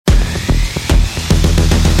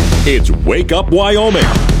It's Wake Up Wyoming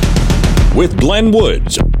with Glenn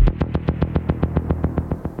Woods.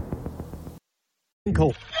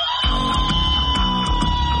 Cool.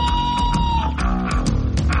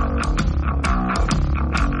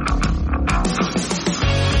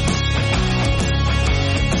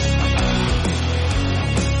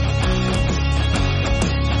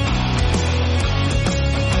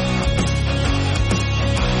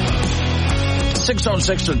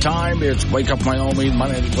 .06 the time. It's Wake Up Wyoming.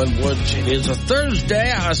 My name is Glenn Woods. It is a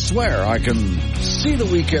Thursday. I swear I can see the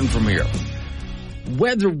weekend from here.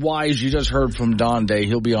 Weather-wise, you just heard from Don Day.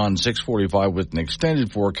 He'll be on 6:45 with an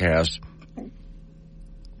extended forecast.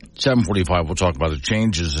 7:45, we'll talk about the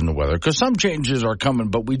changes in the weather, because some changes are coming,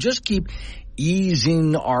 but we just keep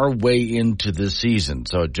easing our way into the season.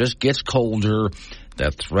 So it just gets colder.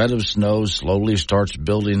 That threat of snow slowly starts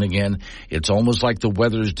building again. It's almost like the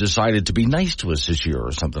weather's decided to be nice to us this year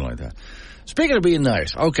or something like that. Speaking of being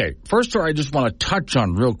nice, okay, first story I just want to touch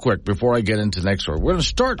on real quick before I get into the next story. We're going to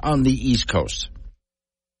start on the East Coast,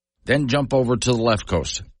 then jump over to the left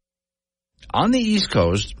coast. On the East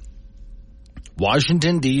Coast,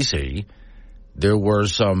 Washington, D.C., there were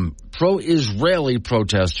some pro-Israeli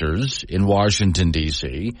protesters in Washington,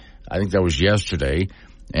 D.C. I think that was yesterday.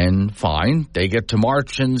 And fine, they get to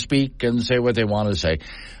march and speak and say what they want to say.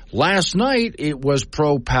 Last night, it was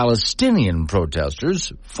pro-Palestinian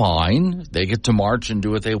protesters. Fine, they get to march and do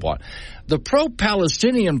what they want. The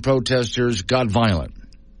pro-Palestinian protesters got violent.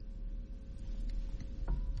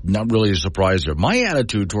 Not really a surprise there. My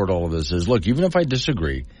attitude toward all of this is, look, even if I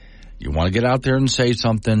disagree, you want to get out there and say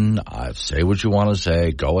something, say what you want to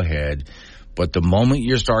say, go ahead. But the moment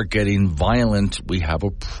you start getting violent, we have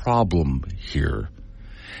a problem here.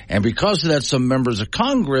 And because of that, some members of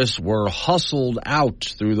Congress were hustled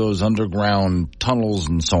out through those underground tunnels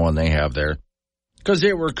and so on they have there, because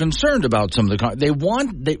they were concerned about some of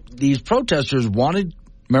the these protesters wanted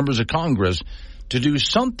members of Congress to do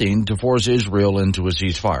something to force Israel into a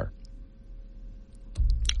ceasefire.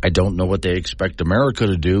 I don't know what they expect America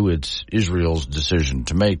to do. It's Israel's decision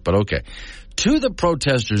to make, but okay. To the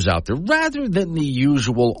protesters out there, rather than the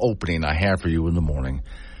usual opening I have for you in the morning,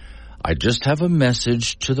 I just have a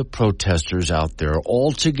message to the protesters out there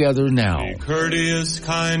all together now. Be courteous,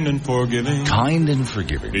 kind, and forgiving. Kind and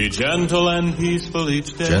forgiving. Be gentle and peaceful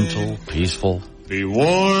each day. Gentle, peaceful. Be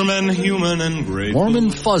warm and human and grateful. Warm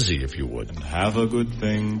and fuzzy, if you would. And have a good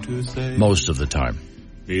thing to say. Most of the time.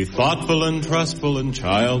 Be thoughtful and trustful and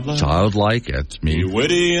childlike. Childlike, that's me. Be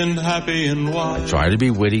witty and happy and wise. I try to be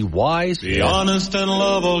witty, wise. Be honest and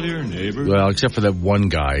love all your neighbors. Well, except for that one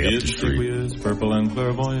guy up the street. Is purple and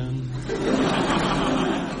clairvoyant.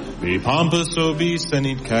 Be pompous, obese, and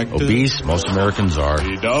eat cactus. Obese, most Americans are.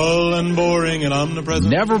 Be dull and boring and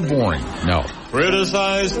omnipresent. Never boring, no.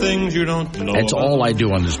 Criticize things you don't know. That's all I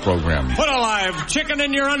do on this program. Put a live chicken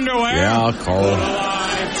in your underwear. Yeah, Carl. Put a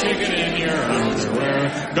live chicken in your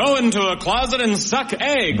underwear. Go into a closet and suck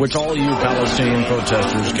eggs. Which all you Palestinian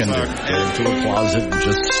protesters can do. Go into a closet and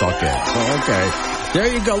just suck eggs. So, okay.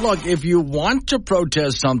 There you go. Look, if you want to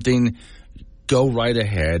protest something, go right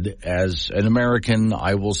ahead. As an American,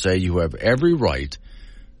 I will say you have every right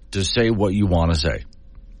to say what you want to say.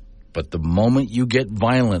 But the moment you get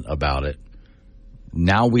violent about it,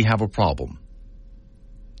 now we have a problem.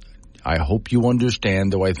 I hope you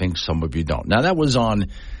understand, though I think some of you don't. Now, that was on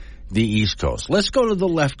the East Coast. Let's go to the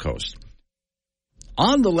left coast.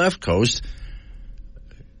 On the left coast,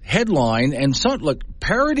 headline, and some, look,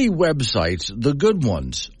 parody websites, the good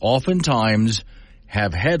ones, oftentimes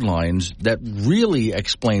have headlines that really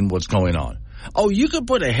explain what's going on. Oh, you could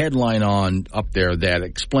put a headline on up there that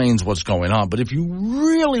explains what's going on, but if you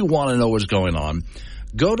really want to know what's going on,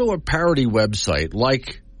 go to a parody website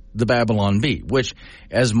like the Babylon Bee, which,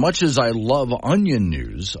 as much as I love Onion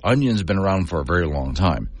news, Onion's been around for a very long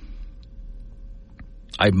time,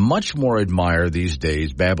 I much more admire these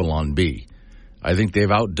days Babylon Bee. I think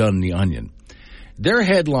they've outdone the Onion. Their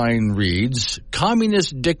headline reads,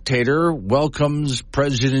 Communist Dictator Welcomes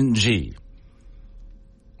President Xi.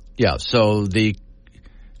 Yeah, so that's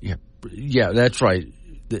right,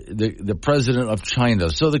 the president of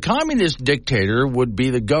China. So the communist dictator would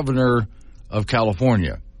be the governor of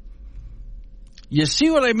California. You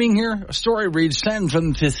see what I mean here? A story reads, San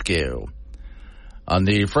Francisco. On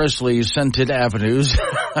the freshly scented avenues.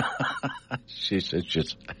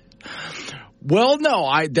 Well,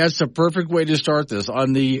 no, that's the perfect way to start this.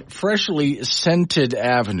 On the freshly scented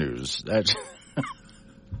avenues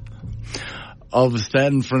of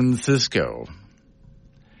San Francisco,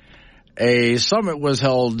 a summit was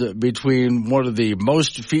held between one of the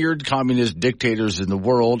most feared communist dictators in the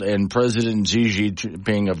world and President Xi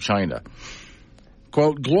Jinping of China.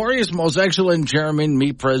 Quote, glorious, most excellent chairman,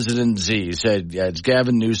 meet President Z, said it's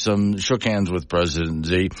Gavin Newsom, shook hands with President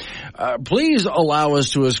Z. Please allow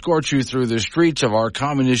us to escort you through the streets of our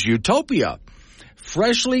communist utopia,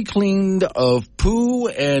 freshly cleaned of poo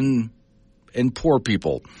and poor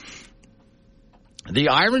people. The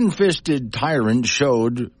iron-fisted tyrant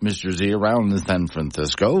showed Mr. Z around San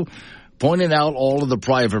Francisco, pointing out all of the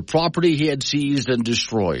private property he had seized and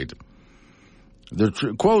destroyed.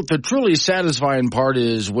 Quote, the truly satisfying part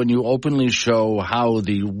is when you openly show how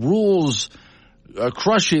the rules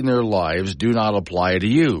crushing their lives do not apply to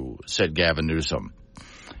you, said Gavin Newsom.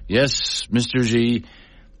 Yes, Mr. Z,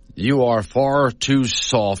 you are far too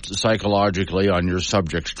soft psychologically on your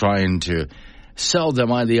subjects, trying to sell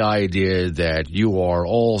them on the idea that you are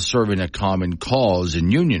all serving a common cause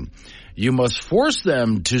in union. You must force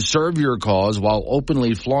them to serve your cause while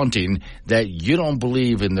openly flaunting that you don't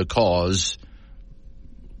believe in the cause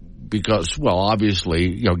because, well,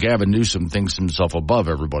 obviously, Gavin Newsom thinks himself above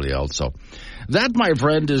everybody else. So that, my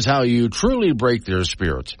friend, is how you truly break their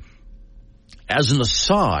spirits. As an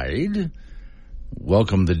aside,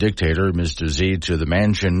 welcome the dictator, Mr. Z, to the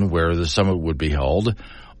mansion where the summit would be held.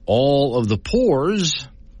 All of the pores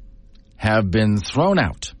have been thrown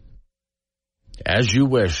out. As you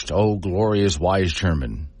wished, oh glorious wise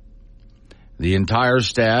chairman. The entire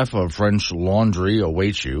staff of French Laundry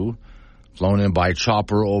awaits you, flown in by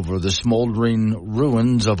chopper over the smoldering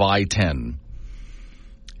ruins of I-10.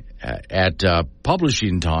 At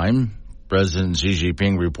publishing time, President Xi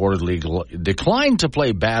Jinping reportedly declined to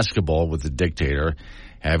play basketball with the dictator,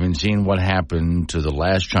 having seen what happened to the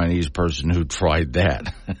last Chinese person who tried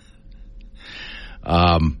that.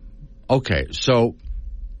 Okay, so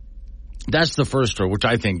that's the first story, which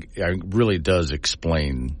I think really does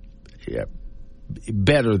explain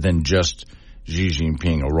better than just Xi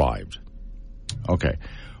Jinping arrived. Okay,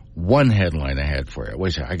 one headline I had for you. Wait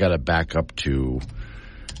a second, I got to back up to...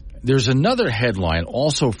 There's another headline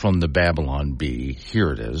also from the Babylon Bee.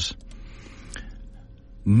 Here it is.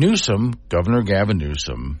 Newsom, Governor Gavin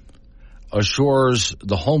Newsom, assures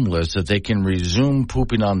the homeless that they can resume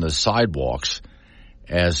pooping on the sidewalks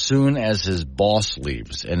as soon as his boss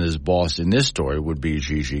leaves. And his boss in this story would be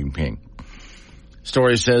Xi Jinping.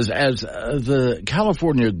 Story says, as the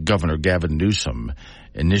California Governor Gavin Newsom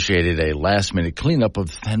initiated a last-minute cleanup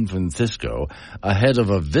of San Francisco ahead of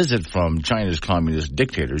a visit from China's communist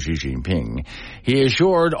dictator Xi Jinping, he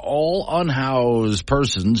assured all unhoused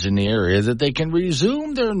persons in the area that they can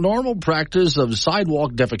resume their normal practice of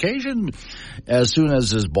sidewalk defecation as soon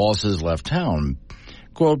as his bosses left town.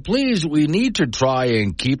 Quote, please, we need to try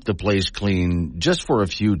and keep the place clean just for a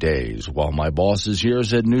few days while my boss is here,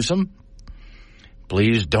 said Newsom.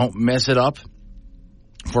 Please don't mess it up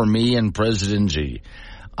for me and President Xi.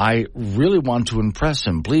 I really want to impress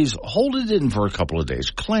him. Please hold it in for a couple of days.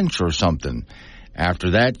 Clench or something.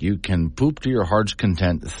 After that, you can poop to your heart's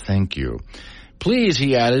content. Thank you. Please,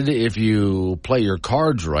 he added, if you play your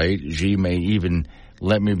cards right, Xi may even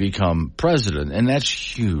let me become president. And that's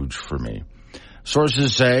huge for me.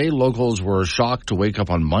 Sources say locals were shocked to wake up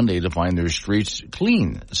on Monday to find their streets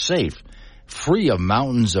clean, safe, free of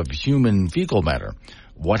mountains of human fecal matter.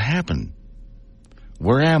 What happened?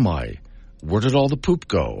 Where am I? Where did all the poop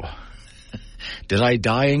go? Did I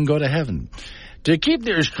die and go to heaven? To keep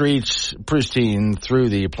their streets pristine through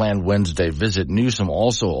the planned Wednesday visit, Newsom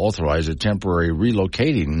also authorized a temporary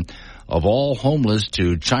relocating of all homeless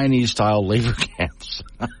to Chinese-style labor camps.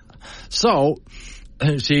 So,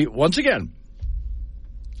 see, once again,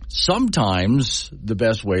 sometimes the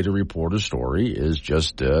best way to report a story is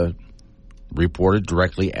just report it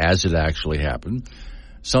directly as it actually happened.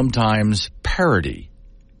 Sometimes parody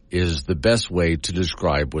is the best way to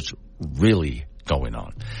describe what's really going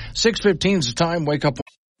on. 6:15 is the time. Wake up.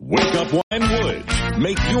 Wake up Wine Woods.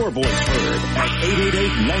 Make your voice heard at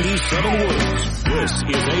 888-97 Woods. This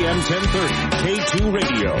is AM 1030 K2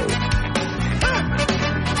 Radio.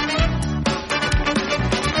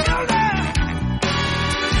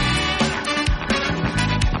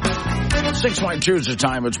 6:02 is the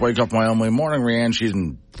time. It's Wake Up Wyoming. Morning, Rhiannon. She's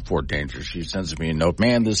in Fort Danger. She sends me a note.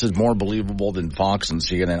 Man, this is more believable than Fox and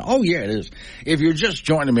CNN. Oh, yeah, it is. If you're just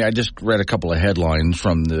joining me, I just read a couple of headlines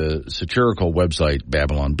from the satirical website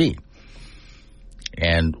Babylon Bee.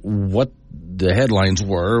 And what the headlines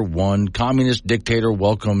were, one, communist dictator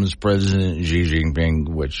welcomes President Xi Jinping,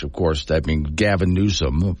 which, of course, that means Gavin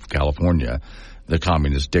Newsom of California, the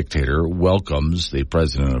communist dictator, welcomes the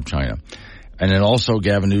president of China. And then also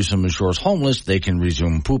Gavin Newsom assures homeless they can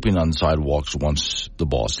resume pooping on sidewalks once the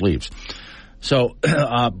boss leaves. So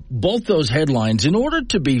both those headlines, in order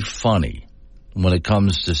to be funny when it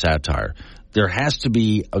comes to satire, There has to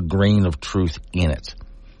be a grain of truth in it.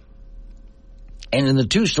 And in the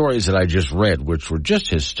two stories that I just read, which were just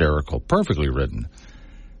hysterical, perfectly written,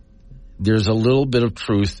 there's a little bit of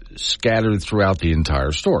truth scattered throughout the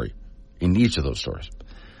entire story in each of those stories.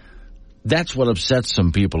 That's what upsets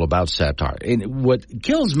some people about satire. And what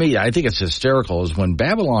kills me, I think it's hysterical, is when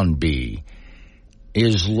Babylon Bee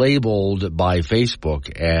is labeled by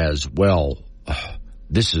Facebook as, well,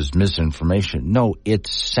 this is misinformation. No,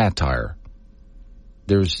 it's satire.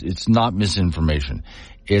 It's not misinformation.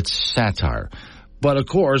 It's satire. But, of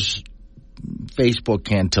course, Facebook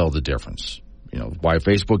can't tell the difference, why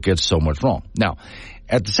Facebook gets so much wrong. Now,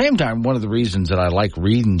 at the same time, one of the reasons that I like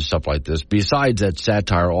reading stuff like this, besides that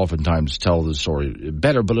satire oftentimes tells the story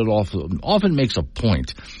better, but it often makes a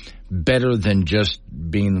point better than just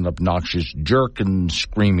being an obnoxious jerk and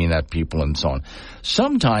screaming at people and so on.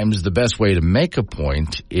 Sometimes the best way to make a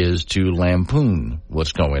point is to lampoon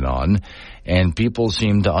what's going on, and people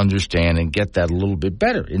seem to understand and get that a little bit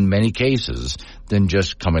better in many cases than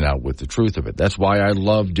just coming out with the truth of it. That's why I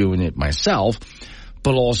love doing it myself,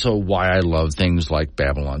 but also why I love things like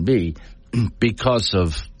Babylon Bee, because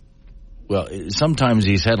of, sometimes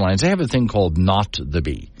these headlines, they have a thing called Not the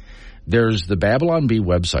Bee. There's the Babylon Bee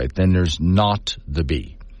website, then there's Not the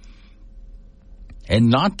Bee. And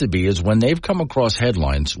Not the Bee is when they've come across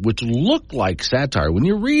headlines which look like satire. When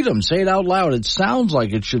you read them, say it out loud, it sounds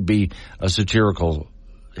like it should be a satirical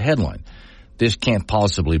headline. This can't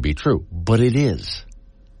possibly be true, but it is.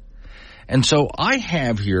 And so I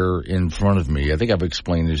have here in front of me, I think I've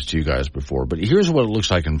explained this to you guys before, but here's what it looks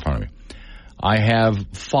like in front of me. I have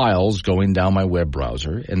files going down my web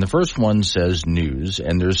browser, and the first one says news,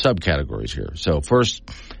 and there's subcategories here. So first,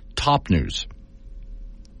 top news.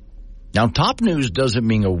 Now, top news doesn't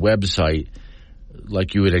mean a website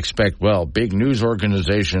like you would expect, big news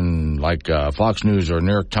organization like Fox News or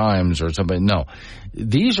New York Times or something. No,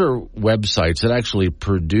 these are websites that actually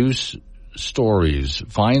produce stories,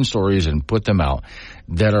 find stories and put them out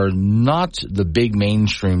that are not the big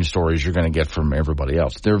mainstream stories you're going to get from everybody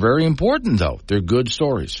else. They're very important, though. They're good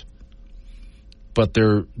stories. But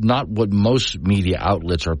they're not what most media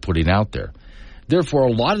outlets are putting out there. Therefore,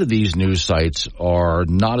 a lot of these news sites are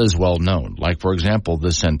not as well known. Like, for example,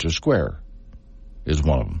 the Center Square is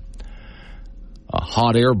one of them.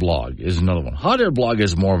 Hot Air Blog is another one. Hot Air Blog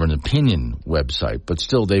is more of an opinion website, but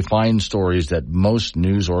still they find stories that most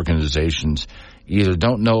news organizations either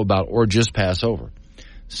don't know about or just pass over.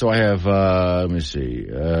 So I have, 5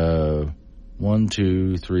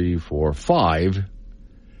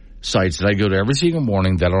 sites that I go to every single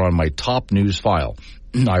morning that are on my top news file.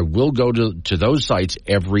 I will go to those sites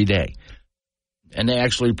every day, and they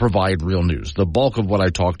actually provide real news, the bulk of what I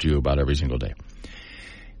talk to you about every single day.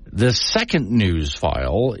 The second news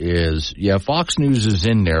file is, Fox News is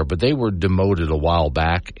in there, but they were demoted a while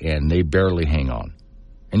back, and they barely hang on.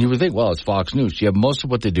 And you would think, it's Fox News. Most of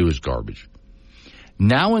what they do is garbage.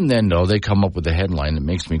 Now and then, though, they come up with a headline that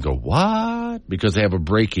makes me go, what? Because they have a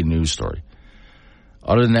breaking news story.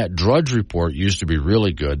 Other than that, Drudge Report used to be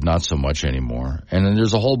really good, not so much anymore. And then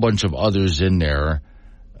there's a whole bunch of others in there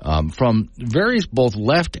from various both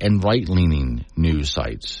left and right-leaning news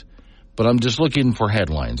sites. But I'm just looking for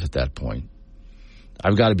headlines at that point.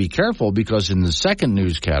 I've got to be careful because in the second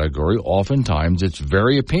news category, oftentimes it's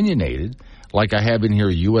very opinionated, like I have in here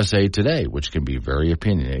USA Today, which can be very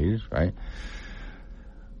opinionated, right?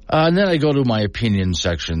 And then I go to my opinion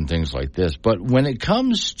section, things like this. But when it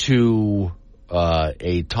comes to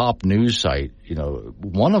a top news site,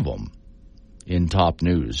 one of them in top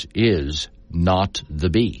news is Not the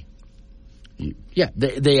Bee.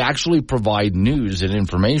 They actually provide news and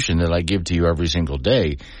information that I give to you every single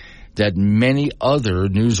day that many other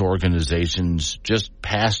news organizations just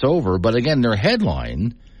passed over. But again, their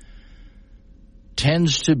headline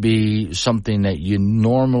tends to be something that you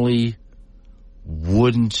normally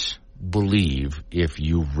wouldn't believe if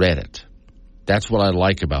you read it. That's what I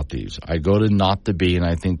like about these. I go to Not the Bee and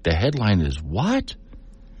I think the headline is, what?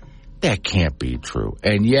 That can't be true.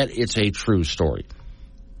 And yet it's a true story.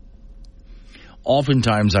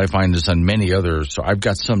 Oftentimes I find this on many others. So I've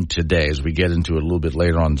got some today as we get into it a little bit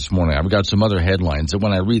later on this morning. I've got some other headlines that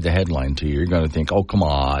when I read the headline to you, you're going to think, oh, come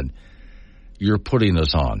on, you're putting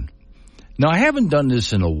us on. Now, I haven't done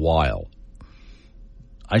this in a while.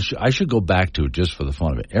 I should go back to it just for the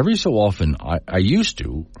fun of it. Every so often, I used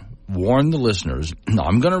to warn the listeners,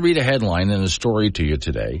 I'm going to read a headline and a story to you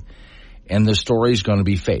today, and the story is going to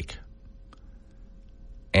be fake.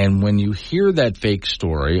 And when you hear that fake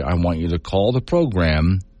story, I want you to call the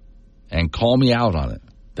program and call me out on it,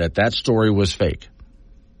 that story was fake.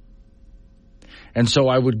 And so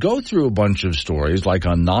I would go through a bunch of stories like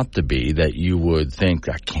on Not to Be that you would think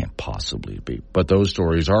that can't possibly be, but those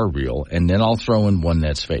stories are real, and then I'll throw in one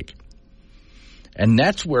that's fake. And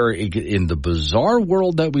that's where, in the bizarre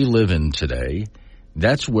world that we live in today,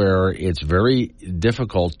 that's where it's very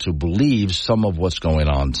difficult to believe some of what's going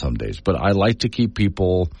on some days. But I like to keep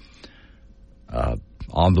people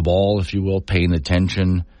on the ball, if you will, paying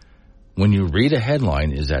attention. When you read a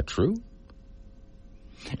headline, is that true?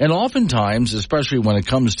 And oftentimes, especially when it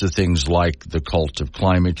comes to things like the cult of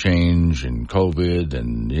climate change and COVID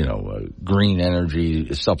and, green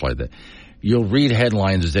energy, stuff like that, you'll read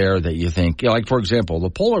headlines there that you think, like, for example, the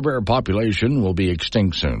polar bear population will be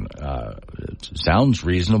extinct soon. It sounds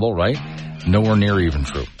reasonable, right? Nowhere near even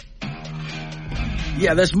true.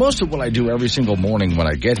 Yeah, that's most of what I do every single morning when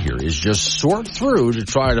I get here is just sort through to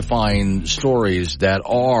try to find stories that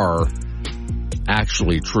are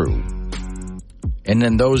actually true. And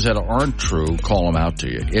then those that aren't true, call them out to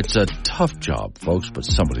you. It's a tough job, folks, but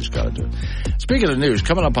somebody's got to do it. Speaking of news,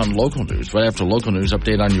 coming up on local news, right after local news,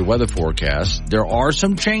 update on your weather forecast. There are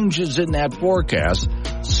some changes in that forecast.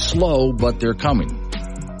 Slow, but they're coming.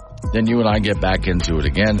 Then you and I get back into it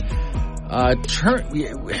again.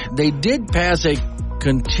 They did pass a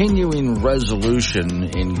continuing resolution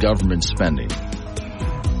in government spending.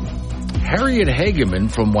 Harriet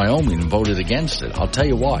Hageman from Wyoming voted against it. I'll tell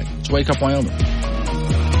you why. It's Wake Up Wyoming.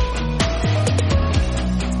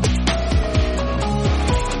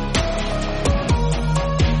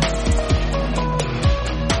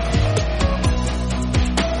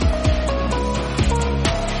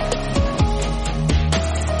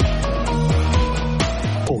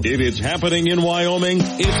 If it's happening in Wyoming,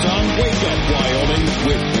 it's on Wake Up Wyoming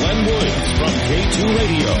with Glenn Woods from K2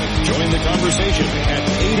 Radio. Join the conversation at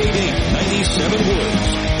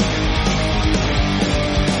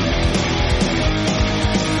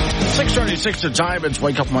 888-97-WOODS. 6:36 the time. It's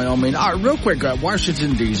Wake Up Wyoming. Real quick,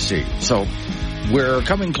 Washington, D.C. So we're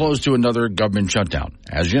coming close to another government shutdown.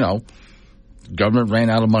 As you know, government ran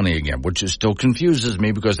out of money again, which still confuses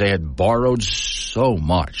me because they had borrowed so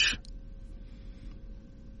much.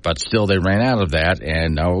 But still, they ran out of that,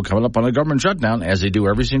 and now we're coming up on a government shutdown, as they do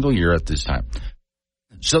every single year at this time.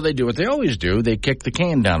 So they do what they always do. They kick the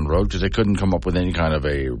can down the road because they couldn't come up with any kind of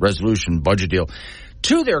a resolution budget deal.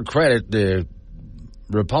 To their credit, the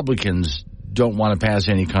Republicans don't want to pass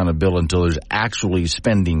any kind of bill until there's actually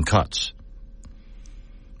spending cuts.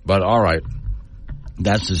 But all right,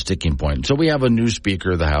 that's the sticking point. So we have a new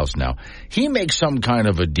Speaker of the House now. He makes some kind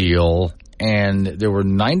of a deal, and there were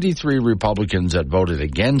 93 Republicans that voted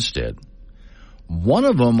against it. One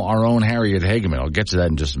of them, our own Harriet Hageman. I'll get to that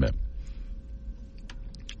in just a minute.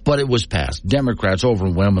 But it was passed. Democrats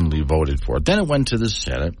overwhelmingly voted for it. Then it went to the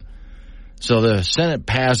Senate. So the Senate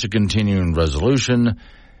passed a continuing resolution,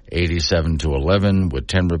 87-11, with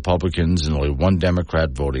 10 Republicans and only one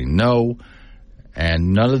Democrat voting no.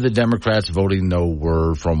 And none of the Democrats voting no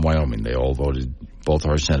were from Wyoming. They all voted, both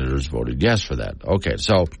our senators voted yes for that. Okay,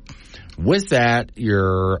 so with that,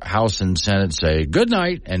 your House and Senate say good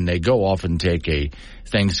night, and they go off and take a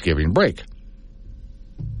Thanksgiving break.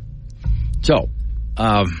 So,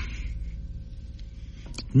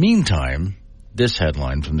 meantime, this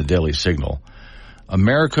headline from the Daily Signal,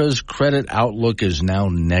 America's credit outlook is now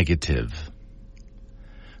negative.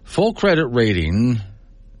 Full credit rating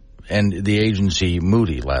and the agency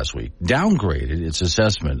Moody last week downgraded its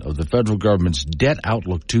assessment of the federal government's debt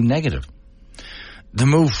outlook to negative. The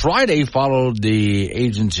move Friday followed the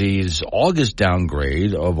agency's August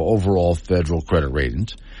downgrade of overall federal credit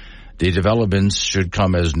ratings. The developments should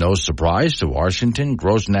come as no surprise to Washington.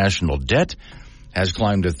 Gross national debt has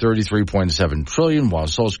climbed to $33.7 trillion, while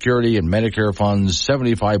Social Security and Medicare funds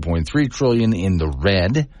 $75.3 trillion in the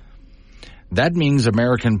red. That means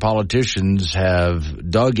American politicians have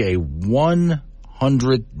dug a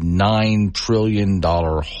 $109 trillion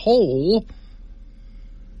hole,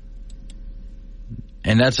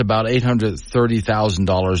 and that's about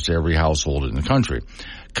 $830,000 to every household in the country.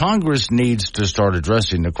 Congress needs to start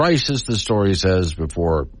addressing the crisis, the story says,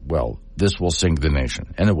 before, well, this will sink the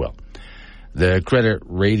nation, and it will. The credit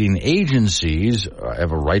rating agencies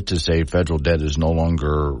have a right to say federal debt is no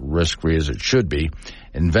longer risk-free as it should be.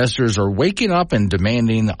 Investors are waking up and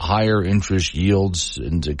demanding higher interest yields,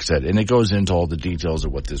 and etc. And it goes into all the details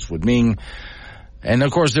of what this would mean. And,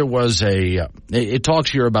 of course, there was it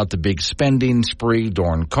talks here about the big spending spree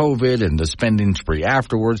during COVID and the spending spree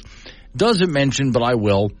afterwards. Doesn't mention, but I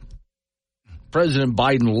will, President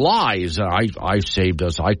Biden lies. I saved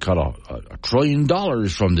us. I cut $1 trillion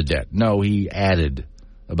from the debt. No, he added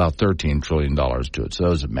about $13 trillion to it. So that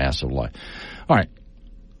was a massive lie. All right.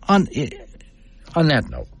 On that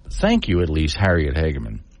note, thank you, at least, Harriet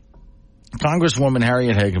Hageman. Congresswoman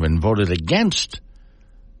Harriet Hageman voted against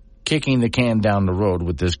kicking the can down the road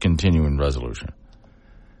with this continuing resolution.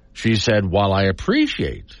 She said, while I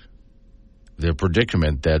appreciate the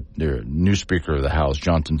predicament that the new Speaker of the House,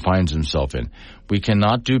 Johnson, finds himself in, we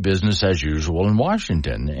cannot do business as usual in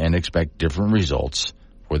Washington and expect different results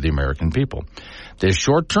for the American people. This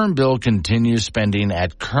short-term bill continues spending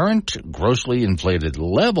at current grossly inflated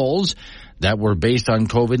levels that were based on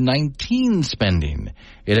COVID-19 spending.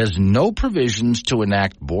 It has no provisions to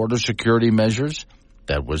enact border security measures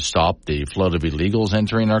that would stop the flood of illegals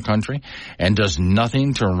entering our country, and does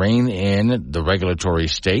nothing to rein in the regulatory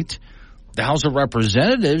state. The House of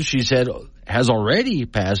Representatives, she said, has already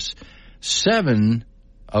passed 7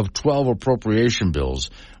 of 12 appropriation bills,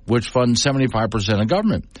 which fund 75% of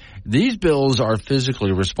government. These bills are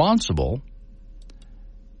fiscally responsible,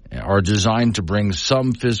 are designed to bring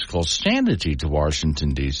some fiscal sanity to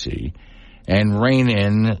Washington, D.C., and rein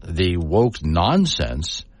in the woke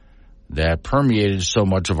nonsense that permeated so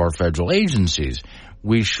much of our federal agencies.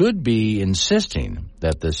 We should be insisting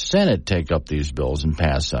that the Senate take up these bills and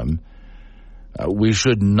pass them. We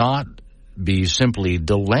should not be simply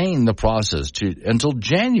delaying the process until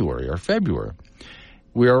January or February.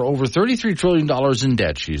 We are over $33 trillion in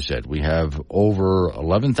debt, she said. We have over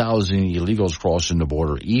 11,000 illegals crossing the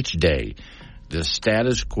border each day. The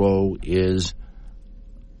status quo is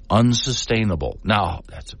unsustainable. Now,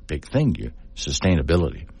 that's a big thing,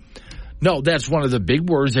 sustainability. No, that's one of the big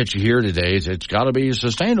words that you hear today is it's got to be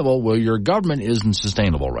sustainable. Well, your government isn't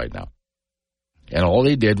sustainable right now. And all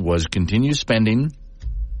they did was continue spending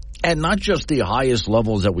at not just the highest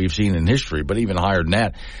levels that we've seen in history, but even higher than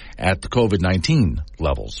that at the COVID-19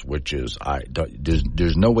 levels, which is,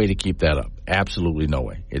 there's no way to keep that up. Absolutely no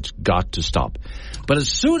way. It's got to stop. But as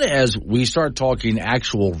soon as we start talking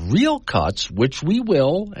actual real cuts, which we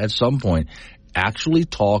will at some point, actually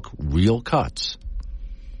talk real cuts,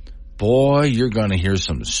 boy, you're going to hear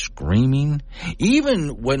some screaming.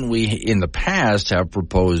 Even when we, in the past, have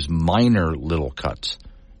proposed minor little cuts,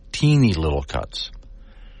 teeny little cuts,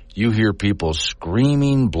 you hear people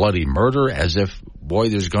screaming bloody murder as if, boy,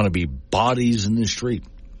 there's going to be bodies in the street.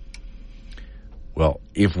 Well,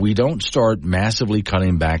 if we don't start massively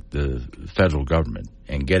cutting back the federal government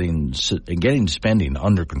and getting spending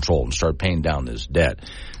under control and start paying down this debt,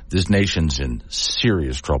 this nation's in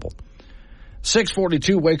serious trouble.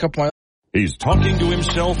 642, Wake Up Wyoming. He's talking to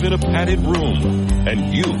himself in a padded room,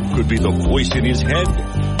 and you could be the voice in his head.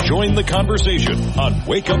 Join the conversation on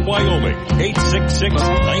Wake Up Wyoming,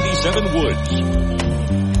 866-97-WOODS.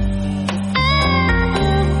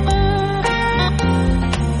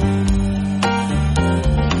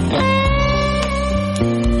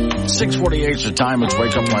 6:48 is the time. It's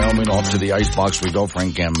Wake Up Wyoming. Off to the icebox we go.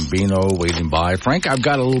 Frank Gambino waiting by. Frank, I've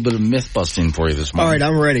got a little bit of myth busting for you this morning. All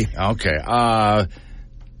right, I'm ready. Okay.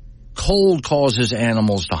 Cold causes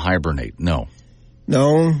animals to hibernate. No.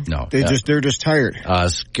 They're just tired.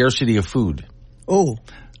 Scarcity of food. Oh.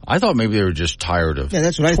 I thought maybe they were just tired of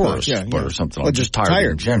that's what tourists I thought. or something. Well, just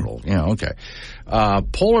tired in general. Yeah, okay.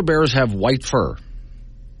 Polar bears have white fur.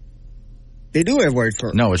 They do have white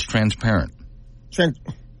fur. No, it's transparent.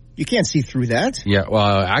 You can't see through that. Yeah,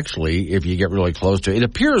 well, actually, if you get really close to it, it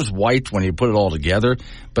appears white when you put it all together,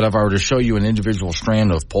 but if I were to show you an individual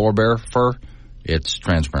strand of polar bear fur, it's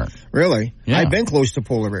transparent. Really? Yeah. I've been close to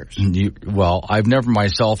polar bears. Well, I've never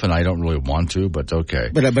myself, and I don't really want to, but okay.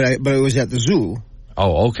 But it was at the zoo.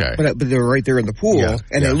 Oh, okay. But they were right there in the pool,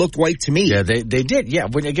 and they looked white to me. Yeah, they did. Yeah,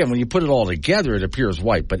 when you put it all together, it appears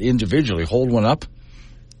white, but individually, hold one up,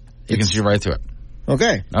 you can see right through it.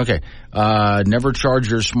 Okay. Never charge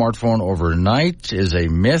your smartphone overnight is a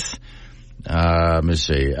myth. Let me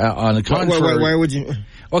see. On the contrary, why would you?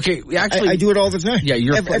 Okay, actually, I do it all the time. Yeah,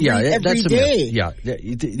 every that's day. A myth. Yeah,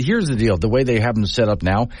 here's the deal. The way they have them set up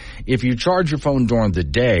now, if you charge your phone during the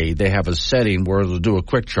day, they have a setting where it'll do a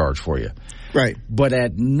quick charge for you. Right. But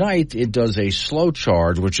at night, it does a slow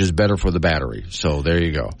charge, which is better for the battery. So there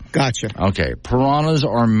you go. Gotcha. Okay, piranhas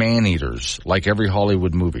are man-eaters, like every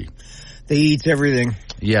Hollywood movie. They eat everything.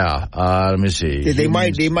 Yeah, let me see. They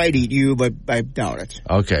might eat you, but I doubt it.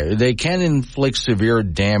 Okay, they can inflict severe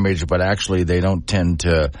damage, but actually they don't tend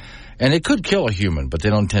to, and it could kill a human, but they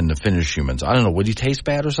don't tend to finish humans. I don't know, would you taste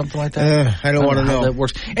bad or something like that? I don't want to know how that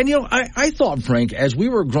works. And I thought, Frank, as we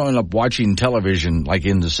were growing up watching television, like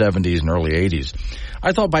in the 70s and early 80s,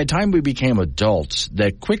 I thought by the time we became adults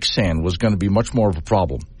that quicksand was going to be much more of a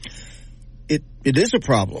problem. It is a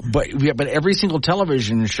problem. But every single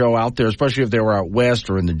television show out there, especially if they were out west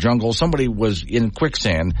or in the jungle, somebody was in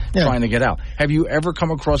quicksand trying to get out. Have you ever come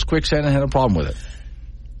across quicksand and had a problem with it?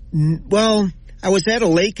 Well, I was at a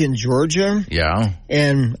lake in Georgia. Yeah.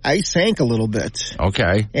 And I sank a little bit.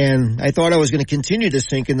 Okay. And I thought I was going to continue to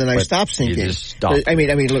sink, and then I stopped sinking. You just stopped. I mean,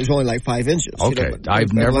 it was only like 5 inches. Okay. You know,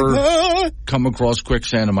 I've never come across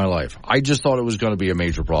quicksand in my life. I just thought it was going to be a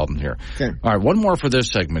major problem here. Okay. All right, one more for this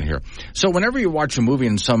segment here. So whenever you watch a movie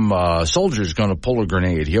and some soldier is going to pull a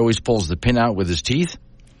grenade, he always pulls the pin out with his teeth?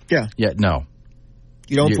 Yeah. Yeah, no.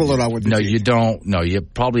 You don't pull it out with your teeth. No, you don't. No, you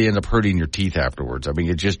probably end up hurting your teeth afterwards. I mean,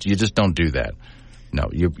 you just don't do that. No,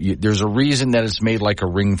 there's a reason that it's made like a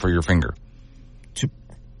ring for your finger.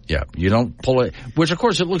 Yeah, you don't pull it, which of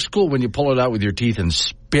course it looks cool when you pull it out with your teeth and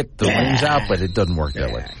spit the rings out, but it doesn't work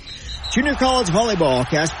that way. Junior college volleyball.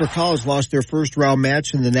 Casper College lost their first round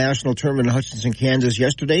match in the national tournament in Hutchinson, Kansas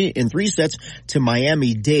yesterday in 3 sets to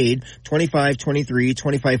Miami-Dade, 25-23,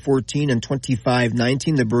 25-14, and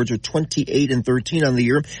 25-19. The Birds are 28-13 on the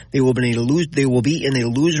year. They will be in a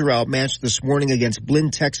loser-out match this morning against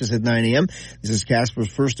Blinn, Texas at 9 a.m. This is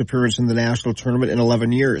Casper's first appearance in the national tournament in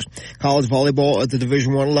 11 years. College volleyball at the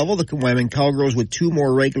Division I level. The Wyoming Cowgirls with 2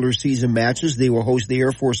 more regular season matches. They will host the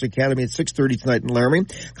Air Force Academy at 6:30 tonight in Laramie.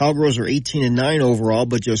 Cowgirls are 18-9 overall,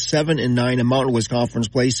 but just 7-9 in Mountain West Conference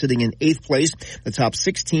play, sitting in 8th place. The top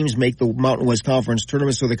 6 teams make the Mountain West Conference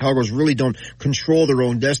tournament, so the Cowgirls really don't control their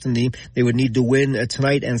own destiny. They would need to win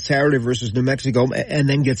tonight and Saturday versus New Mexico and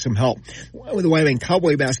then get some help. The Wyoming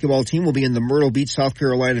Cowboy basketball team will be in the Myrtle Beach, South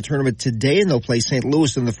Carolina tournament today, and they'll play St.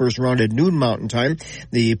 Louis in the first round at noon Mountain Time.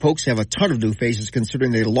 The Pokes have a ton of new faces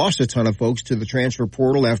considering they lost a ton of folks to the transfer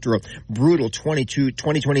portal after a brutal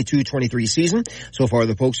 2022-23 season. So far,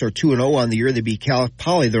 the Pokes are 2-0 on the year. They beat Cal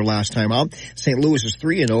Poly their last time out. St. Louis is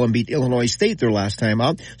 3-0 and beat Illinois State their last time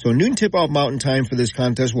out. So noon tip-off Mountain Time for this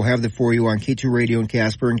contest. We'll have that for you on K2 Radio in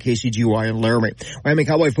Casper and KCGY in Laramie. Wyoming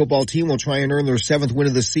Cowboy football team will try and earn their 7th win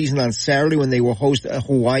of the season on Saturday when they will host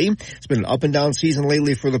Hawaii. It's been an up-and-down season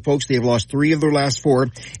lately for the Pokes. They have lost 3 of their last 4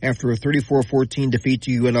 after a 34-14 defeat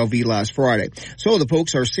to UNLV last Friday. So the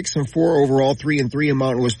Pokes are 6-4 overall, 3-3 in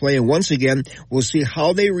Mountain West play. And once again, we'll see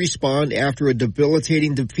how they respond after a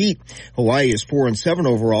debilitating defeat. Hawaii is 4-7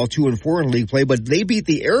 overall, 2-4 in league play, but they beat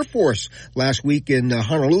the Air Force last week in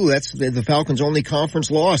Honolulu. That's the Falcons' only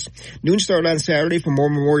conference loss. Noon start on Saturday from War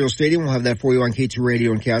Memorial Stadium. We'll have that for you on K2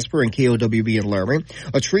 Radio in Casper and KOWB in Laramie.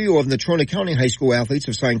 A trio of Natrona County high school athletes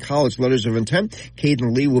have signed college letters of intent.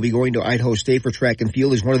 Caden Lee will be going to Idaho State for track and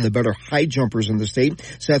field. He's one of the better high jumpers in the state.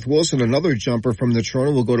 Seth Wilson, another jumper from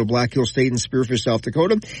Natrona, will go to Black Hill State in Spearfish, South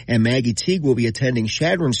Dakota. And Maggie Teague will be attending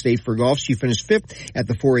Chadron State for golf. She finished 5th at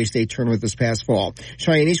the 4A state tournament this past fall.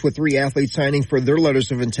 Cheyenne East with 3 athletes signing for their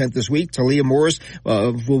letters of intent this week. Talia Morris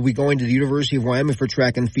will be going to the University of Wyoming for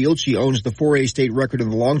track and field. She owns the 4A state record in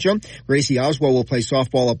the long jump. Gracie Oswald will play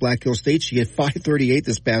softball at Black Hill State. She hit .538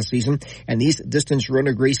 this past season. And East distance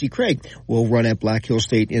runner Gracie Craig will run at Black Hill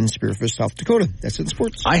State in Spearfish, South Dakota. That's it in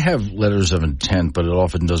sports. I have letters of intent, but it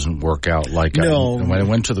often doesn't work out. Like when I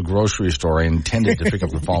went to the grocery store, I intended to pick up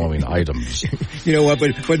the following items. You know what?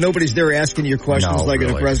 But nobody's there asking you questions like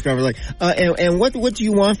really. At a press conference. Like, and what do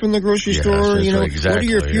you want from the grocery store? You know,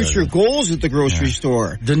 exactly, what are your future goals at the grocery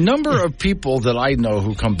store? The number of people that I know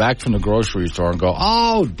who come back from the grocery store and go,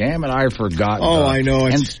 "Oh, damn it, I forgot." Oh, I know.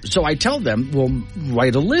 And so I tell them, "Well,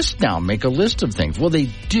 write a list down, make a list of things." Well, they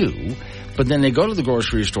do, but then they go to the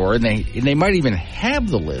grocery store and they might even have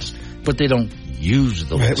the list, but they don't use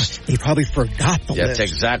the list. They probably forgot the list. That's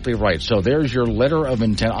exactly right. So there's your letter of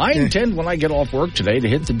intent. I intend when I get off work today to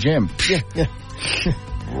hit the gym. Yeah.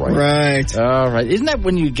 Right. All right. Isn't that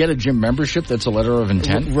when you get a gym membership that's a letter of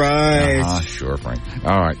intent? Right. Sure, Frank.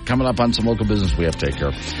 All right. Coming up on some local business we have to take care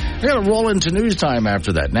of. We're going to roll into news time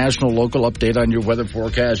after that. National local update on your weather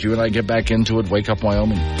forecast. You and I get back into it. Wake up,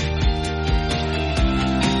 Wyoming.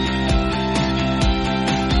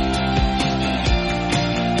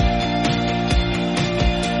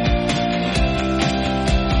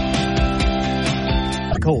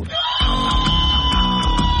 Cold.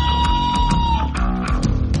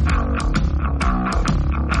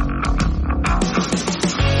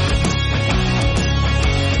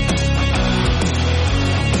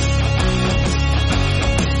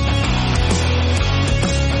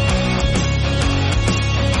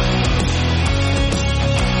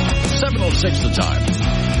 The time.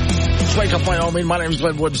 Let's wake up, Wyoming. My name is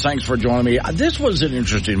Glenn Woods. Thanks for joining me. This was an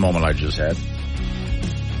interesting moment I just had.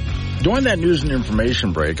 During that news and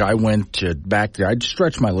information break, I went back there. I'd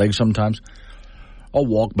stretch my legs sometimes. I'll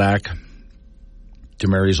walk back to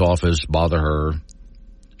Mary's office, bother her.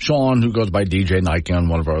 Sean, who goes by DJ Nike on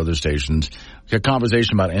one of our other stations, a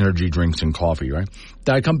conversation about energy drinks and coffee, right?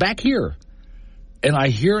 Then I come back here, and I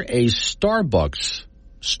hear a Starbucks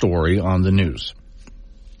story on the news.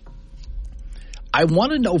 I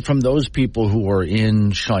want to know from those people who are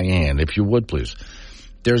in Cheyenne, if you would please.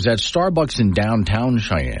 There's that Starbucks in downtown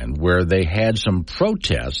Cheyenne where they had some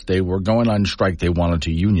protests. They were going on strike. They wanted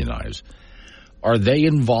to unionize. Are they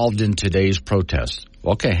involved in today's protest?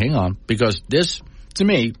 Okay, hang on, because this, to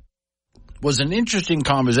me, was an interesting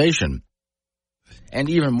conversation. And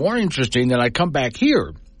even more interesting that I come back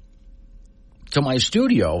here to my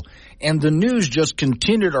studio and the news just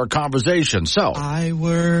continued our conversation. So I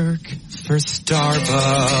work for Starbucks.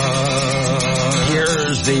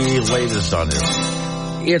 Here's the latest on it.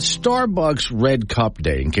 It's Starbucks Red Cup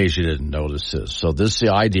Day, in case you didn't notice this. So the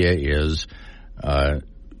idea is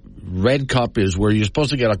Red Cup is where you're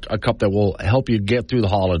supposed to get a cup that will help you get through the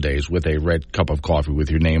holidays with a red cup of coffee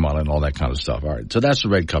with your name on it and all that kind of stuff. All right, so that's the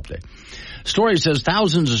Red Cup Day. Story says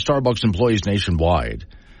thousands of Starbucks employees nationwide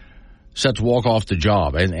set to walk off the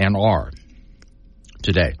job and are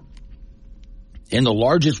today. In the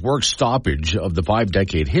largest work stoppage of the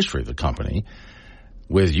 5-decade history of the company,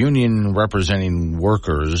 with union representing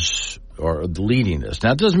workers or leading this.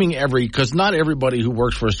 Now, it doesn't mean because not everybody who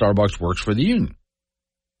works for Starbucks works for the union.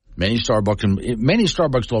 Many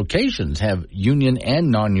Starbucks locations have union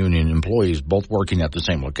and non-union employees both working at the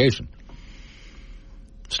same location.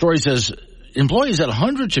 Story says employees at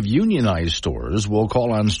hundreds of unionized stores will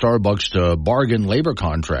call on Starbucks to bargain labor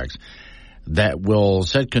contracts that will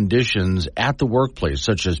set conditions at the workplace,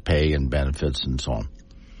 such as pay and benefits and so on.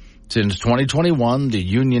 Since 2021, the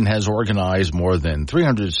union has organized more than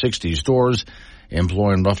 360 stores,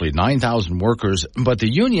 employing roughly 9,000 workers, but the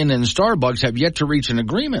union and Starbucks have yet to reach an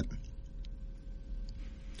agreement.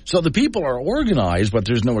 So the people are organized, but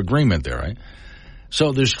there's no agreement there, right?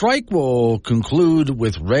 So the strike will conclude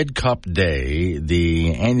with Red Cup Day,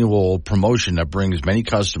 the annual promotion that brings many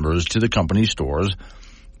customers to the company stores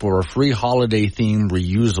for a free holiday-themed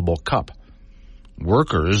reusable cup.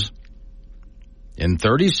 Workers in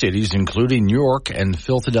 30 cities, including New York and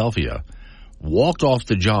Philadelphia, walked off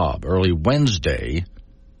the job early Wednesday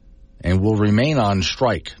and will remain on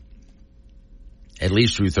strike, at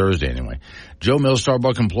least through Thursday anyway. Joe Mills,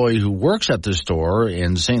 Starbucks employee who works at the store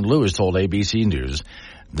in St. Louis, told ABC News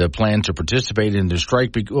the plan to participate in the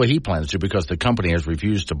strike, he plans to because the company has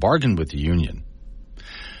refused to bargain with the union.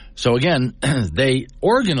 So again, they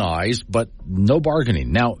organized, but no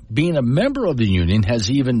bargaining. Now, being a member of the union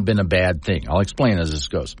has even been a bad thing. I'll explain as this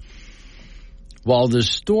goes. While the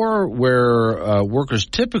store where workers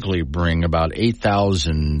typically bring about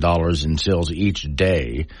 $8,000 in sales each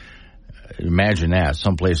day, imagine that,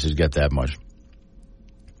 some places get that much.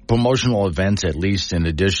 Promotional events, at least in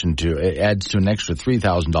addition to, it adds to an extra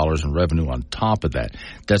 $3,000 in revenue on top of that.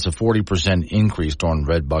 That's a 40% increase on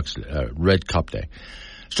Red Cup Day.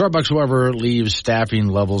 Starbucks, however, leaves staffing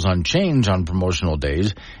levels unchanged on promotional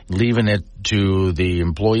days, leaving it to the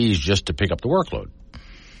employees just to pick up the workload.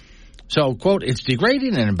 So, quote, it's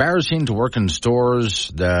degrading and embarrassing to work in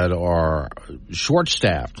stores that are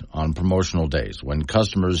short-staffed on promotional days. When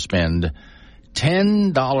customers spend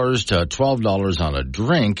 $10 to $12 on a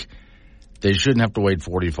drink, they shouldn't have to wait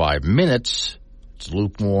 45 minutes. It's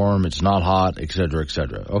lukewarm, it's not hot, et cetera, et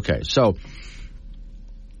cetera. Okay, so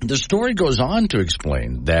the story goes on to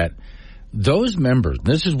explain that those members,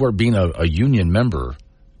 this is where being a union member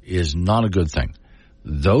is not a good thing.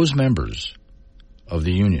 Those members of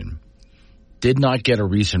the union did not get a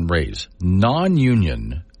recent raise.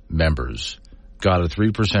 Non-union members got a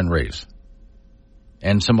 3% raise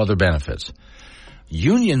and some other benefits.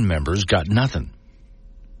 Union members got nothing.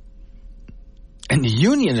 And the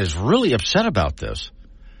union is really upset about this.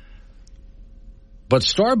 But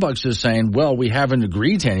Starbucks is saying, well, we haven't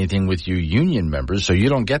agreed to anything with you union members, so you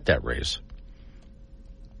don't get that raise.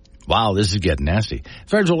 Wow, this is getting nasty.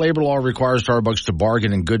 Federal labor law requires Starbucks to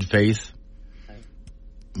bargain in good faith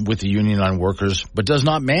with the union on workers, but does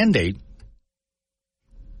not mandate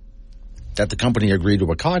that the company agree to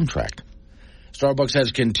a contract. Starbucks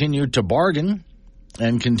has continued to bargain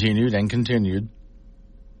and continued.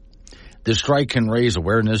 The strike can raise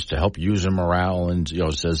awareness to help user morale, and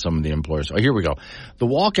says some of the employers. Oh, here we go. The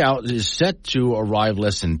walkout is set to arrive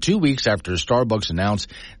less than 2 weeks after Starbucks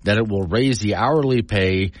announced that it will raise the hourly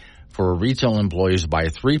pay for retail employees by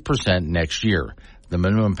 3% next year. The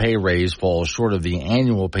minimum pay raise falls short of the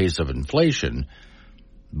annual pace of inflation.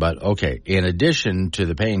 But, okay, in addition to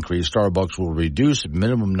the pay increase, Starbucks will reduce the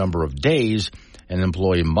minimum number of days an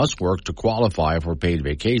employee must work to qualify for paid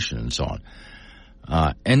vacation and so on.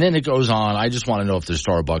 And then it goes on. I just want to know if the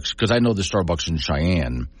Starbucks, because I know the Starbucks in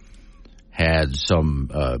Cheyenne had some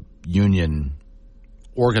union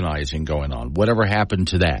organizing going on. Whatever happened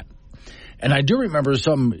to that? And I do remember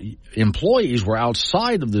some employees were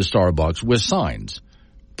outside of the Starbucks with signs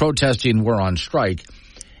protesting were on strike.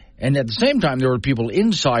 And at the same time, there were people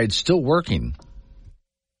inside still working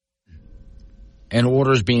and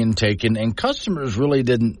orders being taken, and customers really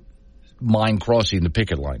didn't mind crossing the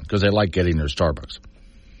picket line because they like getting their Starbucks.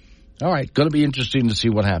 All right, going to be interesting to see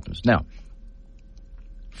what happens. Now,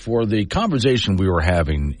 for the conversation we were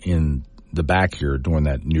having in the back here during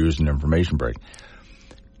that news and information break,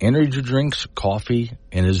 energy drinks, coffee,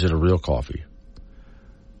 and is it a real coffee?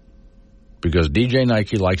 Because DJ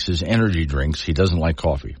Nike likes his energy drinks. He doesn't like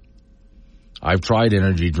coffee. I've tried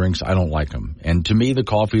energy drinks. I don't like them. And to me, the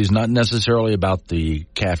coffee is not necessarily about the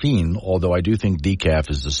caffeine, although I do think decaf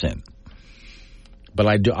is the sin. But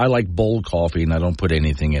I like bold coffee, and I don't put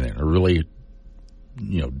anything in it. A really,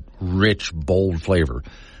 rich, bold flavor.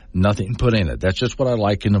 Nothing put in it. That's just what I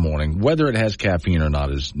like in the morning. Whether it has caffeine or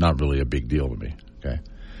not is not really a big deal to me. Okay.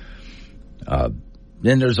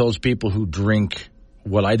 Then there's those people who drink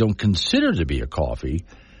what I don't consider to be a coffee,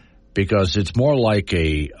 because it's more like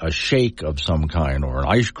a shake of some kind or an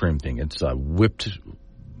ice cream thing. It's whipped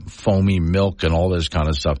foamy milk and all this kind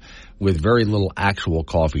of stuff with very little actual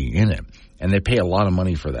coffee in it. And they pay a lot of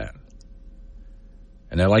money for that.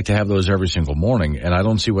 And I like to have those every single morning, and I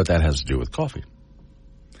don't see what that has to do with coffee.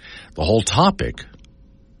 The whole topic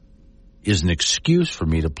is an excuse for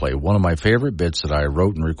me to play one of my favorite bits that I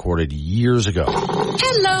wrote and recorded years ago.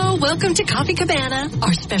 Hello, welcome to Coffee Cabana.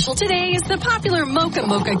 Our special today is the popular Mocha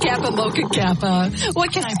Mocha Kappa Mocha Kappa.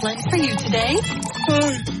 What can I blend for you today?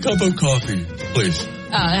 Cup of coffee, please.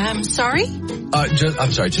 I'm sorry?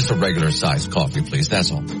 Just a regular size coffee, please.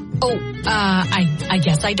 That's all. Oh, I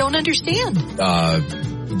guess I don't understand.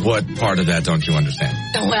 What part of that don't you understand?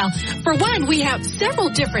 Well, for one, we have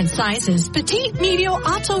several different sizes. Petite, Medio,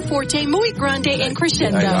 Alto, Forte, Muy Grande, and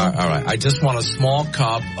Crescendo. All right. I just want a small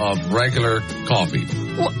cup of regular coffee.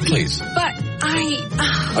 Well, please. But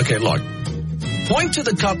Okay, look. Point to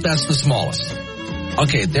the cup that's the smallest.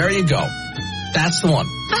 Okay, there you go. That's the one.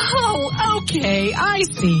 Oh, okay. I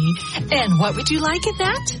see. And what would you like in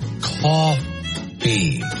that?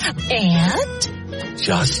 Coffee. And?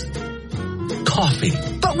 Just coffee.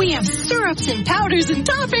 But we have syrups and powders and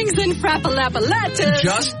toppings and frappalapalattas.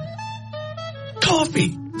 Just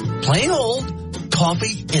coffee. Plain old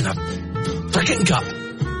coffee in a frickin' cup.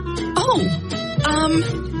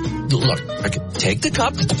 Look, okay, take the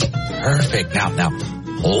cup. Perfect. Now,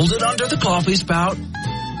 hold it under the coffee spout.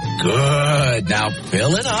 Good. Now,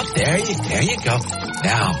 fill it up. There you go.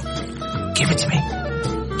 Now, give it to me.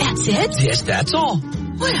 That's it? Yes, that's all.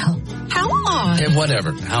 Well, how odd. And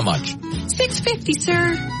whatever. How much? $6.50,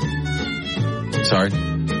 sir. Sorry?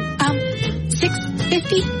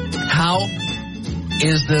 $6.50. How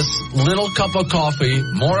is this little cup of coffee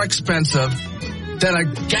more expensive than a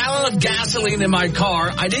gallon of gasoline in my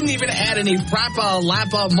car? I didn't even add any frappa,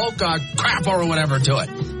 lappa, mocha, crap or whatever to it.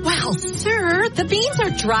 Well, sir, the beans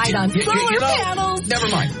are dried on solar panels. Never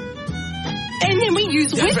mind. And then we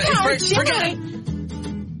use wind power to forget generate. it.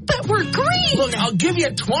 But we're green. Look, I'll give you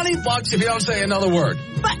 $20 if you don't say another word.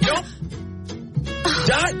 But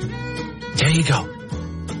there you go.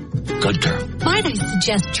 Good girl. Might I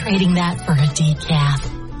suggest trading that for a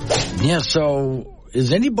decaf? Yeah, so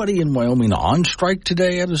is anybody in Wyoming on strike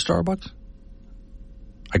today at a Starbucks?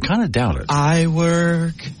 I kind of doubt it. I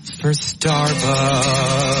work for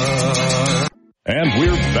Starbucks. And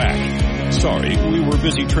we're back. Sorry, we were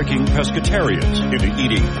busy tricking pescatarians into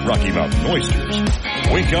eating Rocky Mountain oysters.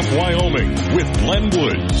 Wake Up Wyoming with Glenn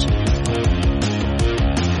Woods.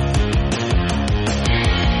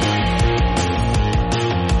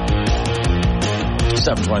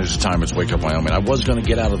 7:20 is the time. It's Wake Up Wyoming. I was going to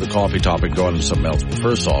get out of the coffee topic and go on to something else. But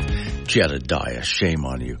first off, Jedediah, shame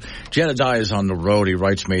on you. Jedediah is on the road. He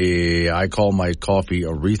writes me, I call my coffee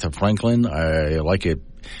Aretha Franklin. I like it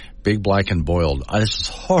big, black, and boiled. This is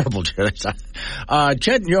horrible, Jedediah.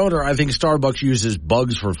 Chet Yoder, I think Starbucks uses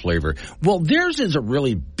bugs for flavor. Well, theirs is a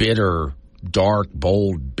really bitter, dark,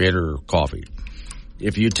 bold, bitter coffee.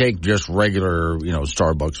 If you take just regular,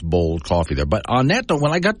 Starbucks bold coffee there. But on that, though,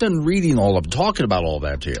 when I got done reading talking about all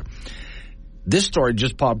that to you, this story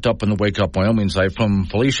just popped up in the Wake Up Wyoming site from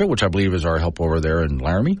Felicia, which I believe is our help over there in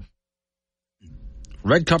Laramie.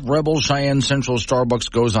 Red Cup Rebels, Cheyenne Central Starbucks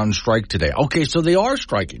goes on strike today. Okay, so they are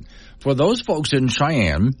striking. For those folks in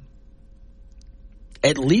Cheyenne,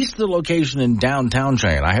 at least the location in downtown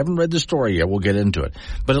Cheyenne, I haven't read the story yet, we'll get into it,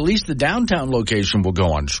 but at least the downtown location will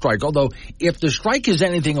go on strike. Although, if the strike is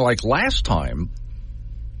anything like last time,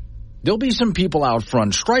 there'll be some people out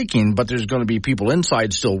front striking, but there's going to be people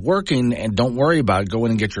inside still working, and don't worry about it. Go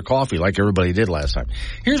in and get your coffee like everybody did last time.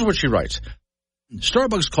 Here's what she writes.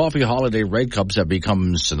 Starbucks coffee holiday red cups have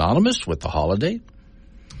become synonymous with the holiday.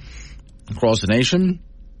 Across the nation,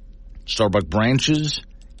 Starbucks branches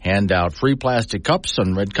hand out free plastic cups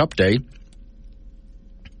on Red Cup Day,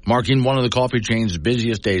 marking one of the coffee chain's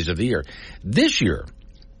busiest days of the year. This year,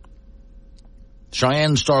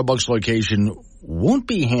 Cheyenne Starbucks location won't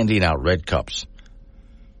be handing out red cups.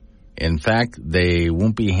 In fact, they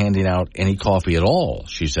won't be handing out any coffee at all,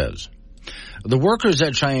 she says. The workers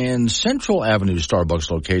at Cheyenne Central Avenue Starbucks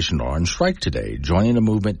location are on strike today, joining a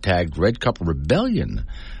movement tagged Red Cup Rebellion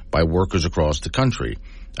by workers across the country.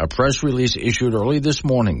 A press release issued early this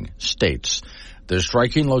morning states the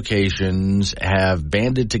striking locations have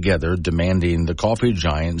banded together demanding the coffee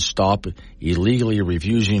giant stop illegally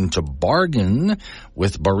refusing to bargain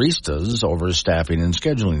with baristas over staffing and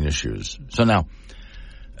scheduling issues. So now,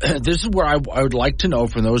 this is where I would like to know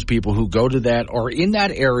from those people who go to that or in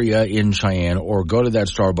that area in Cheyenne or go to that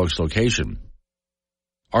Starbucks location,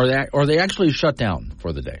 are they actually shut down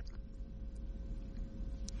for the day?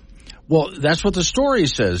 Well, that's what the story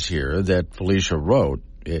says here that Felicia wrote.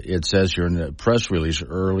 It says here in the press release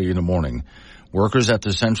early in the morning, workers at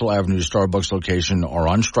the Central Avenue Starbucks location are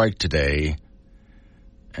on strike today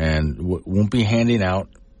and won't be handing out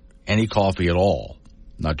any coffee at all,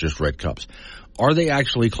 not just red cups. Are they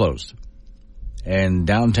actually closed? And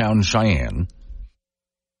downtown Cheyenne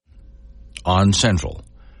on Central.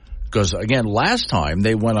 Because, again, last time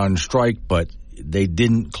they went on strike, but they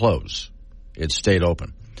didn't close. It stayed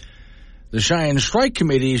open. The Cheyenne Strike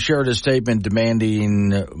Committee shared a statement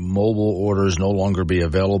demanding mobile orders no longer be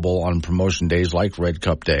available on promotion days like Red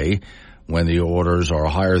Cup Day when the orders are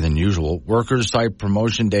higher than usual. Workers cite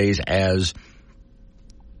promotion days as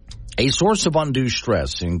a source of undue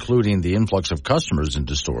stress, including the influx of customers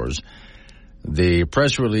into stores. The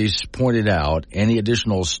press release pointed out any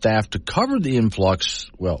additional staff to cover the influx,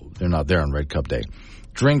 well, they're not there on Red Cup Day.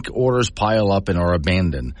 Drink orders pile up and are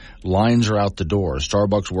abandoned. Lines are out the door.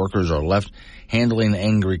 Starbucks workers are left handling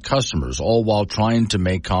angry customers, all while trying to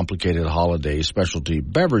make complicated holiday specialty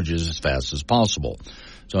beverages as fast as possible.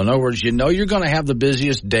 So in other words, you know you're going to have the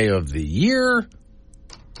busiest day of the year,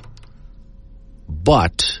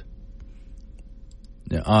 but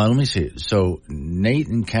let me see. So Nate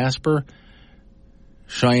and Casper,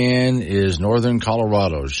 Cheyenne is northern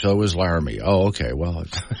Colorado. So is Laramie. Oh, okay. Well,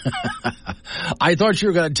 I thought you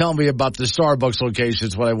were going to tell me about the Starbucks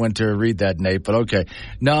locations when I went to read that, Nate, but okay.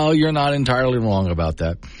 No, you're not entirely wrong about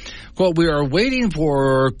that. Well, we are waiting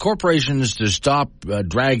for corporations to stop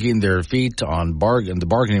dragging their feet on the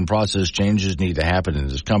bargaining process. Changes need to happen in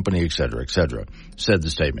this company, et cetera, said the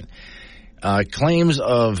statement. Claims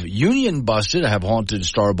of union busted have haunted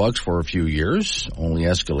Starbucks for a few years, only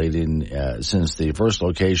escalating since the first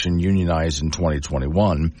location unionized in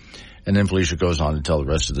 2021. And then Felicia goes on to tell the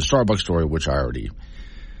rest of the Starbucks story, which I already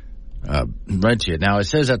read to you. Now, it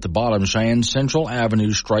says at the bottom, Cheyenne Central Avenue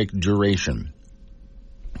strike duration.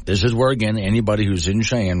 This is where, again, anybody who's in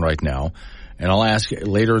Cheyenne right now, and I'll ask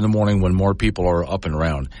later in the morning when more people are up and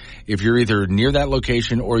around, if you're either near that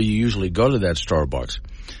location or you usually go to that Starbucks.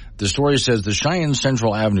 The story says the Cheyenne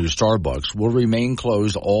Central Avenue Starbucks will remain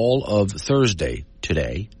closed all of Thursday,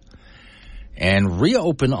 today, and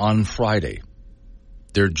reopen on Friday.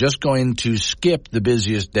 They're just going to skip the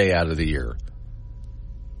busiest day out of the year.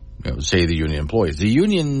 Say the union employees.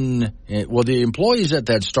 The employees at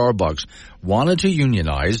that Starbucks wanted to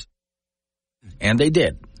unionize, and they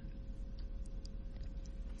did.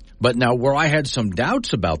 But now where I had some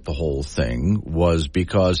doubts about the whole thing was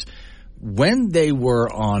because when they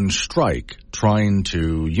were on strike trying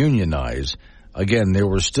to unionize, again, there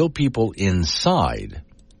were still people inside.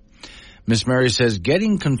 Miss Mary says,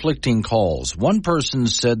 getting conflicting calls. One person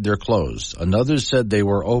said they're closed. Another said they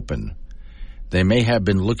were open. They may have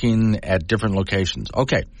been looking at different locations.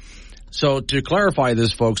 Okay. So to clarify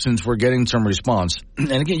this, folks, since we're getting some response,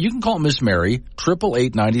 and again, you can call Miss Mary,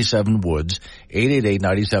 888-97-WOODS,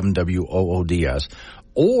 888-97-WOODS.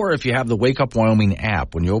 Or if you have the Wake Up Wyoming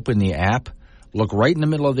app, when you open the app, look right in the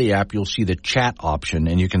middle of the app, you'll see the chat option,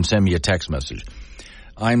 and you can send me a text message.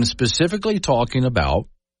 I'm specifically talking about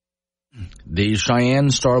the Cheyenne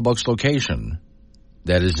Starbucks location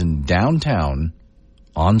that is in downtown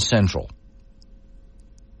on Central.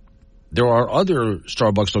 There are other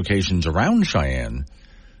Starbucks locations around Cheyenne,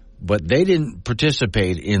 but they didn't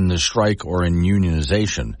participate in the strike or in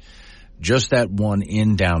unionization, just that one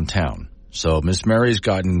in downtown. So Miss Mary's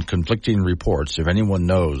gotten conflicting reports. If anyone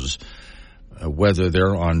knows whether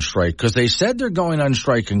they're on strike, because they said they're going on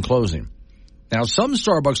strike and closing. Now, some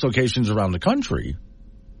Starbucks locations around the country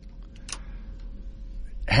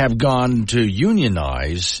have gone to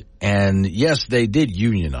unionize, and yes, they did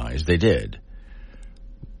unionize. They did.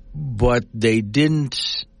 But they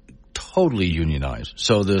didn't totally unionized.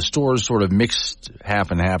 So the stores sort of mixed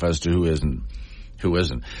half and half as to who isn't.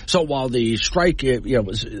 So while the strike,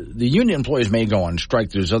 the union employees may go on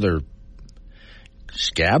strike, there's other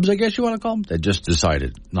scabs, I guess you want to call them, that just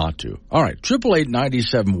decided not to. All right,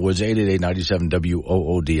 888-97 Woods,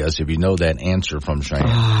 888-97-WOODS, if you know that answer from Cheyenne.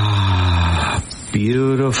 Ah,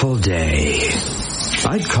 beautiful day.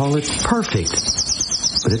 I'd call it perfect,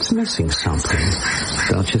 but it's missing something,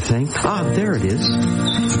 don't you think? Ah, there it is.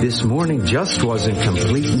 This morning just wasn't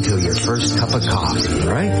complete until your first cup of coffee,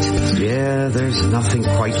 right? Yeah, there's nothing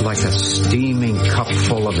quite like a steaming cup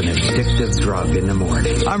full of an addictive drug in the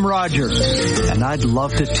morning. I'm Roger, and I'd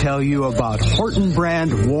love to tell you about Horton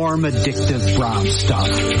brand warm addictive brown stuff.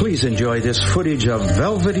 Please enjoy this footage of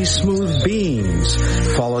velvety smooth beans,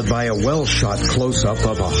 followed by a well-shot close-up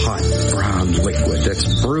of a hot brown liquid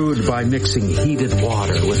that's brewed by mixing heated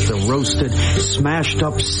water with the roasted,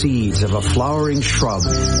 smashed-up seeds of a flowering shrub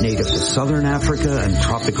native to southern Africa and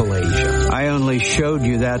tropical Asia. I only showed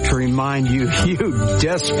you that to remind you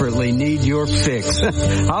desperately need your fix.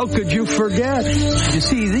 How could you forget? You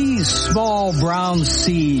see, these small brown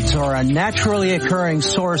seeds are a naturally occurring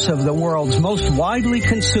source of the world's most widely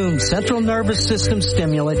consumed central nervous system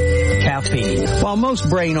stimulant, caffeine. While most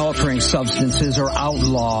brain-altering substances are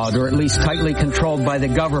outlawed or at least tightly controlled by the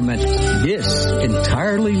government, this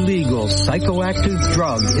entirely legal psychoactive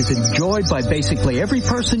drug is enjoyed by basically every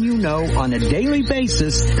person you know on a daily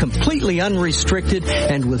basis, completely unrestricted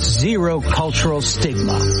and with zero cultural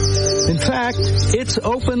stigma. In fact, it's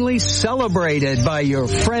openly celebrated by your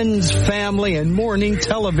friends, family, and morning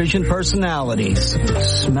television personalities.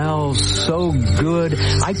 Smells so good,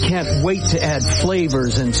 I can't wait to add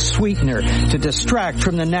flavors and sweetener to distract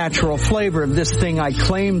from the natural flavor of this thing I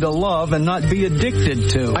claim to love and not be addicted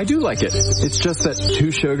to. I do like it. It's just that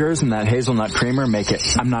 2 sugars and that hazelnut creamer make it,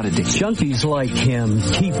 I'm not addicted. Junkies like him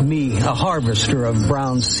keep me, a harvester of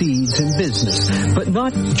brown seeds, in business. But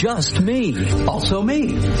not just me. Also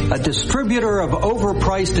me, a distributor of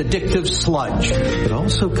overpriced addictive sludge. It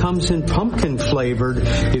also comes in pumpkin flavored,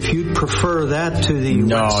 if you'd prefer that to the...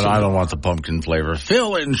 No, I don't want the pumpkin flavor.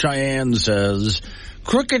 Phil in Cheyenne says,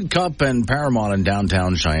 Crooked Cup and Paramount in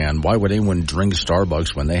downtown Cheyenne. Why would anyone drink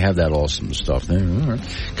Starbucks when they have that awesome stuff there? All right.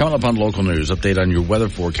 Coming up on local news, update on your weather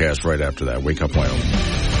forecast right after that. Wake Up Wyoming.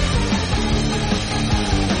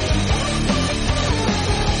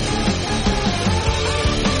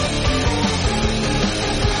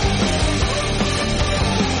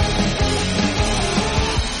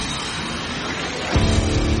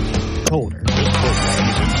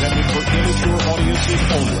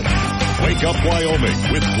 Wake Up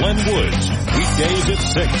Wyoming with Glenn Woods. Weekdays at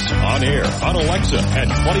 6 on air, on Alexa, and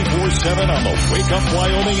 24/7 on the Wake Up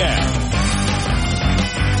Wyoming app.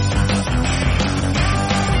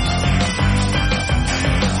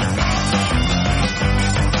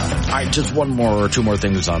 All right, just two more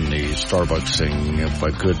things on the Starbucks thing, if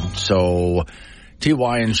I could. So,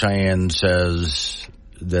 TY in Cheyenne says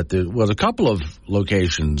that there's a couple of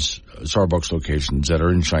locations, Starbucks locations that are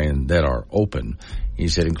in Cheyenne that are open. He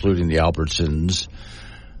said, including the Albertsons.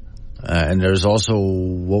 And there's also,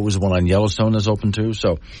 what was the one on Yellowstone that's open too?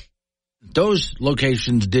 So those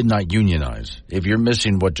locations did not unionize. If you're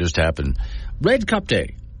missing what just happened, Red Cup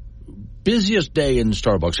Day, busiest day in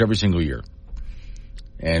Starbucks every single year.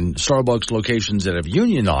 And Starbucks locations that have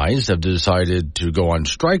unionized have decided to go on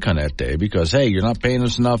strike on that day because, hey, you're not paying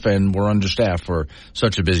us enough and we're understaffed for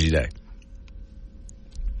such a busy day.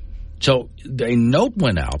 So a note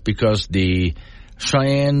went out because the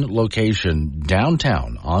Cheyenne location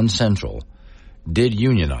downtown on Central did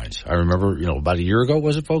unionize. I remember, about a year ago,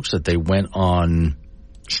 was it, folks, that they went on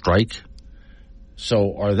strike?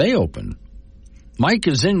 So are they open? Mike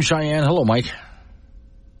is in Cheyenne. Hello, Mike.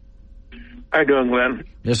 How you doing, Glenn?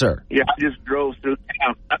 Yes, sir. Yeah, I just drove through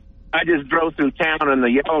town. And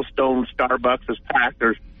the Yellowstone Starbucks is packed.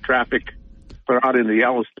 There's traffic put out into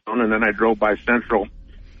Yellowstone, and then I drove by Central.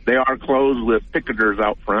 They are closed with picketers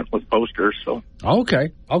out front with posters. So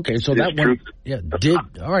okay. So that one,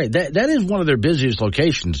 all right. That is one of their busiest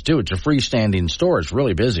locations too. It's a freestanding store. It's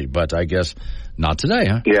really busy, but I guess not today,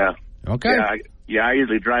 huh? Yeah. Okay. Yeah. I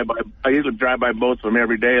usually drive by both of them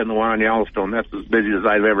every day, and the one on Yellowstone, that's as busy as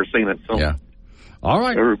I've ever seen it. So yeah. All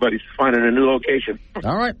right. Everybody's finding a new location.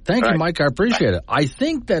 All right. Thank you, Mike. I appreciate it. I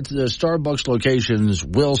think that the Starbucks locations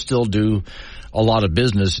will still do a lot of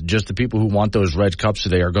business. Just the people who want those red cups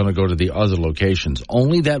today are going to go to the other locations.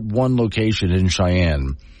 Only that one location in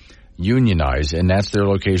Cheyenne unionized, and that's their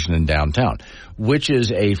location in downtown, which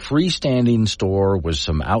is a freestanding store with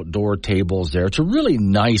some outdoor tables there. It's a really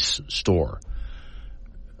nice store.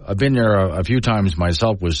 I've been there a few times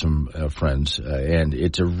myself with some friends, and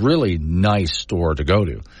it's a really nice store to go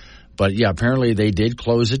to. But, yeah, apparently they did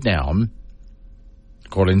close it down,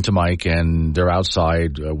 according to Mike, and they're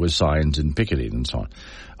outside with signs and picketing and so on.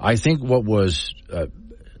 I think what was,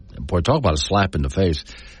 boy, talk about a slap in the face.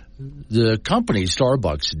 The company,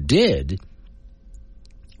 Starbucks, did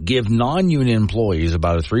give non-union employees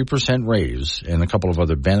about a 3% raise and a couple of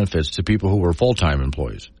other benefits to people who were full-time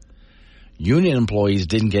employees. Union employees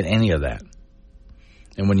didn't get any of that.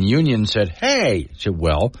 And when the union said, hey, I said,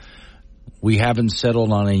 well, we haven't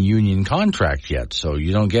settled on a union contract yet, so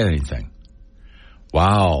you don't get anything.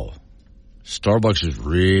 Wow. Starbucks is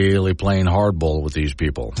really playing hardball with these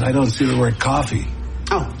people. I don't see the word coffee.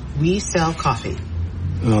 Oh, we sell coffee.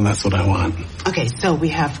 Well, that's what I want. Okay, so we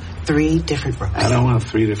have 3 different roasts. I don't want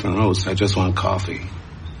 3 different roasts. I just want coffee.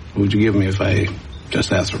 What would you give me if I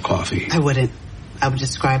just asked for coffee? I wouldn't. I would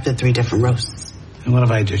describe the 3 different roasts. And what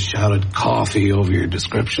if I just shouted coffee over your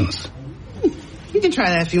descriptions? You can try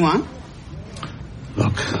that if you want.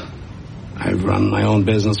 Look, I've run my own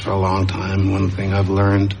business for a long time. One thing I've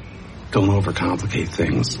learned, don't overcomplicate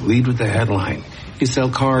things. Lead with the headline. You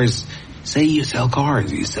sell cars, say you sell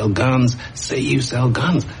cars. You sell guns, say you sell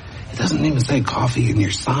guns. It doesn't even say coffee in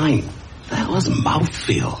your sign. That was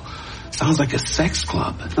mouthfeel. Sounds like a sex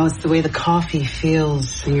club. Oh, it's the way the coffee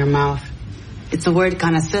feels in your mouth. It's a word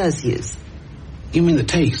connoisseurs use. You mean the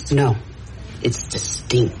taste? No, it's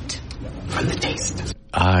distinct from the taste.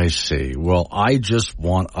 I see. Well, I just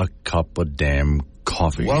want a cup of damn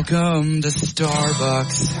coffee. Welcome to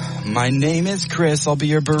Starbucks. My name is Chris. I'll be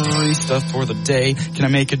your barista for the day. Can I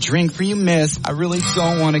make a drink for you, miss? I really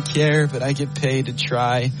don't want to care, but I get paid to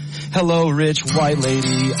try. Hello, rich white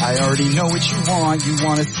lady. I already know what you want. You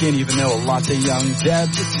want a skinny vanilla latte, young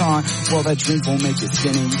debutante. Well, that drink won't make you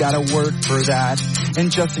skinny. You gotta work for that. And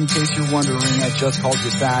just in case you're wondering, I just called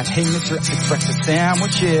you fat. Hey, Mr. Breakfast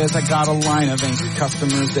Sandwiches. I got a line of angry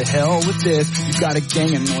customers. The hell with this. You got a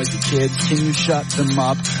gang of noisy kids. Can you shut them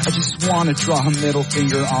up? I just want to draw a middle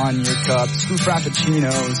finger on your cup. Screw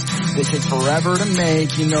frappuccinos. They take forever to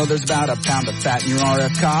make. You know there's about a pound of fat in your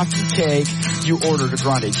RF coffee cake. You ordered a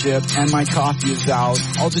grande chip and my coffee is out.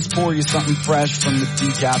 I'll just pour you something fresh from the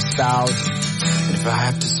decaf spout. And if I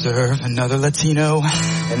have to serve another Latino,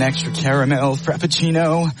 an extra caramel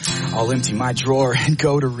frappuccino, I'll empty my drawer and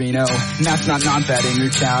go to Reno. And that's not non-fat in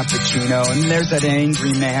your cappuccino. And there's that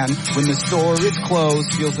angry man when the store is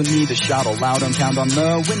closed, feels the need to shout aloud and pound on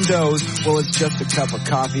the windows. Well, it's just a cup of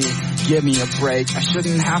coffee. Give me a break. I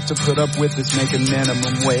shouldn't have to put up with this making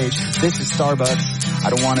minimum wage. This is Starbucks. I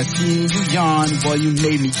don't want to see you yawn. Well, you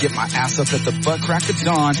made me get my ass up at the butt crack of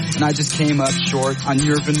dawn, and I just came up short on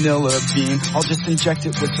your vanilla bean. I'll just inject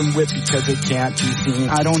it with some whip because it can't be seen.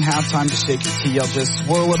 I don't have time to shake your tea. I'll just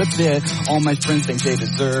swirl it a bit. All my friends think they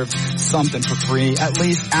deserve something for free. At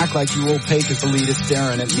least act like you will pay because the lead is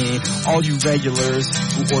staring at me. All you regulars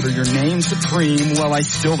who order your name supreme, well, I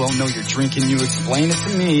still don't know your drink. Can you explain it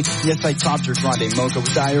to me? Yes, I topped your grande mocha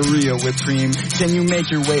with diarrhea whipped cream. Can you make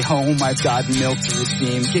your way home? I've got milk to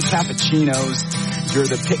redeem. Get cappuccinos. You're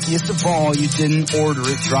the pickiest of all. You didn't order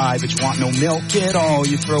it dry, but you want no milk at all.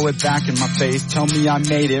 You throw it back in my face. Tell me I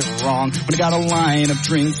made it wrong. When I got a line of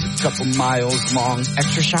drinks a couple miles long.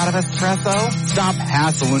 Extra shot of espresso? Stop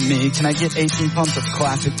hassling me. Can I get 18 pumps of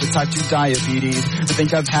classic with type 2 diabetes? I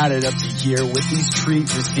think I've had it up to here with these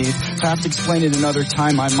treat receipts. Perhaps explain it another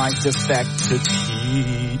time. I might defect to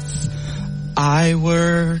teats. I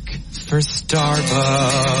work for Starbucks.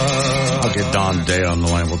 I'll get Don Day on the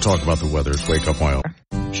line. We'll talk about the weather. It's Wake Up Wyoming.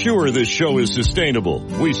 Sure, this show is sustainable.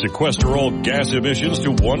 We sequester all gas emissions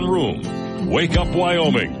to one room. Wake Up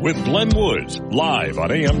Wyoming with Glenn Woods, live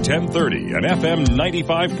on AM 1030 and FM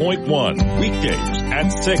 95.1. Weekdays at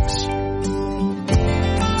 6.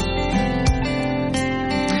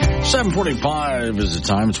 7:45 is the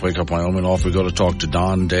time. It's Wake Up Wyoming. Off we go to talk to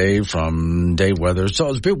Don Day from Day Weather. So it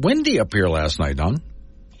was a bit windy up here last night, Don.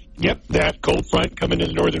 Yep, that cold front coming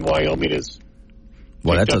into northern Wyoming is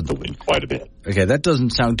picked up the wind quite a bit. Okay, that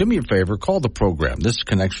doesn't sound... Do me a favor, call the program. This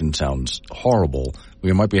connection sounds horrible.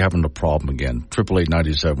 We might be having a problem again.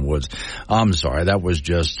 888-97 Woods. I'm sorry, that was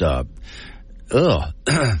just...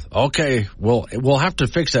 Okay, well, we'll have to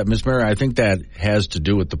fix that, Miss Mary. I think that has to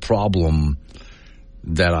do with the problem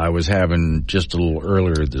that I was having just a little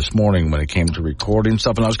earlier this morning when it came to recording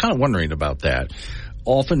stuff, and I was kind of wondering about that.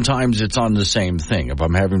 Oftentimes it's on the same thing. If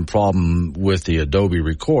I'm having a problem with the Adobe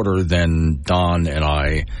Recorder, then Don and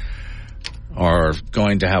I are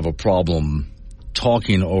going to have a problem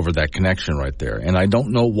talking over that connection right there. And I don't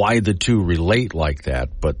know why the two relate like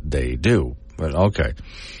that, but they do. But okay.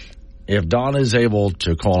 If Don is able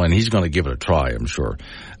to call in, he's going to give it a try, I'm sure.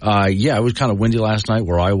 Yeah, it was kind of windy last night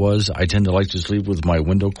where I was. I tend to like to sleep with my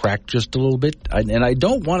window cracked just a little bit. And I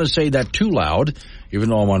don't want to say that too loud, even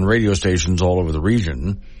though I'm on radio stations all over the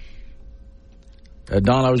region.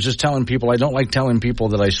 Don, I was just telling people, I don't like telling people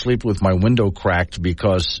that I sleep with my window cracked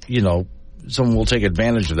because, you know, someone will take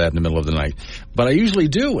advantage of that in the middle of the night. But I usually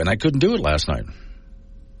do, and I couldn't do it last night.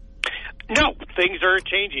 No, things are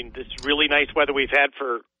changing. This really nice weather we've had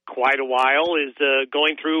for quite a while is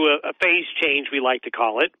going through a phase change, we like to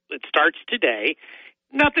call it. It starts today.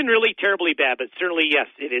 Nothing really terribly bad, but certainly, yes,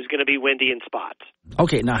 it is going to be windy in spots.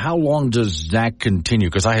 Okay, now how long does that continue?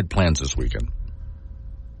 Because I had plans this weekend.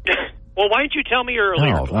 Well, why didn't you tell me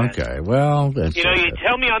earlier? Oh, okay. Well, that's you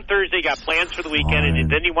tell me on Thursday you got plans for the weekend,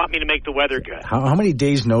 and then you want me to make the weather good. How many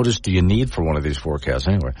days' notice do you need for one of these forecasts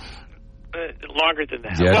anyway? Longer than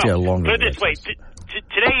that. Yeah, longer. Put it this way.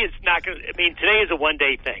 Today is not going to, today is a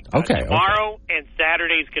one-day thing. Okay. Tomorrow and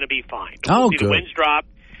Saturday is going to be fine. Oh, good. The winds drop.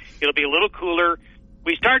 It'll be a little cooler.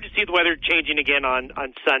 We start to see the weather changing again on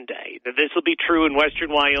Sunday. This will be true in western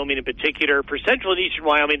Wyoming in particular. For central and eastern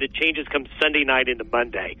Wyoming, the changes come Sunday night into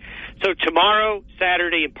Monday. So tomorrow,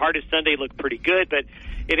 Saturday, and part of Sunday look pretty good, but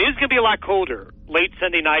it is going to be a lot colder late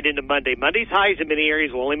Sunday night into Monday. Monday's highs in many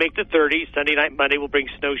areas will only make the 30s. Sunday night, Monday will bring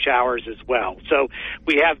snow showers as well. So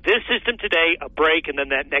we have this system today, a break, and then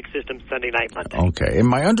that next system Sunday night, Monday. Okay. And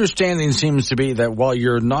my understanding seems to be that while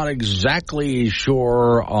you're not exactly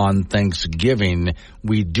sure on Thanksgiving,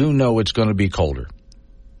 we do know it's going to be colder.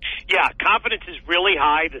 Yeah, confidence is really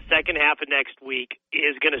high. The second half of next week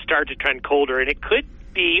is going to start to trend colder, and it could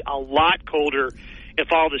be a lot colder if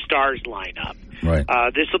all the stars line up. Right.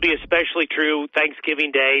 This will be especially true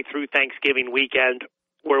Thanksgiving Day through Thanksgiving weekend,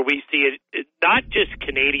 where we see it not just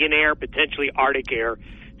Canadian air, potentially Arctic air,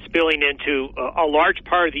 spilling into a large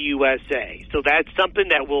part of the USA. So that's something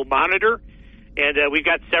that we'll monitor, and we've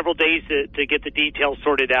got several days to get the details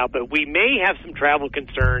sorted out, but we may have some travel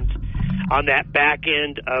concerns on that back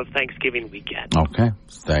end of Thanksgiving weekend. Okay.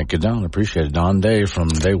 Thank you, Don. Appreciate it. Don Day from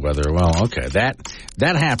Day Weather. Well, okay. That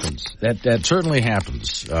happens. That certainly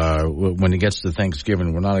happens. When it gets to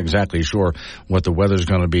Thanksgiving, we're not exactly sure what the weather's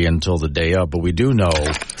going to be until the day up, but we do know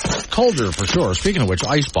colder for sure. Speaking of which,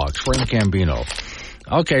 Icebox, Frank Gambino.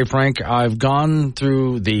 Okay, Frank, I've gone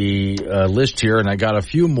through the list here, and I got a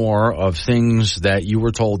few more of things that you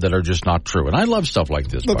were told that are just not true. And I love stuff like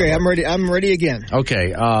this. Okay, I'm ready. I'm ready again.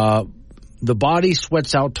 Okay, the body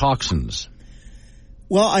sweats out toxins.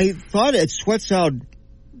 Well, I thought it sweats out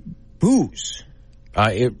booze.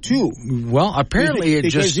 Too. Well, apparently it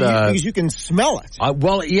just... because you can smell it.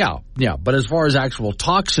 Well, yeah. But as far as actual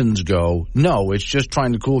toxins go, no, it's just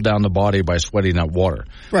trying to cool down the body by sweating out water.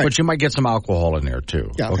 Right. But you might get some alcohol in there, too.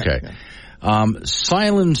 Yeah, okay. Yeah.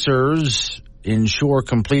 Silencers ensure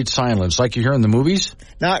complete silence, like you hear in the movies?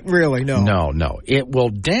 Not really, no. No. It will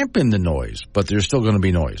dampen the noise, but there's still going to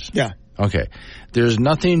be noise. Yeah. Okay. There's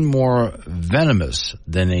nothing more venomous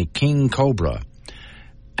than a king cobra.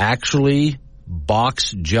 Actually,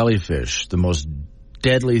 box jellyfish, the most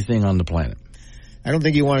deadly thing on the planet. I don't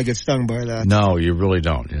think you want to get stung by that. No, you really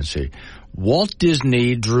don't. You see, Walt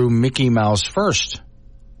Disney drew Mickey Mouse first.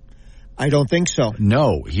 I don't think so.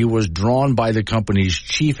 No, he was drawn by the company's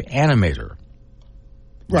chief animator.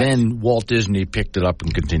 Right. Then Walt Disney picked it up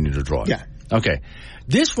and continued to draw it. Yeah. Okay.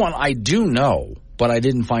 This one I do know, but I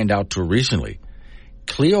didn't find out till recently.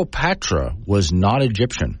 Cleopatra was not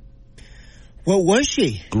Egyptian. What was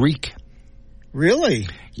she? Greek. Really?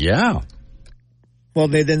 Yeah. Well,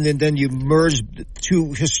 then you merged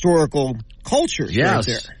two historical cultures right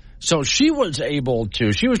there. So she was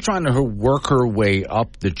trying to work her way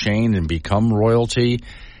up the chain and become royalty,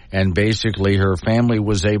 and basically her family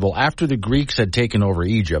was able, after the Greeks had taken over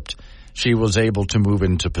Egypt, she was able to move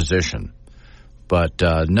into position. But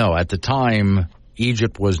no, at the time,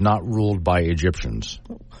 Egypt was not ruled by Egyptians.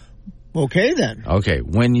 Okay, then. Okay,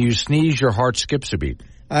 when you sneeze, your heart skips a beat.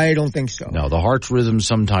 I don't think so. No, the heart's rhythm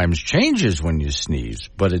sometimes changes when you sneeze,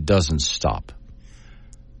 but it doesn't stop.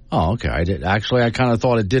 Oh, okay. I kind of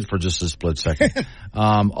thought it did for just a split second.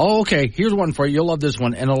 Okay. Here's one for you. You'll love this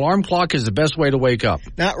one. An alarm clock is the best way to wake up.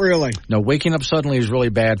 Not really. No, waking up suddenly is really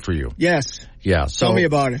bad for you. Yes. Yeah. So tell me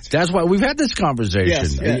about it. That's why we've had this conversation.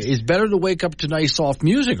 Yes. It's better to wake up to nice soft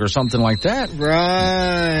music or something like that.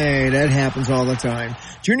 Right. That happens all the time.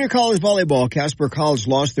 Junior college volleyball. Casper College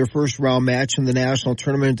lost their first round match in the national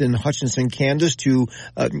tournament in Hutchinson, Kansas to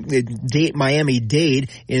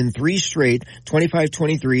Miami-Dade in 3 straight,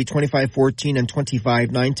 25-23, 25-14, and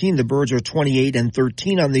 25-19. The Birds are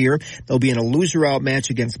 28-13 on the year. They'll be in a loser-out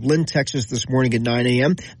match against Blinn, Texas this morning at 9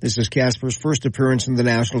 a.m. This is Casper's first appearance in the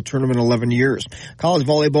national tournament in 11 years. years. College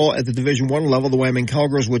volleyball at the Division I level, the Wyoming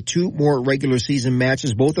Cowgirls with 2 more regular season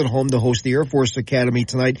matches, both at home to host the Air Force Academy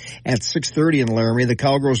tonight at 6:30 in Laramie. The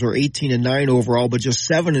Cowgirls are 18-9 overall, but just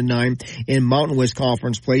 7-9 in Mountain West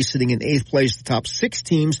Conference play, sitting in 8th place. The top 6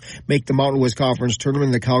 teams make the Mountain West Conference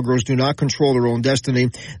tournament. The Cowgirls do not control their own destiny.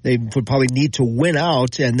 They would probably need to win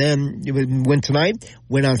out and then win tonight,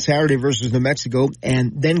 win on Saturday versus New Mexico,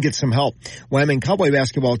 and then get some help. Wyoming Cowboy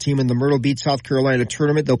basketball team in the Myrtle Beach, South Carolina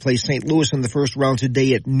tournament. They'll play St. Louis in the first round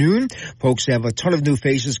today at noon. Folks have a ton of new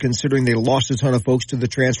faces considering they lost a ton of folks to the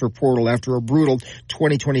transfer portal after a brutal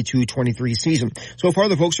 2022-23 season. So far,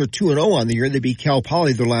 the folks are 2-0 on the year. They beat Cal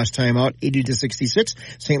Poly their last time out, 80-66.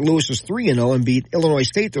 St. Louis is 3-0 and beat Illinois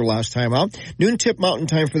State their last time out. Noon tip Mountain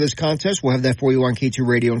Time for this contest. We'll have that for you on K2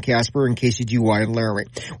 Radio in Casper and KCGY in Laramie.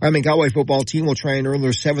 Wyoming Cowboy football team will try and earn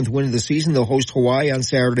their 7th win of the season. They'll host Hawaii on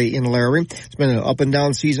Saturday in Laramie. It's been an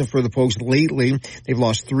up-and-down season for the folks lately. They've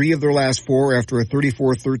lost 3 of their last 4 after a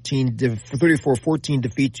 34-14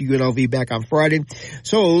 defeat to UNLV back on Friday.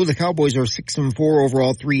 So the Cowboys are 6-4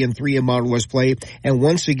 overall, 3-3 in Mountain West play. And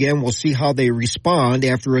once again, we'll see how they respond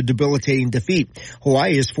after a debilitating defeat.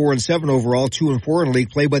 Hawaii is 4-7 overall, 2-4 in league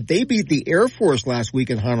play, but they beat the Air Force last week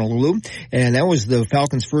in Honolulu, and that was the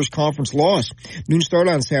Falcons' first conference loss. Noon start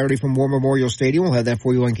on Saturday from War Memorial Stadium. We'll have that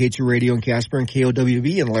for you on K2 Radio in Casper and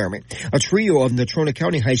KOWB in Laramie. A trio of Natrona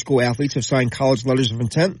County High School athletes have signed college letters of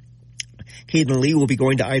intent. Caden Lee will be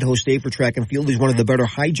going to Idaho State for track and field. He's one of the better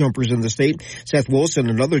high jumpers in the state. Seth Wilson,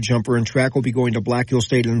 another jumper in track, will be going to Black Hill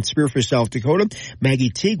State in Spearfish, South Dakota. Maggie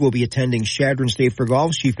Teague will be attending Chadron State for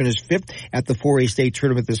golf. She finished 5th at the 4A state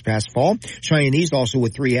tournament this past fall. Cheyenne's also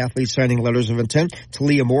with 3 athletes signing letters of intent.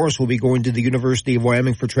 Talia Morris will be going to the University of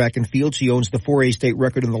Wyoming for track and field. She owns the 4A state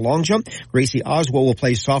record in the long jump. Gracie Oswald will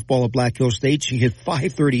play softball at Black Hill State. She hit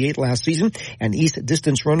 .538 last season. And East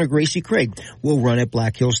distance runner Gracie Craig will run at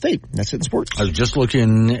Black Hill State. That's it in sports. I was just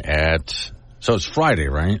looking at, so it's Friday,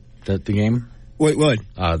 right? The game? Wait, what?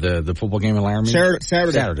 The football game in Laramie?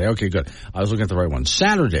 Saturday. Okay, good. I was looking at the right one.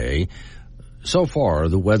 Saturday, so far,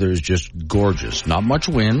 the weather is just gorgeous. Not much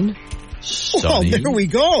wind. Sunny. Well, there we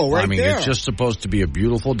go. Right there. It's just supposed to be a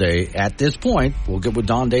beautiful day at this point. We'll get with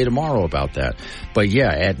Don Day tomorrow about that. But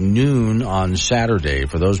yeah, at noon on Saturday,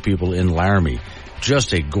 for those people in Laramie,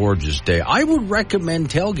 just a gorgeous day. I would recommend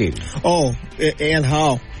tailgating. Oh, and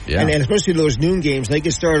how? Yeah. And especially those noon games, they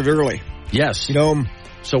get started early. Yes. You know,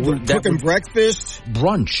 so we're cooking breakfast.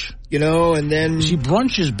 Brunch. You know, and then... See,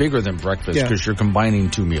 brunch is bigger than breakfast because you're combining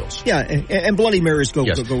 2 meals. Yeah, and Bloody Marys go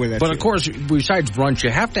with that. But, of course, besides brunch, you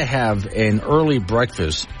have to have an early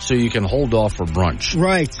breakfast so you can hold off for brunch.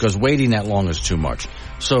 Right. Because waiting that long is too much.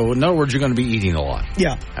 So, in other words, you're going to be eating a lot.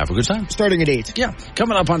 Yeah. Have a good time. Starting at 8. Yeah.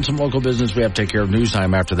 Coming up on some local business, we have to take care of news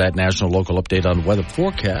time. After that, national local update on weather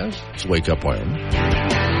forecast. It's Wake Up Wyoming.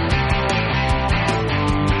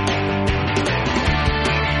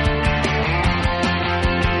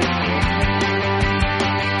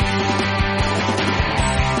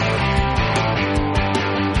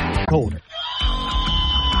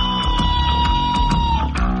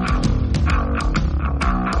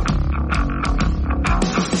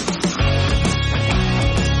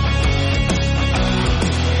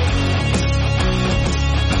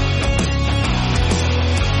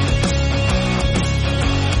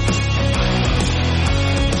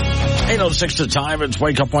 8:06 the time. It's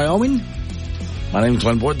Wake Up Wyoming. My name's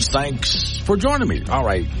Glenn Woods. Thanks for joining me. All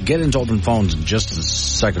right, get into open phones in just a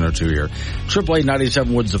second or two here.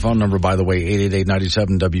 888-97-WOODS, the phone number, by the way,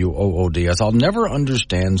 888-97-WOODS. I'll never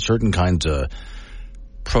understand certain kinds of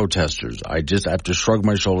protesters. I just have to shrug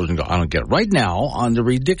my shoulders and go, I don't get it. Right now, on the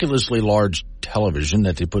ridiculously large television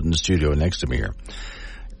that they put in the studio next to me here,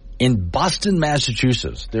 in Boston,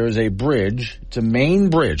 Massachusetts, there is a bridge. It's a main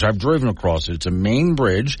bridge. I've driven across it. It's a main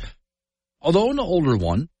bridge, although an older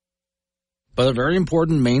one, but a very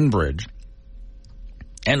important main bridge.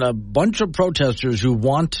 And a bunch of protesters who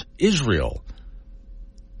want Israel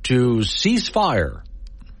to cease fire.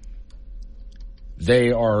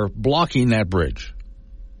 They are blocking that bridge.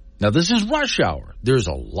 Now, this is rush hour. There's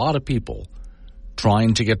a lot of people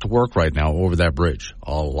trying to get to work right now over that bridge.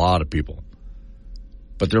 A lot of people.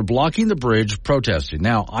 But they're blocking the bridge, protesting.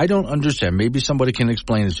 Now, I don't understand. Maybe somebody can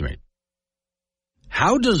explain this to me.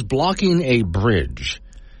 How does blocking a bridge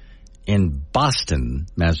in Boston,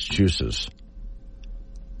 Massachusetts,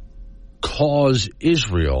 cause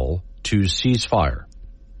Israel to cease fire?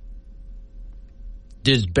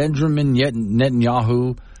 Did Benjamin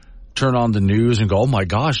Netanyahu turn on the news and go, oh my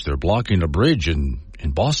gosh, they're blocking a bridge in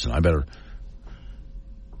Boston. I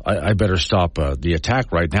better stop the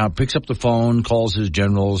attack right now. Picks up the phone, calls his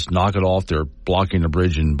generals, knock it off. They're blocking a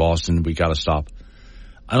bridge in Boston. We got to stop.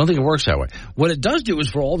 I don't think it works that way. What it does do is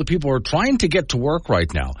for all the people who are trying to get to work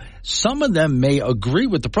right now, some of them may agree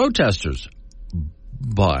with the protesters,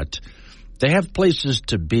 but they have places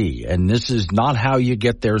to be, and this is not how you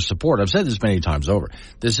get their support. I've said this many times over.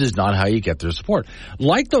 This is not how you get their support.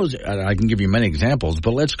 Like those, and I can give you many examples,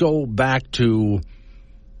 but let's go back to,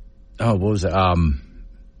 what was it?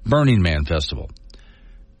 Burning Man Festival.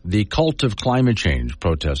 The cult of climate change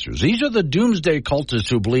protesters. These are the doomsday cultists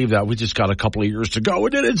who believe that we just got a couple of years to go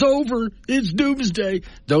and then it's over. It's doomsday.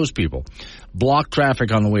 Those people block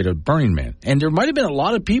traffic on the way to Burning Man. And there might have been a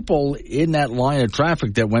lot of people in that line of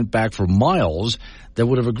traffic that went back for miles that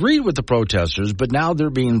would have agreed with the protesters, but now they're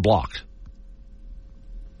being blocked.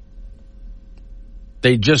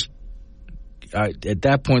 They just, at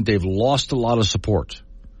that point, they've lost a lot of support.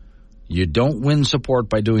 You don't win support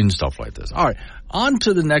by doing stuff like this. All right, on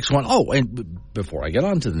to the next one. Oh, and before I get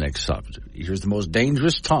on to the next subject, here's the most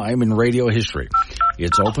dangerous time in radio history.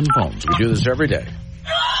 It's open phones. We do this every day.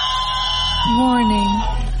 Warning.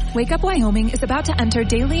 Wake Up Wyoming is about to enter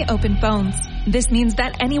daily open phones. This means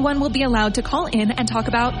that anyone will be allowed to call in and talk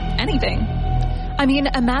about anything. I mean,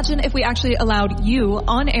 imagine if we actually allowed you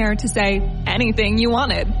on air to say anything you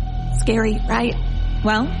wanted. Scary, right?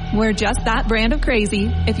 Well, we're just that brand of crazy.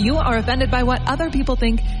 If you are offended by what other people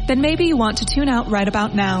think, then maybe you want to tune out right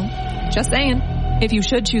about now. Just saying. If you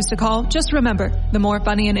should choose to call, just remember, the more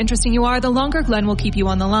funny and interesting you are, the longer Glenn will keep you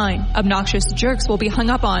on the line. Obnoxious jerks will be hung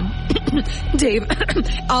up on. Dave,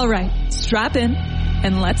 all right, strap in,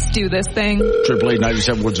 and let's do this thing.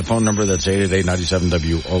 888-97 Woods, the phone number. That's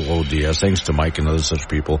 888-97-WOODS. Thanks to Mike and other such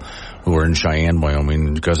people who are in Cheyenne,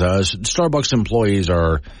 Wyoming, because Starbucks employees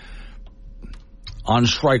are on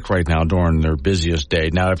strike right now during their busiest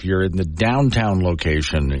day. Now, if you're in the downtown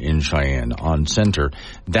location in Cheyenne on Center,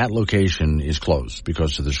 that location is closed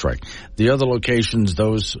because of the strike. The other locations,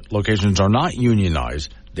 those locations are not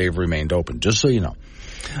unionized. They've remained open, just so you know.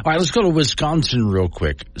 All right, let's go to Wisconsin real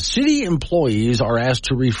quick. City employees are asked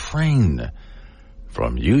to refrain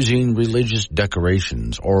from using religious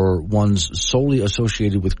decorations or ones solely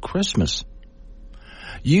associated with Christmas.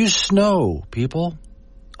 Use snow, people.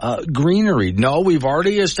 Greenery. No, we've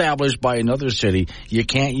already established by another city you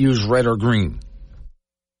can't use red or green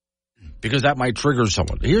because that might trigger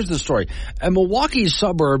someone. Here's the story. A Milwaukee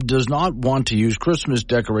suburb does not want to use Christmas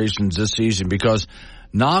decorations this season because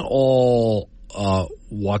not all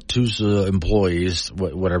Watusa employees,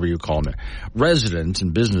 whatever you call them, residents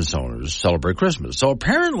and business owners celebrate Christmas. So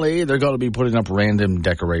apparently they're going to be putting up random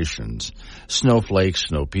decorations, snowflakes,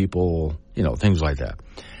 snow people, things like that.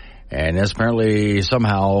 And apparently,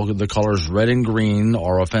 somehow, the colors red and green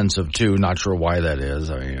are offensive, too. Not sure why that is.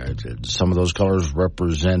 I mean, some of those colors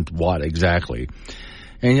represent what exactly.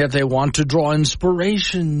 And yet they want to draw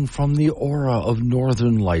inspiration from the aura of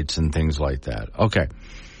northern lights and things like that. Okay.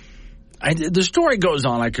 The story goes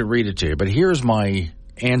on. I could read it to you, but here's my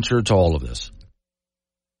answer to all of this.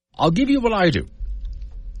 I'll give you what I do.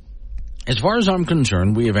 As far as I'm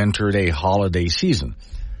concerned, we have entered a holiday season.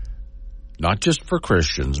 Not just for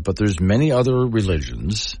Christians, but there's many other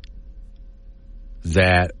religions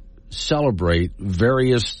that celebrate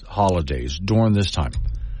various holidays during this time.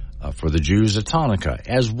 For the Jews, it's Hanukkah,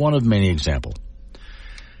 as one of many examples.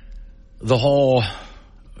 The whole,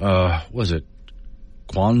 was it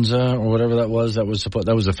Kwanzaa or whatever that was? That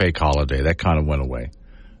was a fake holiday. That kind of went away,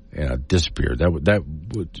 disappeared. That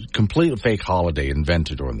complete fake holiday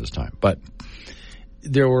invented during this time, but.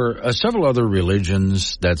 There were several other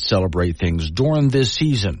religions that celebrate things during this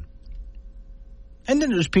season. And then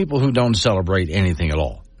there's people who don't celebrate anything at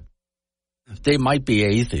all. They might be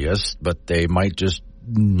atheists, but they might just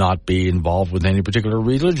not be involved with any particular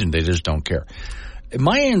religion. They just don't care.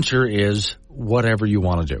 My answer is whatever you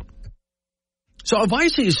want to do. So if I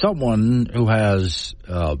see someone who has,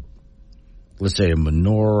 let's say, a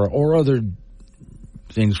menorah or other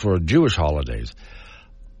things for Jewish holidays,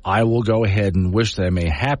 I will go ahead and wish them a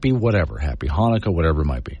happy whatever, happy Hanukkah, whatever it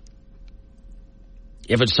might be.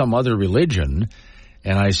 If it's some other religion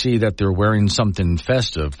and I see that they're wearing something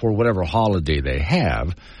festive for whatever holiday they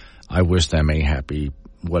have, I wish them a happy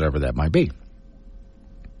whatever that might be.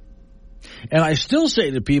 And I still say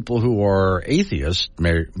to people who are atheists,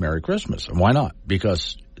 Merry Christmas. And why not?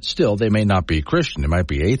 Because still, they may not be Christian, they might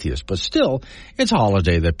be atheist, but still, it's a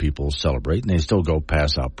holiday that people celebrate and they still go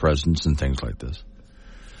pass out presents and things like this.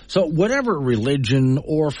 So whatever religion,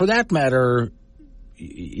 or for that matter,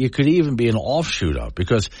 it could even be an offshoot of,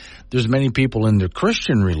 because there's many people in the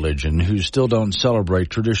Christian religion who still don't celebrate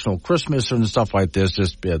traditional Christmas and stuff like this.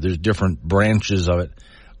 There's different branches of it.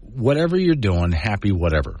 Whatever you're doing, happy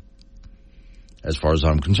whatever, as far as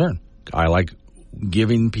I'm concerned. I like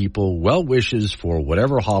giving people well wishes for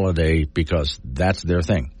whatever holiday because that's their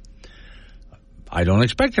thing. I don't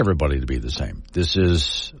expect everybody to be the same. This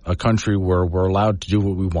is a country where we're allowed to do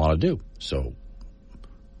what we want to do. So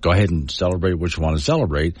go ahead and celebrate what you want to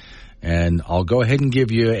celebrate, and I'll go ahead and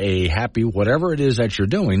give you a happy whatever it is that you're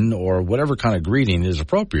doing or whatever kind of greeting is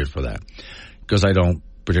appropriate for that, because I don't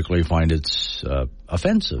particularly find it's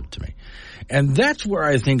offensive to me. And that's where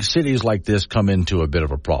I think cities like this come into a bit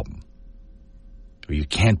of a problem. You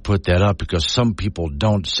can't put that up because some people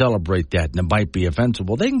don't celebrate that and it might be offensive.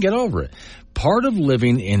 Well, they can get over it. Part of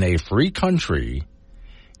living in a free country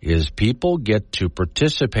is people get to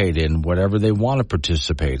participate in whatever they want to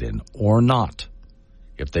participate in or not,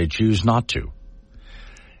 if they choose not to.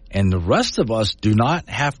 And the rest of us do not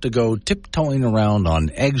have to go tiptoeing around on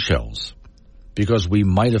eggshells because we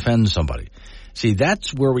might offend somebody. See,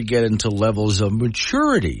 that's where we get into levels of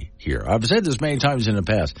maturity here. I've said this many times in the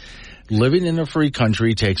past. Living in a free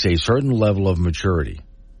country takes a certain level of maturity.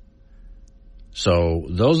 So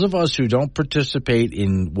those of us who don't participate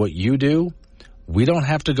in what you do, we don't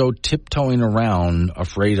have to go tiptoeing around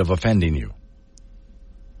afraid of offending you.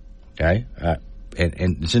 Okay?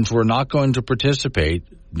 And since we're not going to participate,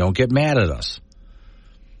 don't get mad at us.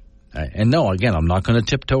 And no, again, I'm not going to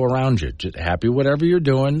tiptoe around you. Just happy whatever you're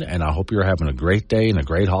doing, and I hope you're having a great day and a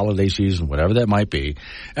great holiday season, whatever that might be.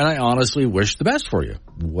 And I honestly wish the best for you,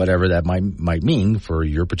 whatever that might mean for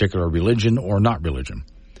your particular religion or not religion.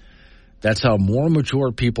 That's how more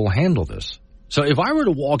mature people handle this. So if I were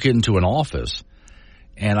to walk into an office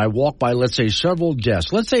and I walk by, let's say, several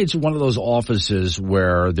desks, let's say it's one of those offices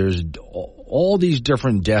where there's all these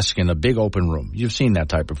different desks in a big open room. You've seen that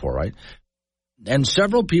type before, right? And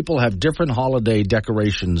several people have different holiday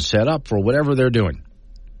decorations set up for whatever they're doing.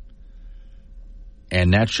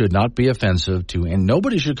 And that should not be offensive to, and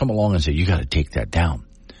nobody should come along and say, you got to take that down.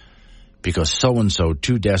 Because so-and-so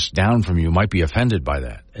 2 desks down from you might be offended by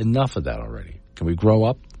that. Enough of that already. Can we grow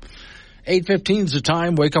up? 8:15 is the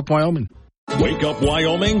time. Wake Up Wyoming. Wake Up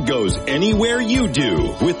Wyoming goes anywhere you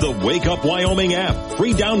do with the Wake Up Wyoming app.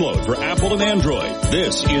 Free download for Apple and Android.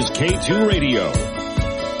 This is K2 Radio.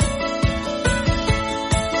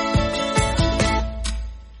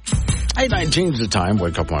 8:19 is the time.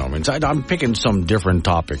 Wake Up Wyoming. I'm picking some different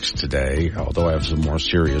topics today, although I have some more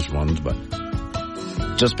serious ones, but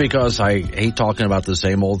just because I hate talking about the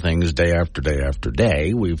same old things day after day after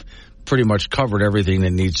day, we've pretty much covered everything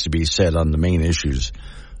that needs to be said on the main issues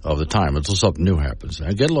of the time until something new happens.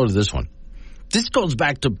 Now, get a load of this one. This goes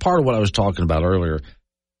back to part of what I was talking about earlier.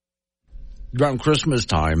 Around Christmas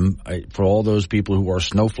time, for all those people who are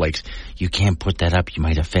snowflakes, you can't put that up. You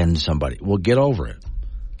might offend somebody. Well, get over it.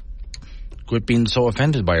 Quit being so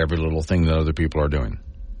offended by every little thing that other people are doing.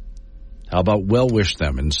 How about well-wish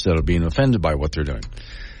them instead of being offended by what they're doing?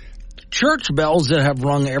 Church bells that have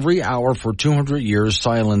rung every hour for 200 years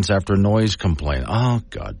silence after noise complaint. Oh,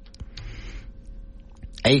 God.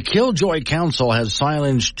 A Killjoy council has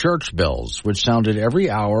silenced church bells, which sounded every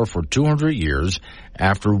hour for 200 years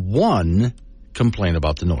after one complaint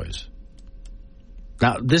about the noise.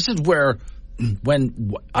 Now, this is where,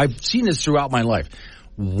 when I've seen this throughout my life,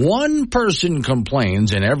 one person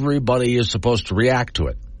complains and everybody is supposed to react to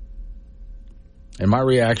it. And my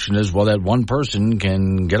reaction is, well, that one person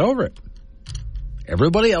can get over it.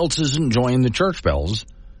 Everybody else is enjoying the church bells.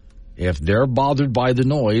 If they're bothered by the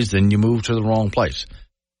noise, then you move to the wrong place.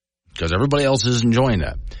 Because everybody else is enjoying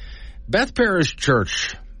that. Beth Parish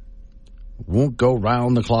Church won't go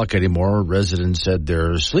round the clock anymore. Residents said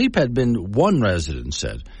their sleep had been, one resident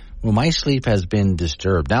said, well, my sleep has been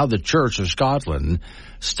disturbed. Now the Church of Scotland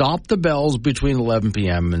stopped the bells between 11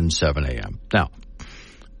 p.m. and 7 a.m. Now,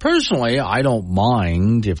 personally, I don't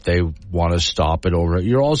mind if they want to stop it over.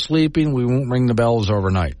 You're all sleeping, we won't ring the bells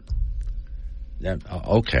overnight.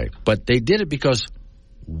 Okay, but they did it because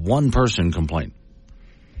one person complained.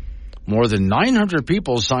 More than 900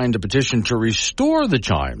 people signed a petition to restore the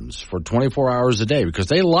chimes for 24 hours a day because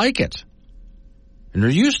they like it and they're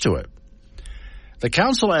used to it. The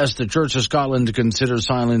council asked the Church of Scotland to consider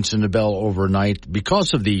silencing the bell overnight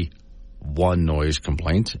because of the one noise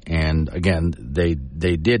complaint. And again, they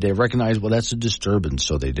did. They recognized, well, that's a disturbance,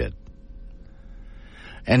 so they did.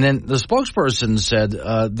 And then the spokesperson said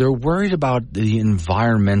they're worried about the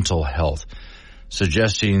environmental health,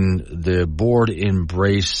 suggesting the board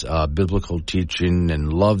embrace biblical teaching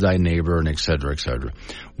and love thy neighbor and et cetera, et cetera.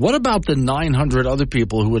 What about the 900 other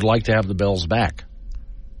people who would like to have the bells back?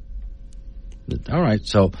 All right,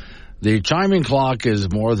 so the chiming clock is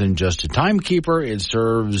more than just a timekeeper. It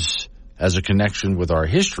serves as a connection with our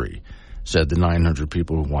history, said the 900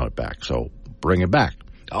 people who want it back. So bring it back.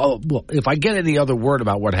 if I get any other word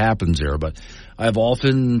about what happens there, but I've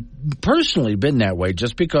often personally been that way.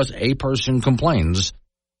 Just because a person complains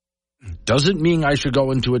doesn't mean I should go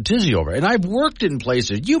into a tizzy over it. And I've worked in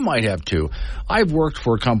places, you might have too. I've worked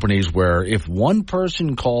for companies where if one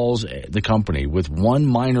person calls the company with one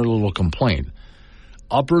minor little complaint,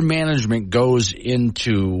 upper management goes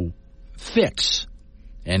into fits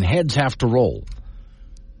and heads have to roll.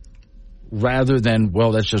 Rather than,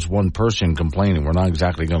 well, that's just one person complaining. We're not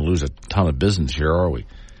exactly going to lose a ton of business here, are we?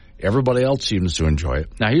 Everybody else seems to enjoy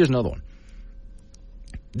it. Now, here's another one.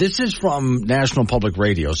 This is from National Public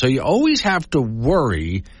Radio. So you always have to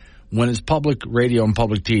worry when it's public radio and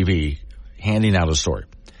public TV handing out a story.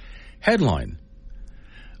 Headline: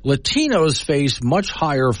 Latinos face much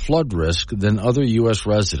higher flood risk than other U.S.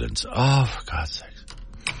 residents. Oh, for God's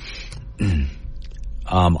sakes.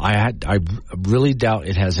 I really doubt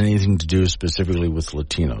it has anything to do specifically with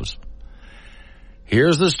Latinos.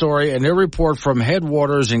 Here's the story. A new report from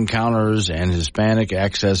Headwaters Encounters and Hispanic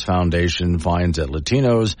Access Foundation finds that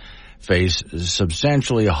Latinos face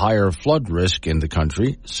substantially higher flood risk in the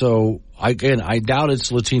country. So, again, I doubt it's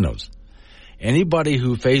Latinos. Anybody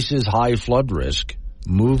who faces high flood risk,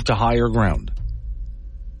 move to higher ground.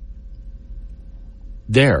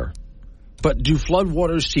 There. But do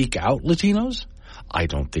floodwaters seek out Latinos? I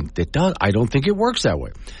don't think that does. I don't think it works that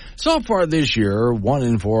way. So far this year, 1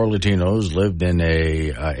 in 4 Latinos lived in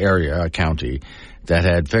a county that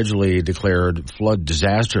had federally declared flood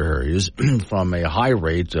disaster areas from a high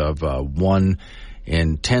rate of 1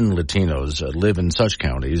 in 10 Latinos live in such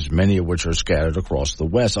counties, many of which are scattered across the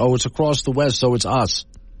West. Oh, it's across the West, so it's us.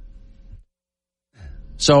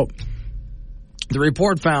 So the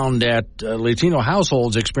report found that Latino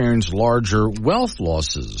households experienced larger wealth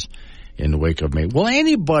losses in the wake of May. Well,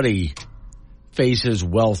 anybody faces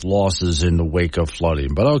wealth losses in the wake of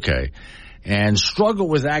flooding, but okay. And struggle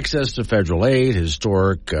with access to federal aid,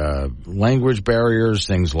 historic language barriers,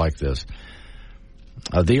 things like this.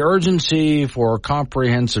 The urgency for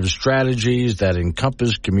comprehensive strategies that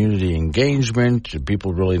encompass community engagement,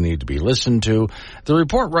 people really need to be listened to. The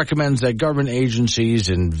report recommends that government agencies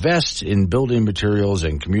invest in building materials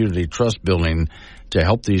and community trust building to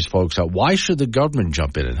help these folks out. Why should the government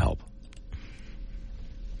jump in and help?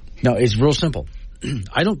 No, it's real simple.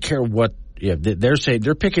 I don't care what they're saying.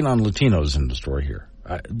 They're picking on Latinos in the story here,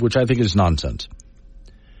 which I think is nonsense.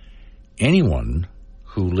 Anyone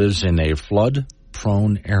who lives in a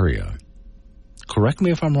flood-prone area, correct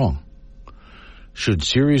me if I'm wrong, should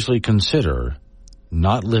seriously consider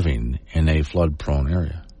not living in a flood-prone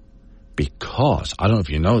area. Because, I don't know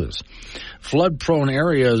if you know this, flood-prone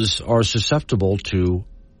areas are susceptible to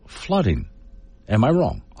flooding. Am I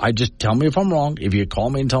wrong? Just tell me if I'm wrong. If you call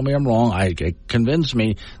me and tell me I'm wrong, convince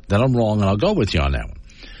me that I'm wrong, and I'll go with you on that one.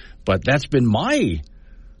 But that's been my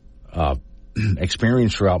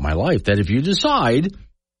experience throughout my life, that if you decide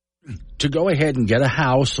to go ahead and get a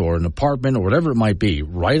house or an apartment or whatever it might be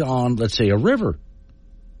right on, let's say, a river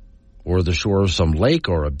or the shore of some lake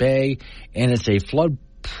or a bay, and it's a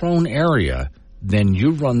flood-prone area, then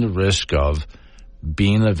you run the risk of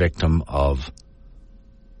being a victim of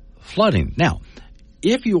flooding. Now,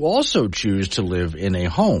 if you also choose to live in a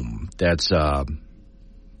home that's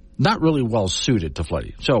not really well suited to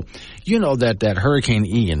flooding. So, you know that Hurricane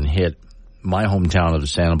Ian hit my hometown of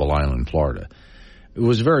Sanibel Island, Florida. It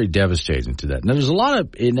was very devastating to that. Now, there's a lot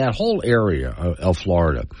of, in that whole area of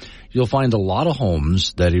Florida, you'll find a lot of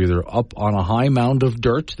homes that are either up on a high mound of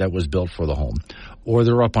dirt that was built for the home, or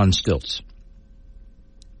they're up on stilts.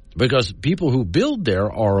 Because people who build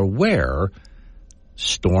there are aware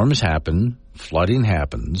storms happen, flooding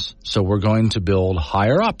happens, so we're going to build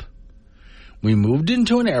higher up. We moved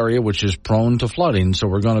into an area which is prone to flooding, so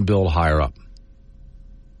we're going to build higher up.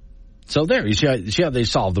 So there, you see how they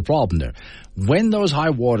solve the problem there. When those high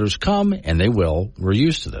waters come, and they will, we're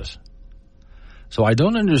used to this. So I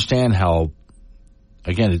don't understand how,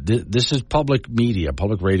 again, this is public media,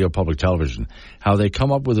 public radio, public television, how they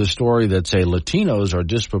come up with a story that say Latinos are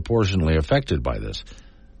disproportionately affected by this.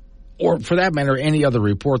 Or, for that matter, any other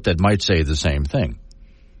report that might say the same thing.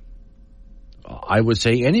 I would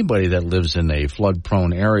say anybody that lives in a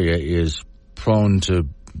flood-prone area is prone to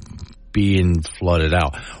being flooded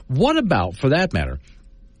out. What about, for that matter,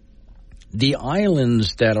 the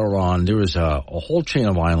islands that are on, there is a whole chain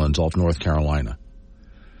of islands off North Carolina.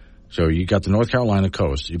 So you got the North Carolina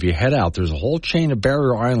coast. If you head out, there's a whole chain of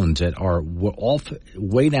barrier islands that are off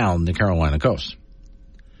way down the Carolina coast.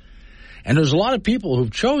 And there's a lot of people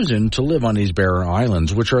who've chosen to live on these barrier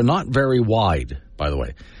islands, which are not very wide, by the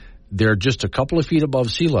way. They're just a couple of feet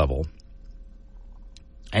above sea level.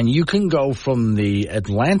 And you can go from the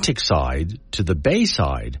Atlantic side to the Bay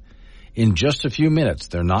side in just a few minutes.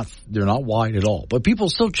 They're not wide at all. But people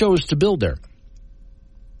still chose to build there.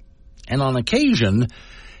 And on occasion,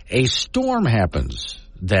 a storm happens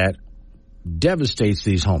that devastates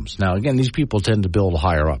these homes. Now, again, these people tend to build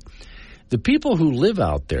higher up. The people who live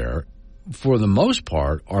out there, for the most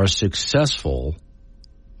part, are successful,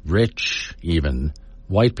 rich, even,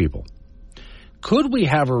 white people. Could we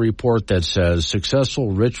have a report that says successful,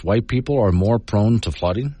 rich, white people are more prone to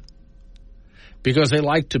flooding? Because they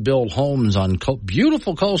like to build homes on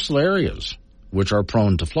beautiful coastal areas, which are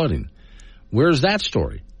prone to flooding. Where's that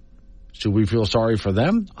story? Should we feel sorry for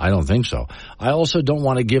them? I don't think so. I also don't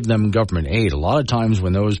want to give them government aid. A lot of times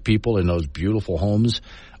when those people in those beautiful homes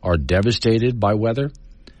are devastated by weather,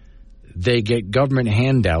 they get government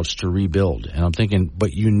handouts to rebuild. And I'm thinking,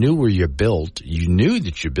 but you knew where you built. You knew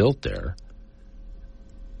that you built there.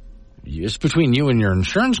 It's between you and your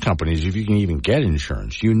insurance companies if you can even get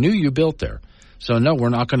insurance. You knew you built there. So, no, we're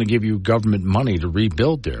not going to give you government money to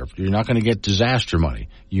rebuild there. You're not going to get disaster money.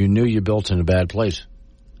 You knew you built in a bad place.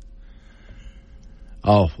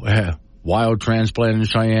 Oh, wild transplant in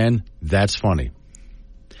Cheyenne? That's funny.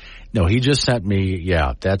 No, he just sent me, I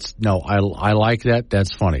like that.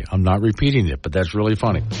 That's funny. I'm not repeating it, but that's really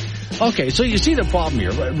funny. Okay, so you see the problem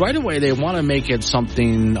here. Right away, they want to make it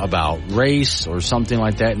something about race or something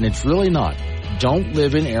like that, and it's really not. Don't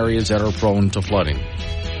live in areas that are prone to flooding.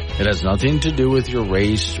 It has nothing to do with your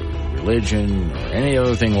race or religion or any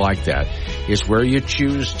other thing like that. It's where you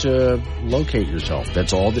choose to locate yourself.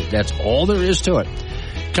 That's all there is to it.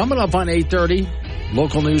 Coming up on 8:30.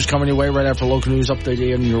 Local news coming your way right after local news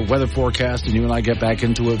update and your weather forecast, and you and I get back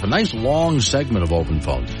into it with a nice long segment of open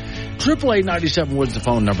phone. 888-97 Woods the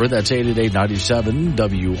phone number. That's 888-97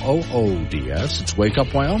 WOODS. It's Wake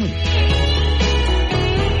Up Wyoming.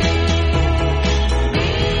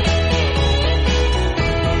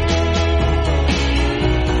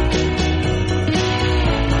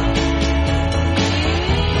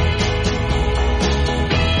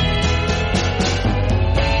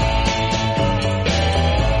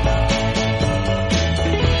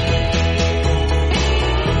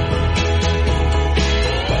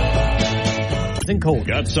 Cold.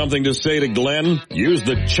 Got something to say to Glenn? Use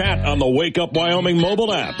the chat on the Wake Up Wyoming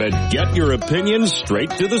mobile app and get your opinions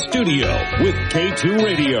straight to the studio with K2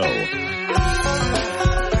 Radio.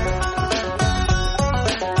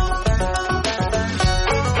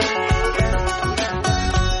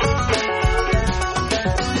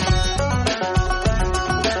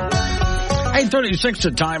 .36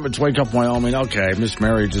 at time. It's Wake Up Wyoming. Okay, Miss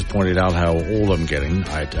Mary just pointed out how old I'm getting.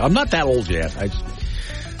 I'm not that old yet.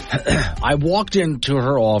 I walked into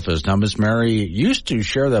her office. Now, Miss Mary used to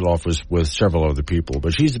share that office with several other people,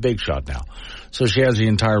 but she's a big shot now. So she has the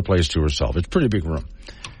entire place to herself. It's a pretty big room.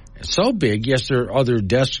 It's so big, yes, there are other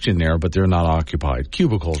desks in there, but they're not occupied.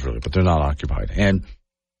 Cubicles, really, but they're not occupied. And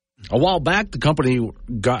a while back, the company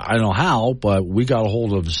got, I don't know how, but we got a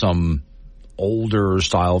hold of some older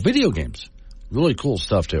style video games. Really cool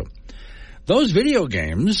stuff, too. Those video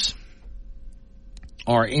games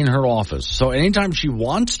are in her office. So anytime she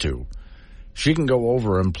wants to, she can go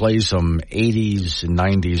over and play some 80s and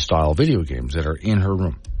 90s style video games that are in her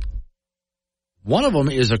room. One of them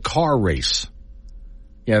is a car race.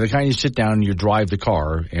 Yeah, the kind you sit down and you drive the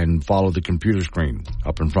car and follow the computer screen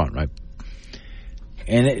up in front, right?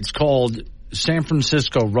 And it's called San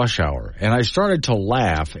Francisco Rush Hour. And I started to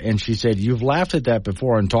laugh, and she said, "You've laughed at that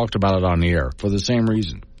before and talked about it on the air for the same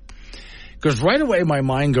reason." Because right away my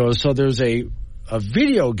mind goes, so there's a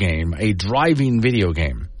video game, a driving video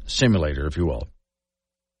game simulator, if you will,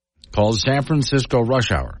 called San Francisco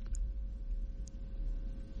Rush Hour,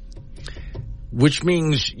 which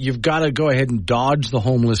means you've got to go ahead and dodge the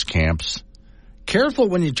homeless camps. Careful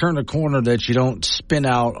when you turn a corner that you don't spin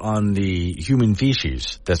out on the human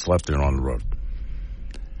feces that's left there on the road.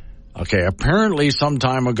 Okay, apparently some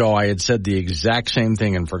time ago I had said the exact same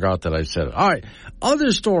thing and forgot that I said it. All right,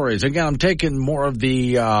 other stories. Again, I'm taking more of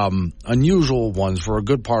the unusual ones for a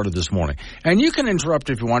good part of this morning. And you can interrupt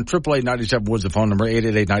if you want. 888-97 Woods, the phone number,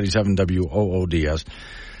 888-97 WOODS.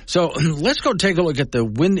 So let's go take a look at the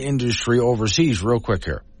wind industry overseas real quick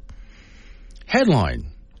here.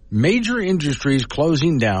 Headline, major industries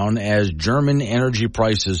closing down as German energy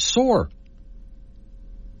prices soar.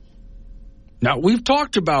 Now, we've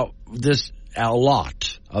talked about this a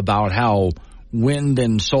lot, about how wind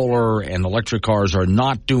and solar and electric cars are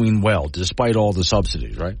not doing well despite all the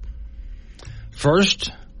subsidies, right?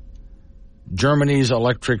 First, Germany's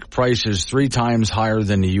electric price is 3 times higher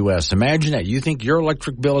than the U.S. Imagine that. You think your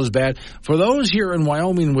electric bill is bad? For those here in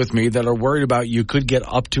Wyoming with me that are worried about you could get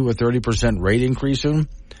up to a 30% rate increase soon,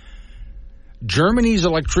 Germany's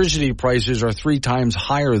electricity prices are 3 times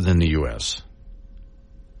higher than the U.S.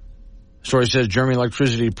 Story says German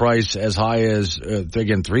electricity price as high as,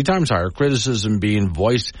 again, 3 times higher. Criticism being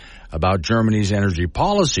voiced about Germany's energy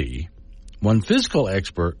policy. One fiscal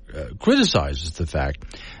expert criticizes the fact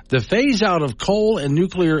the phase out of coal and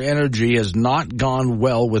nuclear energy has not gone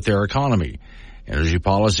well with their economy. Energy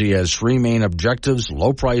policy has 3 main objectives: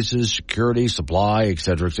 low prices, security, supply,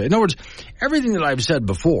 etc., etc. In other words, everything that I've said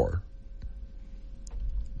before,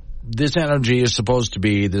 this energy is supposed to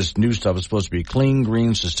be, this new stuff is supposed to be clean,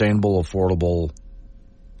 green, sustainable, affordable,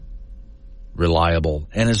 reliable,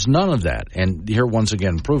 and it's none of that. And here, once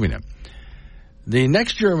again, proving it. The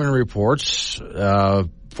next German reports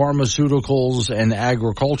pharmaceuticals and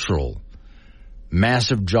agricultural,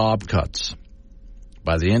 massive job cuts.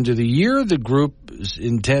 By the end of the year, the group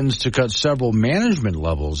intends to cut several management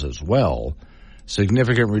levels as well.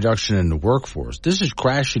 Significant reduction in the workforce. This is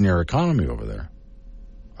crashing their economy over there.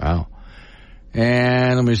 Wow.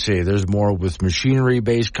 And let me see, there's more with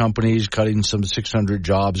machinery-based companies cutting some 600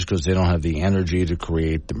 jobs because they don't have the energy to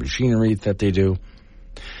create the machinery that they do.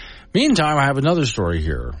 Meantime, I have another story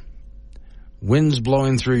here. Winds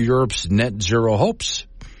blowing through Europe's net zero hopes.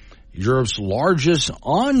 Europe's largest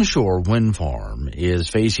onshore wind farm is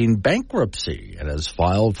facing bankruptcy and has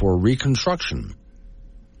filed for reconstruction.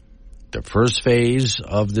 The first phase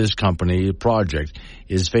of this company project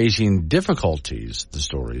is facing difficulties, the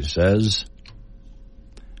story says.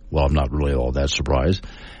 Well, I'm not really all that surprised.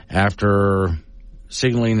 After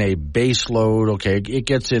signaling a base load, okay, it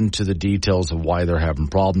gets into the details of why they're having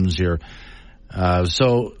problems here.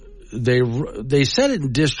 So they said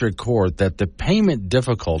in district court that the payment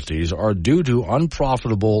difficulties are due to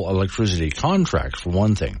unprofitable electricity contracts, for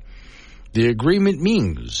one thing. The agreement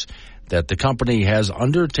means that the company has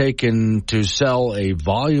undertaken to sell a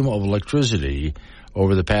volume of electricity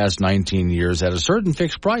over the past 19 years at a certain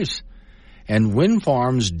fixed price. And wind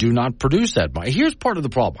farms do not produce that. Here's part of the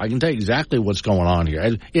problem. I can tell you exactly what's going on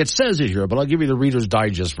here. It says it here, but I'll give you the Reader's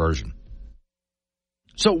Digest version.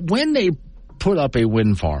 So when they put up a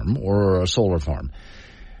wind farm or a solar farm,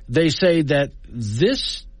 they say that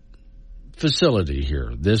this facility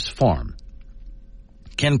here, this farm,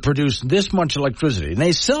 can produce this much electricity. And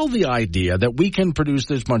they sell the idea that we can produce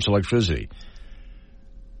this much electricity.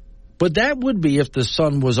 But that would be if the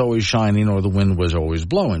sun was always shining or the wind was always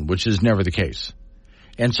blowing, which is never the case.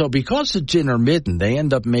 And so because it's intermittent, they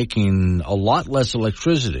end up making a lot less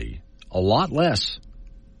electricity, a lot less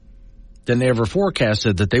than they ever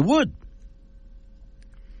forecasted that they would.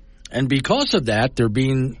 And because of that, they're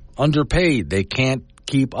being underpaid. They can't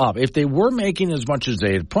keep up. If they were making as much as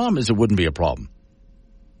they had promised, it wouldn't be a problem.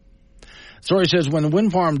 Story says when the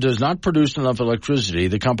wind farm does not produce enough electricity,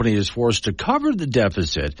 the company is forced to cover the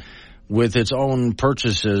deficit with its own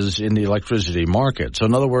purchases in the electricity market. So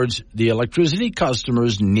in other words, the electricity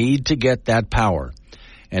customers need to get that power.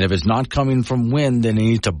 And if it's not coming from wind, then they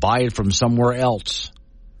need to buy it from somewhere else.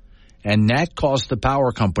 And that costs the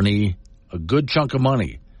power company a good chunk of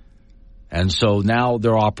money. And so now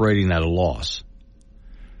they're operating at a loss.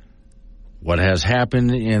 What has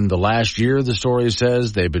happened in the last year, the story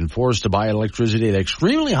says, they've been forced to buy electricity at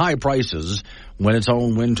extremely high prices when its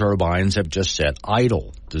own wind turbines have just sat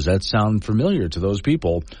idle. Does that sound familiar to those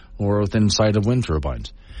people who are within sight of wind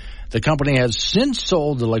turbines? The company has since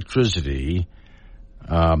sold electricity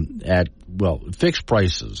at, fixed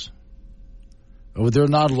prices. They're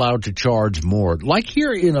not allowed to charge more. Like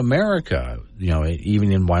here in America,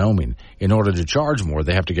 even in Wyoming, in order to charge more,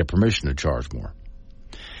 they have to get permission to charge more.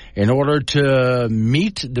 In order to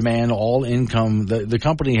meet demand, all income, the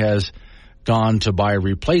company has gone to buy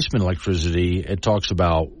replacement electricity. It talks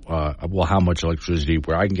about, how much electricity,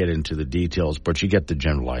 where I can get into the details, but you get the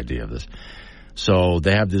general idea of this. So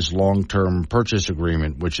they have this long-term purchase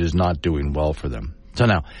agreement, which is not doing well for them. So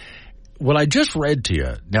now, what I just read to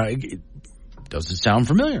you, does it sound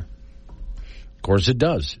familiar? Of course it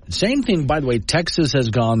does. Same thing, by the way, Texas has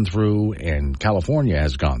gone through and California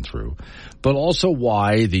has gone through, but also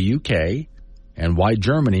why the UK and why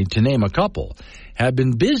Germany, to name a couple, have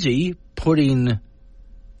been busy putting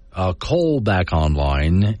coal back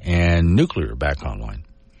online and nuclear back online.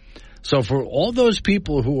 So for all those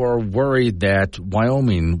people who are worried that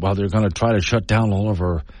Wyoming, while they're going to try to shut down all of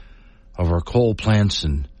our coal plants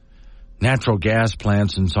and natural gas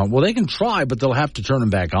plants and so on, well, they can try, but they'll have to turn them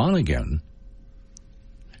back on again.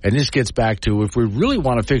 And this gets back to, if we really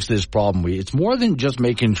want to fix this problem, it's more than just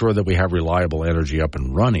making sure that we have reliable energy up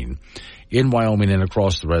and running. in Wyoming and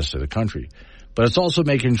across the rest of the country. But it's also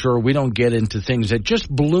making sure we don't get into things that just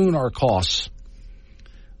balloon our costs,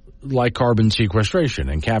 like carbon sequestration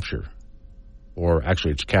and capture. Or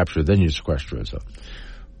actually, it's capture, then you sequester it. So.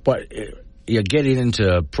 But getting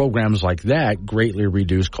into programs like that greatly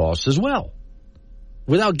reduce costs as well.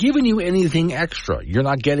 Without giving you anything extra. You're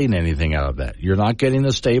not getting anything out of that. You're not getting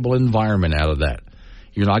a stable environment out of that.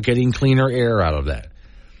 You're not getting cleaner air out of that.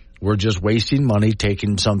 We're just wasting money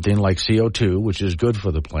taking something like CO2, which is good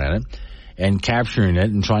for the planet, and capturing it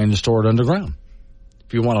and trying to store it underground.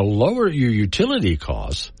 If you want to lower your utility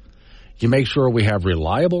costs, you make sure we have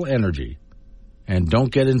reliable energy and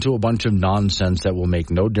don't get into a bunch of nonsense that will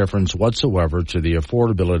make no difference whatsoever to the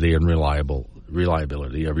affordability and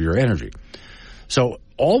reliability of your energy. So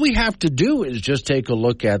all we have to do is just take a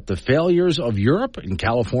look at the failures of Europe and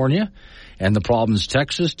California and the problems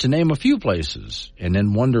Texas, to name a few places, and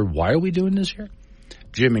then wonder, why are we doing this here?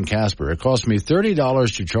 Jim and Casper, it cost me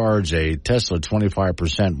 $30 to charge a Tesla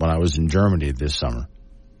 25% when I was in Germany this summer.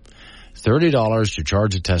 $30 to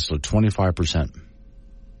charge a Tesla 25%.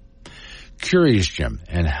 Curious, Jim,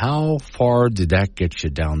 and how far did that get you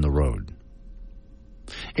down the road?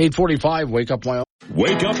 8:45, Wake Up Wyoming.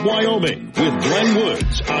 Wake Up Wyoming with Glenn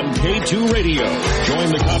Woods on K2 Radio. Join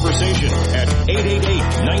the conversation at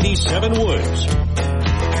 888-97-WOODS.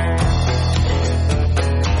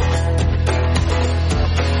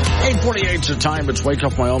 8:48's the time. It's Wake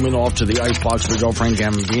Up Wyoming. Off to the icebox we go. Frank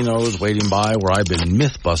Gambino's waiting by, where I've been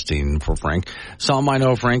myth-busting for Frank. Some I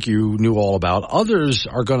know, Frank, you knew all about. Others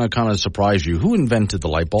are going to kind of surprise you. Who invented the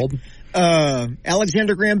light bulb?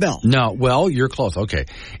 Alexander Graham Bell. No, well, you're close. Okay.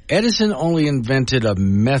 Edison only invented a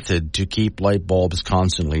method to keep light bulbs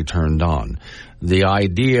constantly turned on. The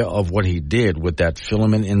idea of what he did with that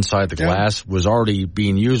filament inside the glass was already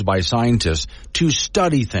being used by scientists to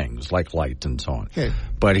study things like light and so on. Okay.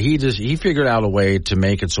 But he figured out a way to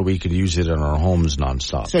make it so we could use it in our homes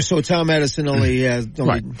nonstop. So Tom Edison only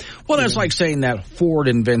right. Well, that's like saying that Ford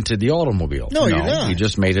invented the automobile. No, you're not. He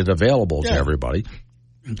just made it available to everybody.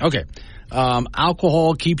 Okay.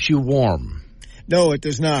 Alcohol keeps you warm. No, it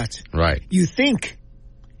does not. Right. You think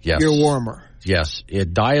you're warmer. Yes.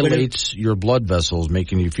 It dilates your blood vessels,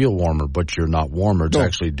 making you feel warmer, but you're not warmer. It's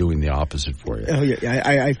actually doing the opposite for you. Oh, yeah.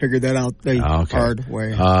 I figured that out the hard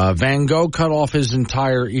way. Van Gogh cut off his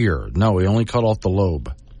entire ear. No, he only cut off the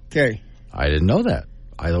lobe. Okay. I didn't know that.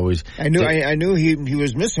 I knew he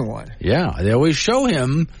was missing one. Yeah. They always show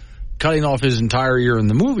him cutting off his entire ear in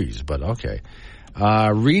the movies, but okay.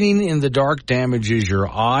 Reading in the dark damages your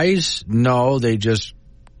eyes. No, they just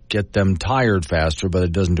get them tired faster, but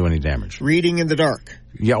it doesn't do any damage. Reading in the dark.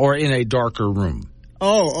 Yeah, or in a darker room.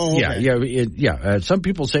 Oh, okay. Yeah. Some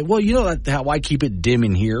people say, well, you know how I keep it dim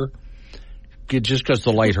in here? Just because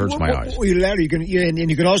the light hurts my eyes. Well, you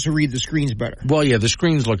can also read the screens better. Well, yeah, the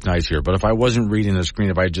screens look nice here, but if I wasn't reading the screen,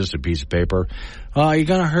 if I had just a piece of paper, you're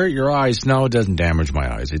going to hurt your eyes. No, it doesn't damage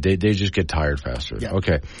my eyes. They just get tired faster. Yeah.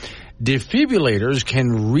 Okay. Defibrillators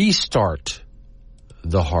can restart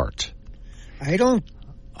the heart. I don't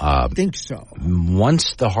think so.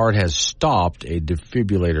 Once the heart has stopped, a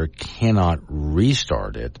defibrillator cannot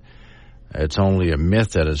restart it. It's only a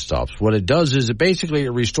myth that it stops. What it does is it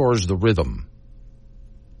restores the rhythm.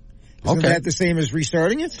 Isn't that the same as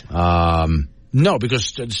restarting it? No,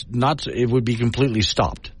 because it would be completely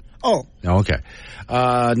stopped. Oh. Okay.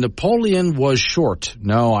 Napoleon was short.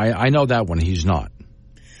 No, I know that one. He's not.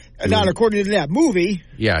 Not according to that movie.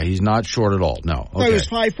 Yeah, he's not short at all. No. Okay. He was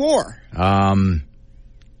 5'4".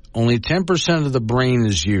 Only 10% of the brain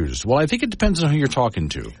is used. Well, I think it depends on who you're talking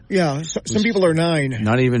to. Yeah, some people are 9.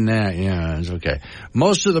 Not even that. Yeah, it's okay.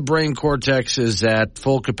 Most of the brain cortex is at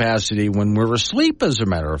full capacity when we're asleep, as a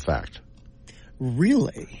matter of fact.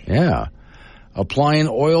 Really? Yeah. Applying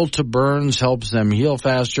oil to burns helps them heal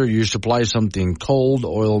faster. You should apply something cold.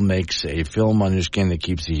 Oil makes a film on your skin that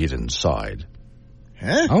keeps the heat inside.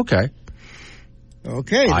 Huh?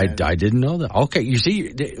 Okay, I didn't know that. Okay, you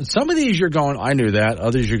see, some of these you're going, I knew that.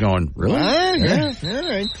 Others you're going, really? Yeah. All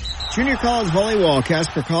right. Junior college volleyball.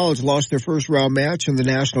 Casper College lost their first round match in the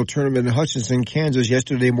national tournament in Hutchinson, Kansas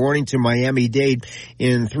yesterday morning to Miami-Dade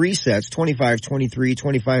in 3 sets, 25-23,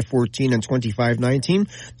 25-14, and 25-19.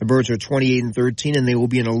 The Birds are 28-13, and they will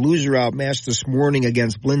be in a loser-out match this morning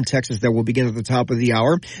against Blinn, Texas, that will begin at the top of the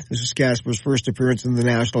hour. This is Casper's first appearance in the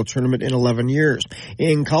national tournament in 11 years.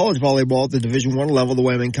 In college volleyball at the Division I level, the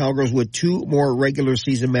Wyoming Cowgirls, with 2 more regular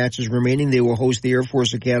season matches remaining, they will host the Air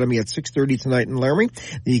Force Academy at 6:30 tonight in Laramie.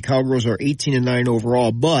 The Cowgirls Cowgirls are 18-9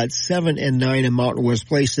 overall, but 7-9 in Mountain West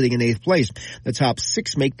play, sitting in 8th place. The top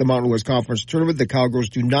 6 make the Mountain West Conference tournament. The Cowgirls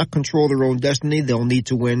do not control their own destiny. They'll need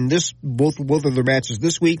to win both of their matches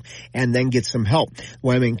this week and then get some help.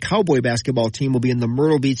 Wyoming Cowboy basketball team will be in the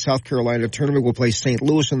Myrtle Beach, South Carolina tournament. Will play St.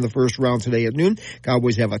 Louis in the first round today at noon.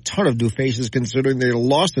 Cowboys have a ton of new faces considering they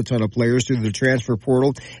lost a ton of players through the transfer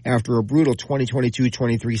portal after a brutal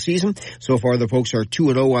 2022-23 season. So far, the folks are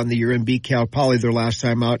 2-0 on the year and beat Cal Poly their last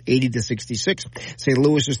time out, 80-66. St.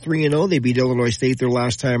 Louis is 3-0. They beat Illinois State their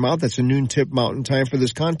last time out. That's a noon tip Mountain Time for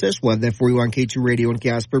this contest. We'll have that for you on K2 Radio in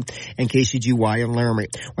Casper and KCGY in Laramie.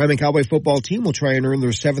 Wyoming Cowboy football team will try and earn their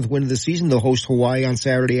 7th win of the season. They'll host Hawaii on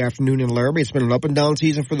Saturday afternoon in Laramie. It's been an up-and-down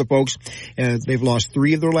season for the folks. They've lost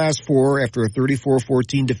 3 of their last 4 after a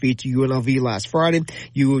 34-14 defeat to UNLV last Friday.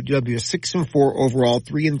 UW is 6-4 overall,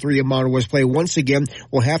 3-3 in Mountain West play. Once again,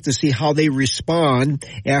 we'll have to see how they respond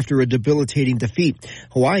after a debilitating defeat.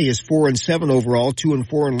 Hawaii is 4-7 overall,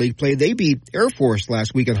 2-4 in league play. They beat Air Force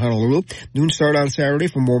last week in Honolulu. Noon start on Saturday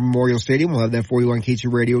from War Memorial Stadium. We'll have that for you on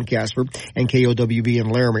K2 Radio in Casper and KOWB in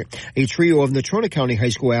Laramie. A trio of Natrona County high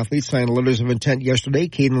school athletes signed letters of intent yesterday.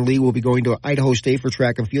 Caden Lee will be going to Idaho State for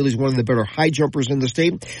track and field. He's one of the better high jumpers in the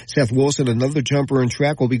state. Seth Wilson, another jumper in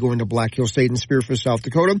track, will be going to Black Hill State in Spearfish, South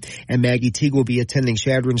Dakota. And Maggie Teague will be attending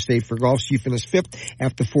Chadron State for golf. She finished 5th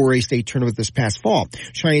at the 4A state tournament this past fall.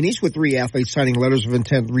 Cheyenne East with 3 athletes signing letters of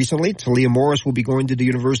intent recently. Talia Morris will be going to the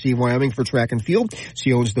University of Wyoming for track and field.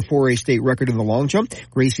 She owns the 4A state record in the long jump.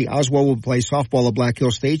 Gracie Oswald will play softball at Black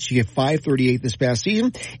Hill State. She hit .538 this past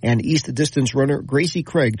season. And East distance runner Gracie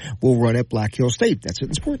Craig will run at Black Hill State. That's it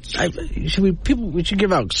in sports. We should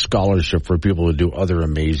give out scholarship for people who do other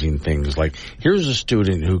amazing things. Like, here's a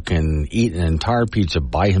student who can eat an entire pizza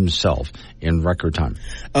by himself in record time.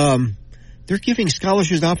 They're giving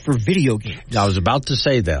scholarships out for video games. I was about to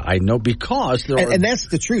say that. I know because and that's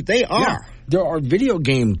the truth. They are. Yeah, there are video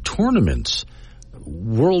game tournaments,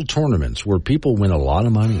 world tournaments, where people win a lot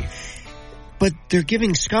of money. But they're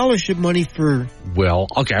giving scholarship money for... Well,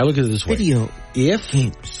 okay, I look at it this way. Video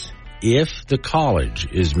games. If the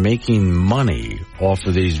college is making money off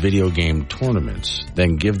of these video game tournaments,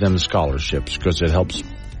 then give them scholarships because it helps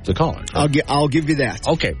the college. Right? I'll give you that.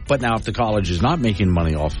 Okay, but now if the college is not making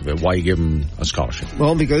money off of it, why you give them a scholarship?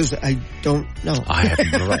 Well, because I don't know. I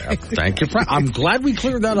haven't been right. Thank you, Frank. I'm glad we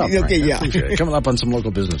cleared that up. Frank. Okay, yeah. Coming up on some local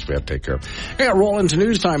business we have to take care of. Yeah, roll into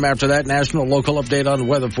news time after that. National local update on the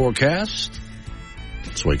weather forecast.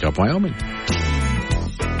 Let's wake up, Wyoming.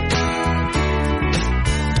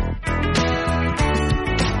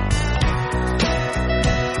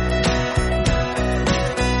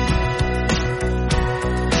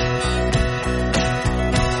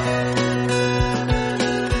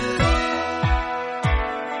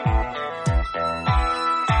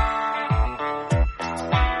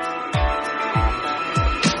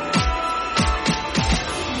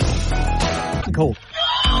 Cold.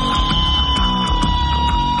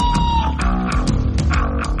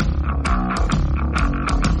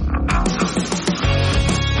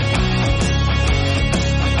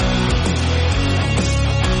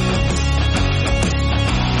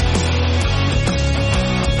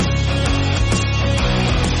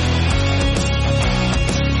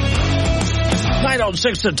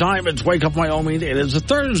 Six the time. It's Wake Up Wyoming. It is a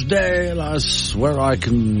Thursday, and I swear I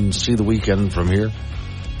can see the weekend from here.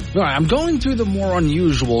 All right, I'm going through the more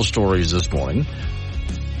unusual stories this morning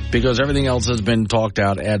because everything else has been talked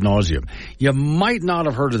out ad nauseum. You might not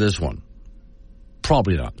have heard of this one.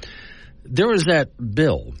 Probably not. There was that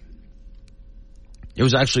bill. It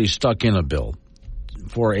was actually stuck in a bill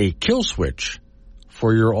for a kill switch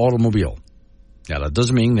for your automobile. Now, that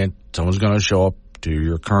doesn't mean that someone's going to show up to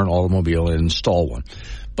your current automobile and install one.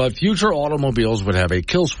 But future automobiles would have a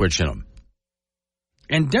kill switch in them.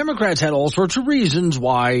 And Democrats had all sorts of reasons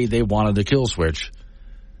why they wanted the kill switch,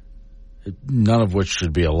 none of which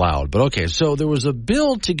should be allowed. But okay, so there was a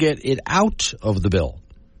bill to get it out of the bill,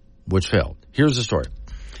 which failed. Here's the story.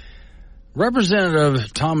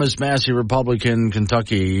 Representative Thomas Massey, Republican,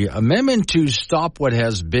 Kentucky, amendment to stop what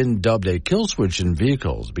has been dubbed a kill switch in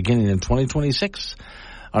vehicles beginning in 2026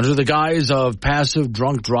 under the guise of passive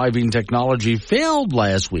drunk driving technology failed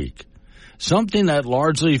last week, something that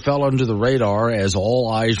largely fell under the radar as all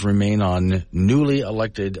eyes remain on newly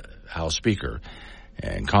elected House Speaker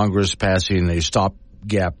and Congress passing a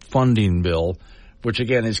stopgap funding bill, which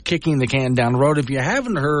again is kicking the can down the road. If you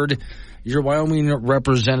haven't heard, your Wyoming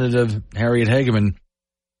Representative Harriet Hageman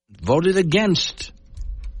voted against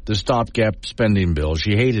the stopgap spending bill.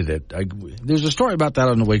 She hated it. There's a story about that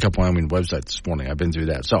on the Wake Up Wyoming website this morning. I've been through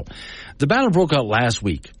that. So the battle broke out last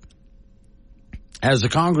week as the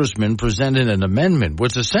congressman presented an amendment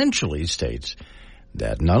which essentially states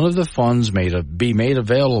that none of the funds be made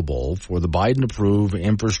available for the Biden-approved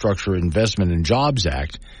Infrastructure Investment and Jobs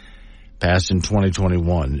Act passed in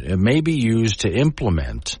 2021. It may be used to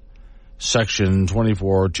implement Section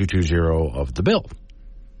 24220 of the bill.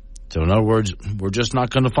 So in other words, we're just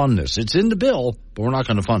not going to fund this. It's in the bill, but we're not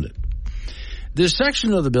going to fund it. This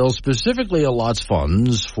section of the bill specifically allots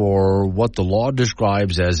funds for what the law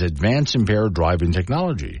describes as advanced impaired driving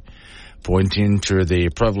technology, pointing to the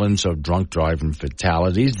prevalence of drunk driving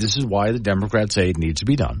fatalities. This is why the Democrats say it needs to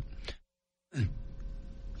be done.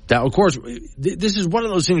 Now, of course, this is one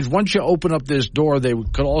of those things, once you open up this door, they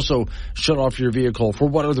could also shut off your vehicle for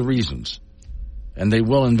what other reasons? And they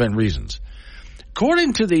will invent reasons.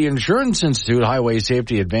 According to the Insurance Institute, highway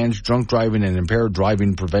safety, advanced drunk driving and impaired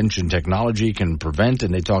driving prevention technology can prevent,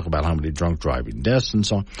 and they talk about how many drunk driving deaths and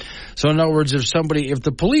so on. So in other words, if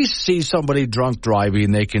the police see somebody drunk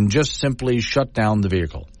driving, they can just simply shut down the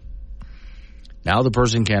vehicle. Now the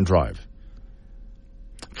person can't drive.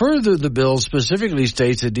 Further, the bill specifically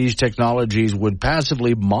states that these technologies would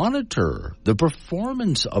passively monitor the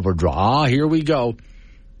performance of a driver. Here we go.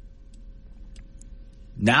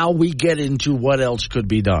 Now we get into what else could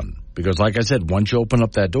be done. Because like I said, once you open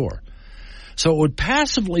up that door. So it would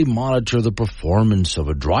passively monitor the performance of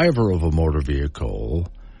a driver of a motor vehicle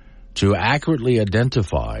to accurately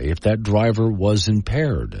identify if that driver was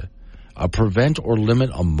impaired. Prevent or limit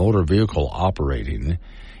a motor vehicle operating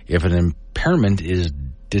if an impairment is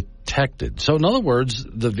detected. So in other words,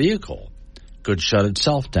 the vehicle could shut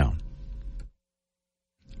itself down.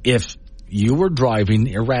 If you were driving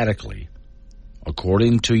erratically,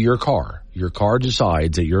 according to your car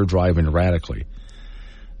decides that you're driving erratically,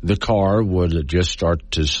 the car would just start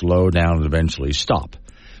to slow down and eventually stop,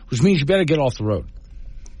 which means you better get off the road.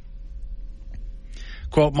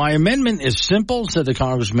 Quote, my amendment is simple, said the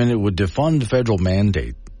congressman. It would defund the federal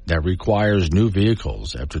mandate that requires new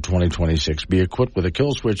vehicles after 2026 be equipped with a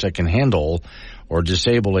kill switch that can handle or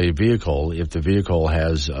disable a vehicle if the vehicle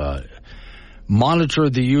has monitor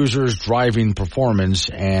the user's driving performance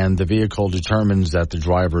and the vehicle determines that the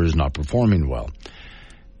driver is not performing well.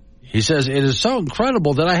 He says, it is so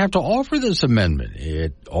incredible that I have to offer this amendment.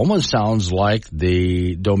 It almost sounds like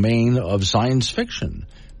the domain of science fiction,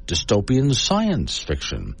 dystopian science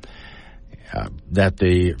fiction, that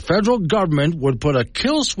the federal government would put a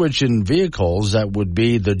kill switch in vehicles that would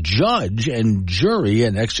be the judge and jury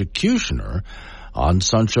and executioner on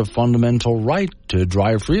such a fundamental right to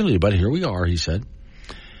drive freely. But here we are, he said.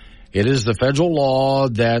 It is the federal law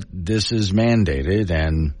that this is mandated,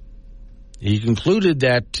 and he concluded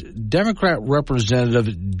that Democrat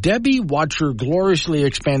Representative Debbie Watcher gloriously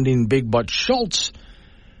expanding Big Butt Schultz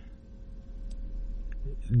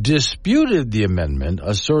disputed the amendment,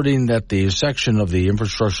 asserting that the section of the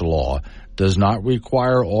infrastructure law does not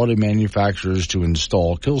require auto manufacturers to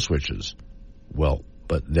install kill switches. Well,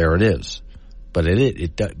 but there it is. But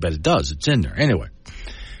it does. It's in there. Anyway,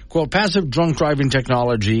 quote, passive drunk driving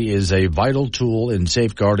technology is a vital tool in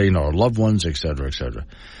safeguarding our loved ones, et cetera, et cetera.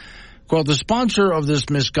 Quote, the sponsor of this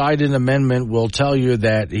misguided amendment will tell you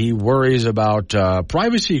that he worries about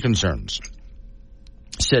privacy concerns,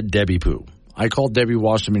 said Debbie Pooh. I called Debbie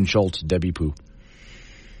Wasserman Schultz Debbie Pooh.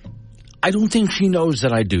 I don't think she knows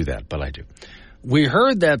that I do that, but I do. We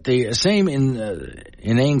heard that the same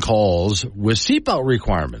inane calls with seatbelt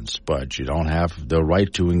requirements, but you don't have the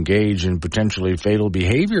right to engage in potentially fatal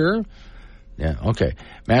behavior. Yeah, okay.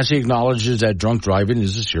 Massey acknowledges that drunk driving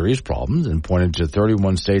is a serious problem and pointed to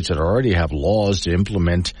 31 states that already have laws to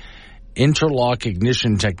implement interlock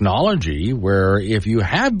ignition technology where if you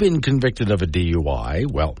have been convicted of a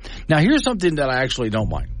DUI, well, now here's something that I actually don't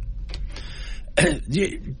mind.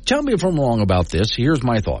 Tell me if I'm wrong about this. Here's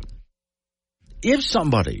my thought. If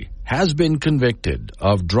somebody has been convicted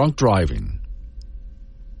of drunk driving,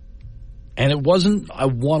 and it wasn't a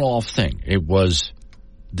one-off thing, it was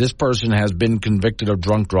this person has been convicted of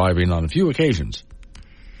drunk driving on a few occasions,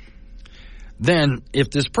 then if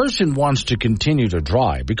this person wants to continue to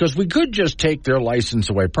drive, because we could just take their license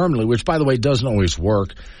away permanently, which, by the way, doesn't always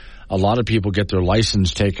work. A lot of people get their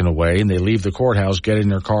license taken away, and they leave the courthouse, get in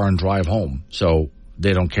their car, and drive home. So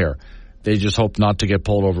they don't care. They just hope not to get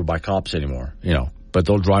pulled over by cops anymore, but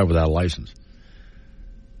they'll drive without a license.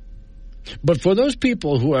 But for those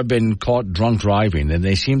people who have been caught drunk driving and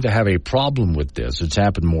they seem to have a problem with this, it's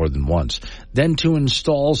happened more than once, then to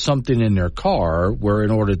install something in their car where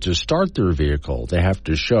in order to start their vehicle, they have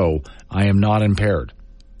to show, I am not impaired.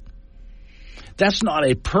 That's not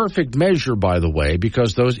a perfect measure, by the way,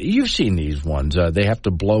 because you've seen these ones. They have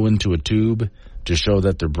to blow into a tube to show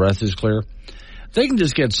that their breath is clear. They can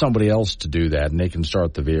just get somebody else to do that, and they can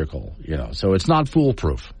start the vehicle, So it's not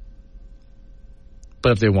foolproof.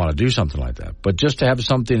 But if they want to do something like that. But just to have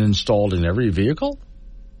something installed in every vehicle?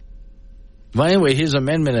 Well, anyway, his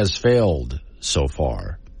amendment has failed so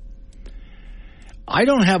far. I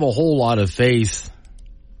don't have a whole lot of faith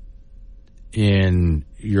in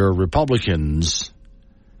your Republicans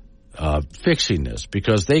fixing this,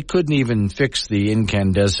 because they couldn't even fix the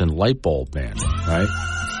incandescent light bulb ban, right?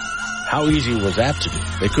 How easy was that to do?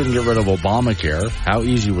 They couldn't get rid of Obamacare. How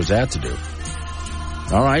easy was that to do?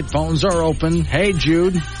 All right, phones are open. Hey,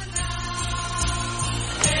 Jude.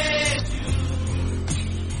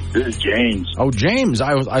 This is James. Oh, James.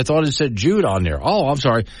 I thought it said Jude on there. Oh, I'm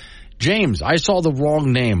sorry. James, I saw the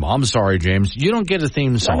wrong name. I'm sorry, James. You don't get a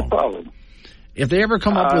theme song. No problem. If they ever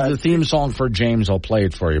come up with a theme song for James, I'll play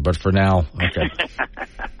it for you. But for now, okay.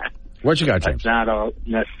 What you got, James? That's not all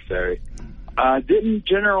necessary. Didn't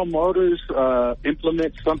General Motors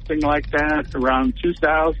implement something like that around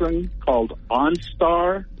 2000 called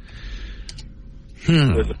OnStar?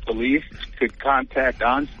 Where the police could contact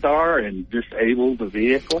OnStar and disable the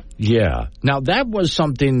vehicle? Yeah. Now, that was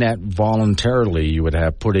something that voluntarily you would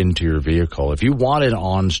have put into your vehicle. If you wanted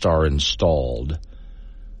OnStar installed,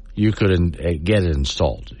 you could get it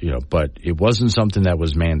installed, but it wasn't something that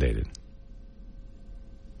was mandated.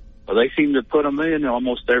 Well, they seem to put them in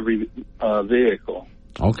almost every vehicle.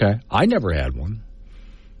 Okay. I never had one.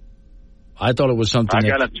 I thought it was something... I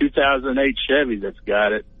got a 2008 Chevy that's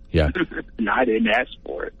got it. Yeah. And I didn't ask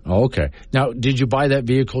for it. Okay. Now, did you buy that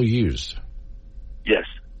vehicle used? Yes.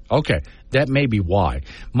 Okay. That may be why.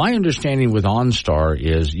 My understanding with OnStar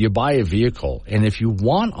is you buy a vehicle, and if you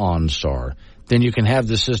want OnStar, then you can have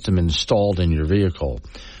the system installed in your vehicle.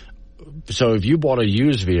 So if you bought a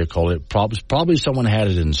used vehicle, it probably someone had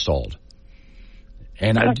it installed.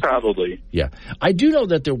 And probably. Yeah. I do know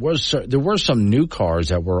that there were some new cars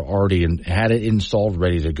that were already had it installed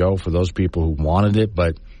ready to go for those people who wanted it,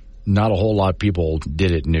 but not a whole lot of people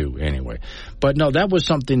did it new anyway. But no, that was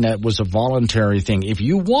something that was a voluntary thing. If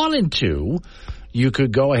you wanted to, you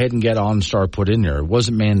could go ahead and get OnStar put in there. It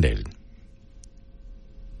wasn't mandated.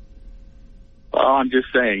 Well, I'm just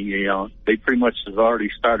saying, they pretty much have already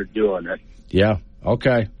started doing it. Yeah.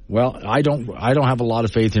 Okay. Well, I don't have a lot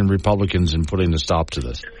of faith in Republicans in putting a stop to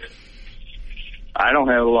this. I don't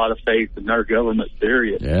have a lot of faith in their government,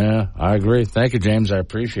 period. Yeah, I agree. Thank you, James. I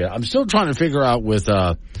appreciate it. I'm still trying to figure out with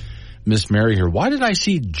Miss Mary here, why did I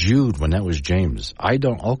see Jude when that was James?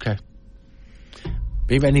 Okay.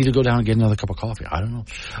 Maybe I need to go down and get another cup of coffee. I don't know.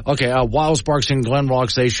 Okay, Wild Sparks in Glen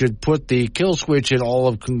Rocks, they should put the kill switch in all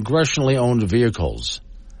of congressionally owned vehicles.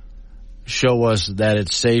 Show us that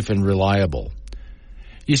it's safe and reliable.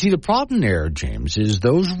 You see, the problem there, James, is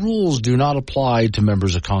those rules do not apply to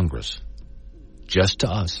members of Congress. Just to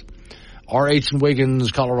us. R.H. in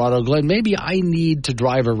Wiggins, Colorado. Glenn, maybe I need to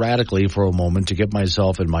drive erratically for a moment to get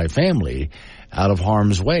myself and my family out of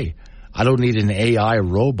harm's way. I don't need an AI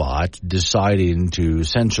robot deciding to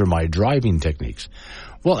censor my driving techniques.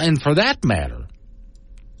 Well, and for that matter,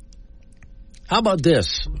 how about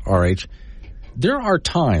this, R.H.? There are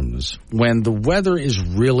times when the weather is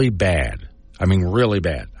really bad. I mean, really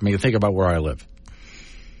bad. I mean, think about where I live.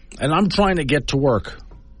 And I'm trying to get to work.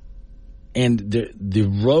 And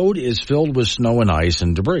the road is filled with snow and ice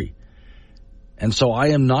and debris. And so I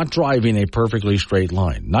am not driving a perfectly straight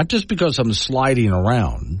line. Not just because I'm sliding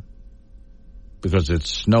around, because it's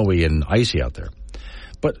snowy and icy out there,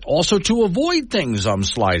 but also to avoid things I'm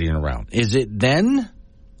sliding around. Is it then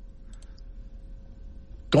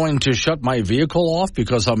going to shut my vehicle off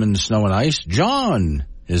because I'm in snow and ice? John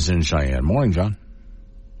is in Cheyenne. Morning, John.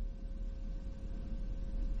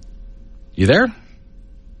 You there?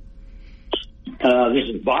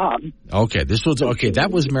 This is Bob. Okay, that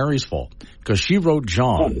was Mary's fault because she wrote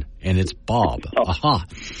John and it's Bob. Aha.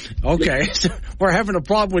 Okay, so we're having a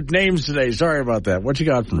problem with names today. Sorry about that. What you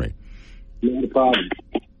got for me? Not a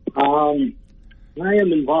problem. I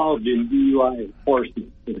am involved in DUI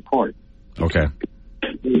enforcement for the court. Okay.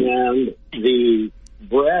 And the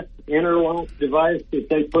breath interlock device that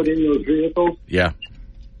they put in those vehicles, yeah,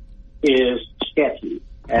 is sketchy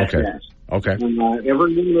at best. Okay. And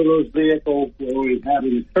every one of those vehicles where we've had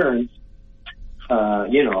an occurrence,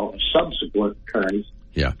 subsequent occurrence,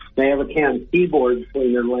 yeah, they have a can of keyboard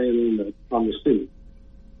when they're laying on the seat.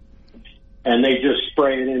 And they just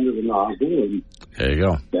spray it into the nozzle, and there you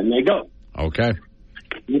go. Then they go. Okay.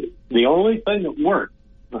 The only thing that works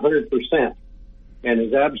 100% and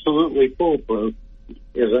is absolutely foolproof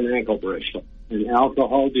is an ankle bracelet, an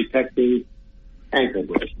alcohol detecting ankle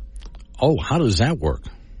bracelet. Oh, how does that work?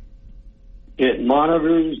 It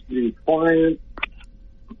monitors the client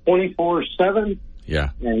 24/7. Yeah.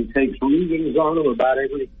 And it takes readings on them about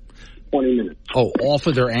every 20 minutes. Oh, off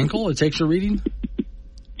of their ankle, it takes a reading?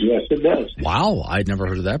 Yes, it does. Wow, I'd never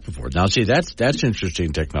heard of that before. Now, see, that's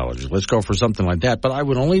interesting technology. Let's go for something like that. But I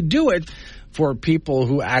would only do it for people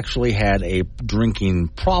who actually had a drinking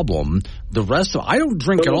problem. The rest of I don't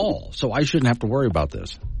drink at all, so I shouldn't have to worry about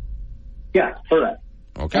this. Yeah, correct.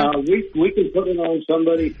 Okay. We can put it on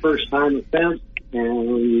somebody's first-time offense,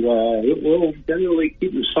 and it will generally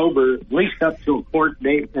keep them sober at least up to a court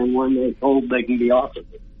date and when they're told they can be off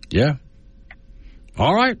of it. Yeah.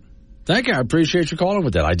 All right. Thank you. I appreciate you calling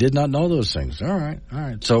with that. I did not know those things. All right.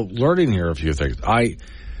 So learning here a few things. I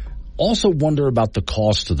also wonder about the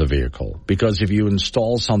cost of the vehicle, because if you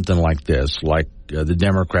install something like this, like the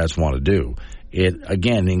Democrats want to do, it,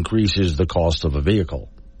 again, increases the cost of a vehicle.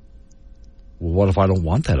 Well, what if I don't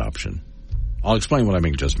want that option? I'll explain what I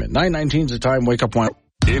mean in just a minute. 9:19 is the time. Wake Up Wyoming.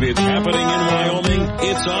 If it's happening in Wyoming,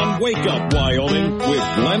 it's on Wake Up Wyoming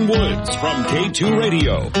with Glenn Woods from K2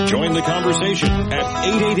 Radio. Join the conversation at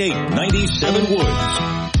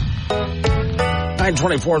 888-97-WOODS.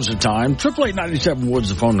 9:24 is the time. 888-97-WOODS,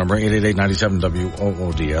 the phone number,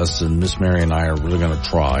 888-97-WOODS. And Miss Mary and I are really going to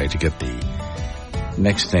try to get the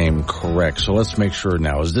next name correct. So let's make sure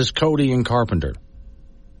now. Is this Cody in Carpenter?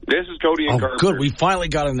 This is Cody in Carpenter. Good. We finally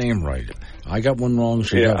got a name right. I got one wrong.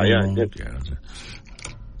 She got one wrong.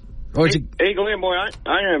 Hey, Glenn, boy,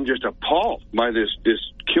 I am just appalled by this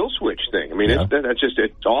kill switch thing. I mean, it's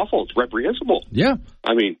awful. It's reprehensible. Yeah.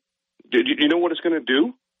 I mean, do you know what it's going to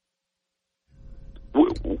do?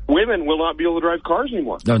 Women will not be able to drive cars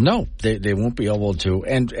anymore. No, they won't be able to.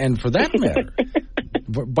 And for that matter,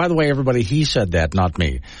 by the way, everybody, he said that, not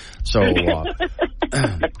me. So,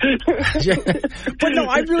 but no,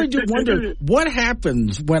 I really do wonder what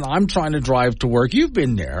happens when I'm trying to drive to work. You've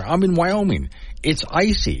been there. I'm in Wyoming. It's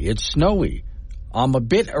icy. It's snowy. I'm a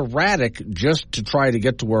bit erratic just to try to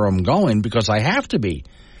get to where I'm going because I have to be.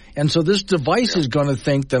 And so this device is going to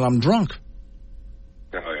think that I'm drunk.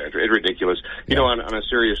 It's ridiculous. You know, on a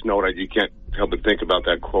serious note, you can't help but think about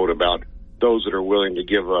that quote about those that are willing to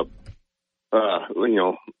give up,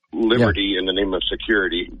 liberty in the name of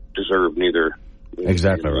security deserve neither.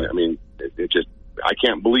 Exactly right. I mean, it just, I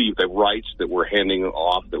can't believe the rights that we're handing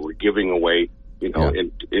off, that we're giving away, in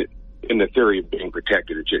the theory of being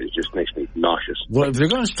protected. It just makes me nauseous. Well, if they're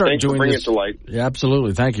going to start doing bring this, it to light. Yeah,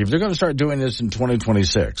 absolutely. Thank you. If they're going to start doing this in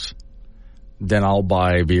 2026, then I'll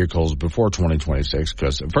buy vehicles before 2026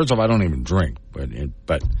 because, first of all, I don't even drink, and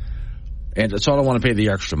so I don't want to pay the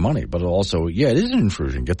extra money. But also, it is an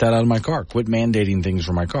intrusion. Get that out of my car. Quit mandating things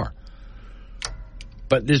for my car.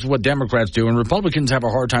 But this is what Democrats do, and Republicans have a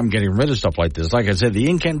hard time getting rid of stuff like this. Like I said, the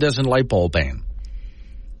incandescent light bulb ban.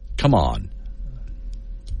 Come on.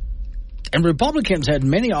 And Republicans had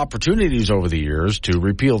many opportunities over the years to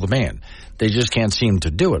repeal the ban. They just can't seem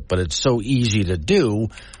to do it. But it's so easy to do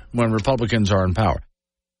when Republicans are in power.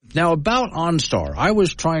 Now, about OnStar, I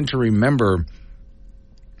was trying to remember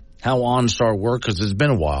how OnStar worked because it's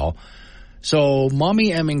been a while. So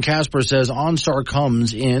Mommy M in Casper says OnStar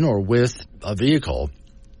comes in or with a vehicle,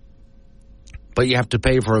 but you have to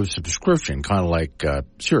pay for a subscription, kind of like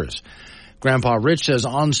Sirius. Grandpa Rich says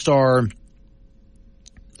OnStar,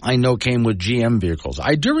 I know, came with GM vehicles.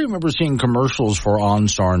 I do remember seeing commercials for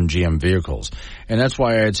OnStar and GM vehicles, and that's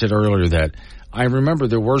why I had said earlier that I remember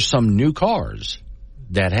there were some new cars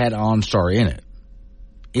that had OnStar in it,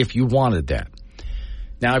 if you wanted that.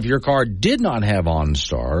 Now, if your car did not have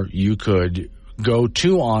OnStar, you could go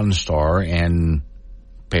to OnStar and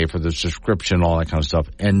pay for the subscription, all that kind of stuff,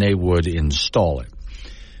 and they would install it.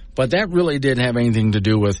 But that really didn't have anything to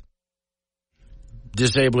do with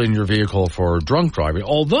disabling your vehicle for drunk driving.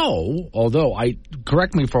 Although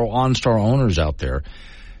correct me for OnStar owners out there,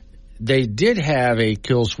 they did have a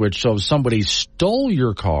kill switch, so if somebody stole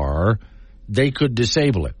your car, they could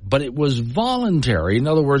disable it. But it was voluntary. In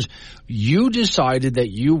other words, you decided that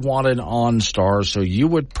you wanted OnStar, so you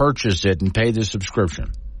would purchase it and pay the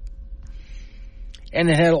subscription. And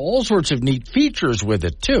it had all sorts of neat features with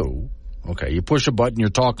it, too. Okay, you push a button, you're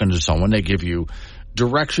talking to someone, they give you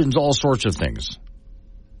directions, all sorts of things.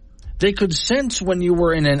 They could sense when you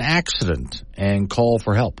were in an accident and call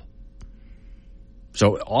for help.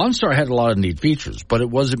 So OnStar had a lot of neat features, but it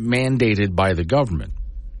wasn't mandated by the government.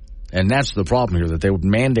 And that's the problem here, that they would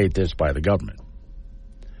mandate this by the government.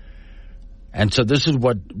 And so this is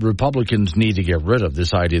what Republicans need to get rid of,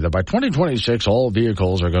 this idea that by 2026, all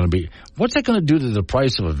vehicles are going to be... What's that going to do to the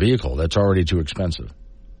price of a vehicle that's already too expensive?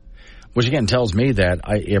 Which, again, tells me that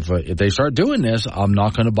if they start doing this, I'm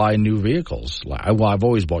not going to buy new vehicles. I've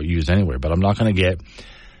always bought used anyway, but I'm not going to get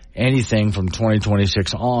anything from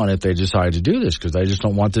 2026 on if they decide to do this, because I just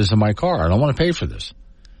don't want this in my car. I don't want to pay for this.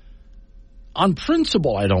 On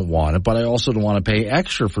principle, I don't want it, but I also don't want to pay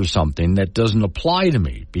extra for something that doesn't apply to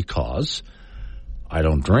me because I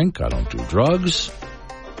don't drink, I don't do drugs.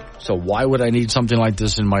 So why would I need something like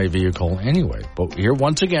this in my vehicle anyway? But here,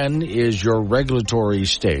 once again, is your regulatory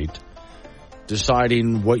state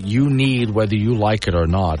deciding what you need, whether you like it or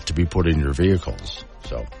not, to be put in your vehicles.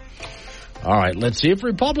 So, all right, let's see if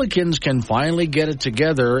Republicans can finally get it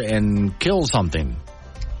together and kill something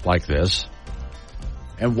like this.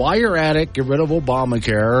 And while you're at it, get rid of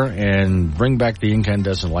Obamacare and bring back the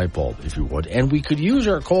incandescent light bulb, if you would. And we could use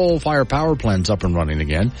our coal-fired power plants up and running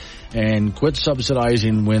again and quit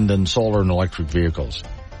subsidizing wind and solar and electric vehicles.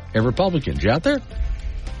 Hey, Republicans, you out there?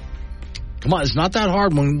 Come on, it's not that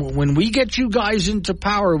hard. When we get you guys into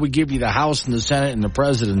power, we give you the House and the Senate and the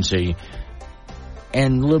presidency,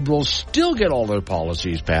 and liberals still get all their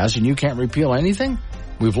policies passed, and you can't repeal anything?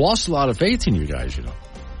 We've lost a lot of faith in you guys, you know.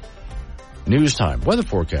 News time, weather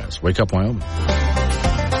forecast, Wake Up Wyoming.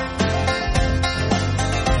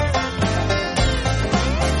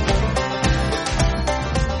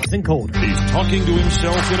 And colder. He's talking to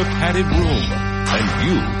himself in a padded room, and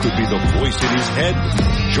you could be the voice in his head.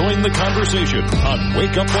 Join the conversation on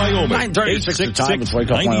Wake Up Wyoming. 9:36 the time. It's Wake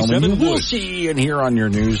Up Wyoming. We'll see and hear on your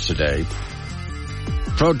news today.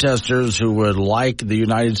 Protesters who would like the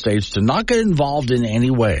United States to not get involved in any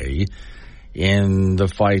way in the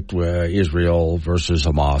fight with Israel versus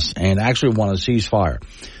Hamas and actually want a ceasefire.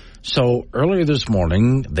 So earlier this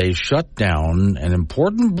morning, they shut down an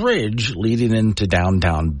important bridge leading into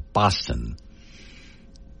downtown Boston.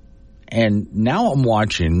 And now I'm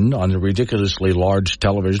watching on the ridiculously large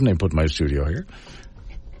television they put in my studio here.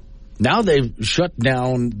 Now they've shut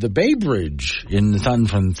down the Bay Bridge in San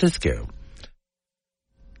Francisco.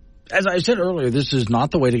 As I said earlier, this is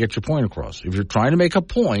not the way to get your point across. If you're trying to make a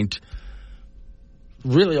point,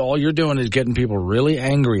 really all you're doing is getting people really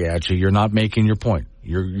angry at you. You're not making your point.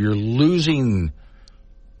 You're losing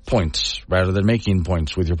points rather than making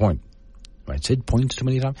points with your point. I said points too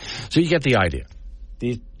many times. So you get the idea.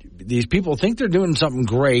 These people think they're doing something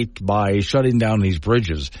great by shutting down these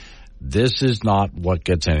bridges. This is not what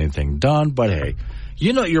gets anything done, but hey,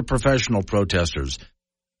 you know you're professional protesters.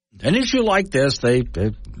 An issue like this, they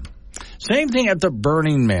same thing at the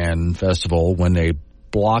Burning Man Festival when they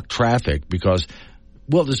block traffic because,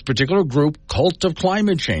 well, this particular group, Cult of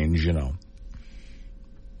Climate Change, you know,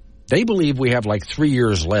 they believe we have like 3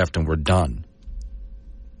 years left and we're done.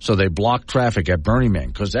 So they block traffic at Burning Man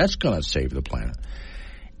because that's going to save the planet.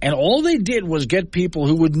 And all they did was get people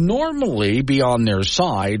who would normally be on their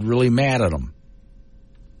side really mad at them.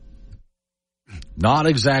 Not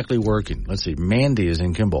exactly working. Let's see. Mandy is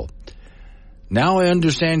in Kimball. Now I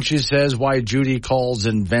understand, she says, why Judy calls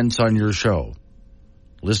and vents on your show.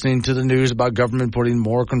 Listening to the news about government putting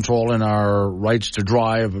more control in our rights to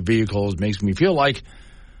drive vehicles makes me feel like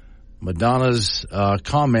Madonna's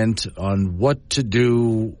comment on what to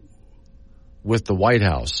do with the White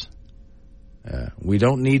House. We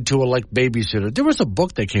don't need to elect babysitter. There was a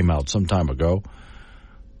book that came out some time ago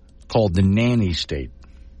called The Nanny State.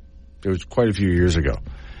 It was quite a few years ago.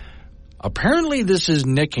 Apparently this is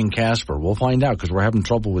Nick and Casper. We'll find out because we're having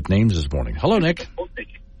trouble with names this morning. Hello, Nick.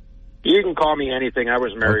 You can call me anything. I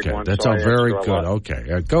was married once. That's all very good.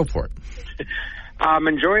 Okay, go for it. I'm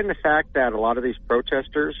enjoying the fact that a lot of these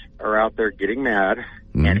protesters are out there getting mad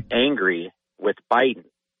and angry with Biden.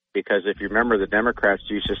 Because if you remember, the Democrats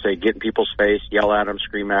used to say, get in people's face, yell at them,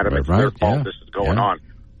 scream at them. It's their fault this is going on.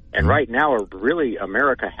 And right now, really,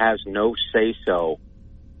 America has no say-so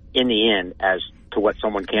in the end as to what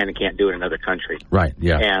someone can and can't do in another country. Right,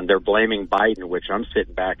 yeah. And they're blaming Biden, which I'm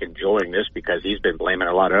sitting back enjoying this because he's been blaming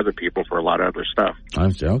a lot of other people for a lot of other stuff.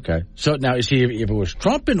 Okay. So now, you see, if it was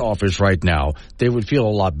Trump in office right now, they would feel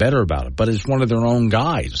a lot better about it. But it's one of their own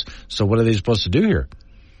guys. So what are they supposed to do here?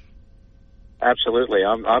 Absolutely.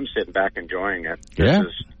 I'm sitting back enjoying it. This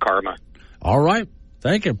is karma. All right.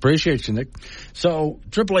 Thank you. Appreciate you, Nick. So,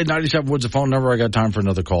 888-97 Woods, the phone number. I got time for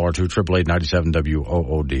another call or two.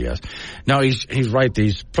 888-97-WOODS. Now, he's right.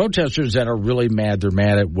 These protesters that are really mad, they're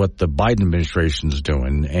mad at what the Biden administration is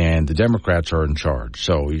doing, and the Democrats are in charge.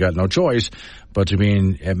 So, you got no choice but to be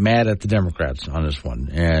mad at the Democrats on this one.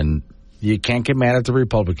 And you can't get mad at the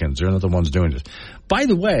Republicans. They're not the ones doing this. By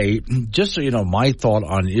the way, just so you know, my thought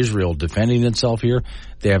on Israel defending itself here,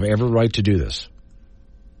 they have every right to do this.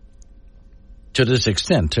 To this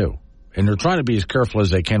extent, too. And they're trying to be as careful as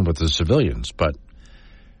they can with the civilians. But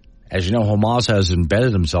as you know, Hamas has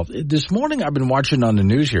embedded himself. This morning I've been watching on the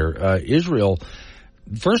news here, Israel,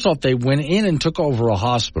 first off, they went in and took over a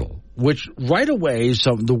hospital, which right away,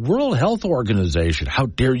 the World Health Organization, how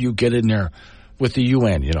dare you get in there with the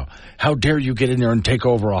UN, how dare you get in there and take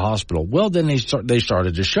over a hospital? Well, then they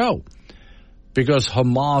started to show, because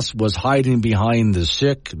Hamas was hiding behind the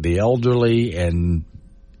sick, the elderly, and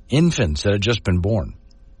infants that had just been born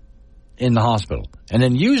in the hospital, and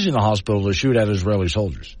then using the hospital to shoot at Israeli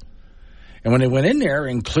soldiers. And when they went in there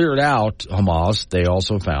and cleared out Hamas, they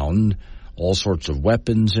also found all sorts of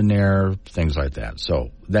weapons in there, things like that. So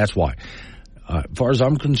that's why. As far as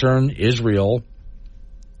I'm concerned, Israel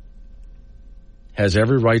has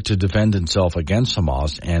every right to defend itself against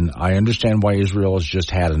Hamas, and I understand why Israel has just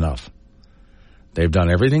had enough. They've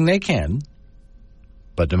done everything they can,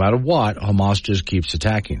 but no matter what, Hamas just keeps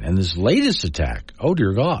attacking. And this latest attack, oh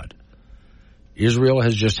dear God, Israel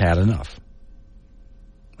has just had enough.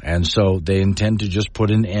 And so they intend to just put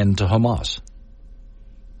an end to Hamas.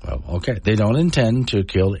 Well, okay, they don't intend to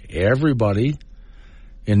kill everybody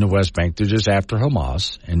in the West Bank. They're just after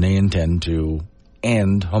Hamas, and they intend to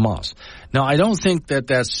end Hamas. Now, I don't think that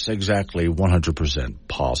that's exactly 100%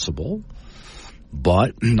 possible,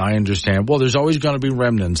 but I understand, well, there's always going to be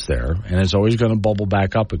remnants there, and it's always going to bubble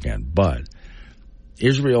back up again. But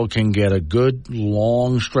Israel can get a good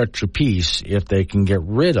long stretch of peace if they can get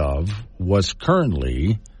rid of what's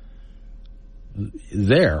currently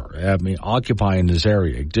there, occupying this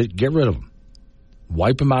area. Get rid of them.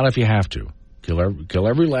 Wipe them out if you have to. Kill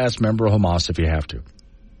every last member of Hamas if you have to.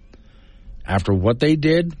 After what they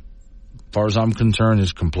did, as far as I'm concerned,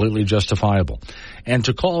 is completely justifiable. And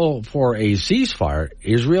to call for a ceasefire,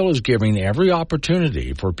 Israel is giving every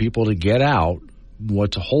opportunity for people to get out.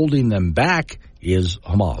 What's holding them back is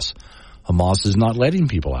Hamas. Hamas is not letting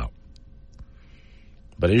people out.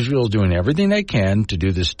 But Israel is doing everything they can to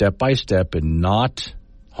do this step by step and not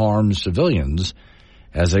harm civilians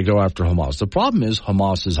as they go after Hamas. The problem is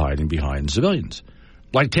Hamas is hiding behind civilians,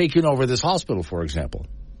 like taking over this hospital, for example.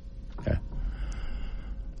 Okay.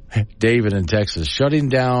 David in Texas, shutting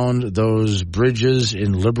down those bridges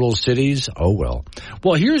in liberal cities. Oh, well.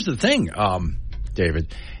 Well, here's the thing,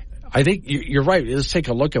 David. I think you're right. Let's take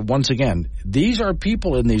a look at, once again, these are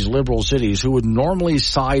people in these liberal cities who would normally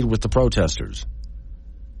side with the protesters.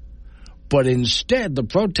 But instead, the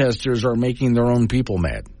protesters are making their own people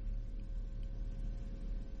mad.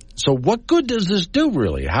 So what good does this do,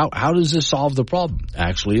 really? How does this solve the problem?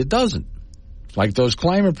 Actually, it doesn't. Like those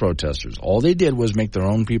climate protesters. All they did was make their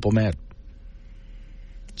own people mad.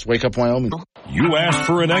 Let's Wake Up Wyoming. You asked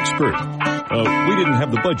for an expert. We didn't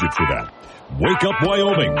have the budget for that. Wake Up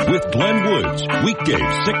Wyoming with Glenn Woods.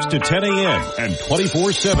 Weekdays 6 to 10 a.m. and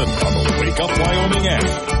 24/7 on the Wake Up Wyoming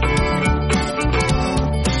app.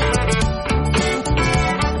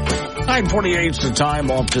 9:48 is the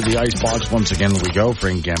time. Off to the icebox once again we go.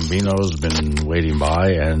 Frank Gambino's been waiting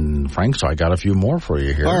by, and Frank, so I got a few more for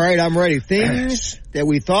you here. All right, I'm ready. Things that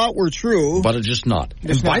we thought were true, but it's just not.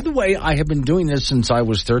 And by the way, I have been doing this since I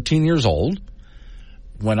was 13 years old.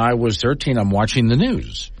 When I was 13, I'm watching the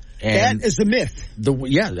news. And that is the myth.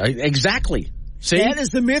 Exactly. See? That is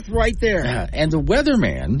the myth right there. Yeah. And the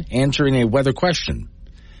weatherman answering a weather question.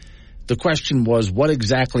 The question was, what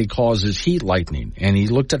exactly causes heat lightning? And he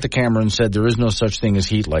looked at the camera and said, there is no such thing as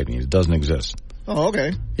heat lightning. It doesn't exist. Oh,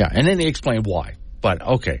 okay. Yeah, and then he explained why. But,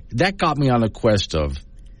 okay, that got me on a quest of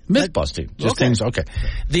myth-busting. Things, okay.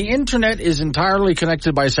 The Internet is entirely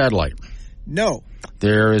connected by satellite. No.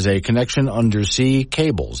 There is a connection undersea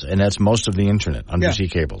cables, and that's most of the Internet, undersea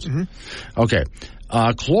cables. Mm-hmm. Okay.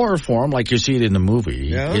 Chloroform, like you see it in the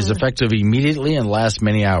movie, is effective immediately and lasts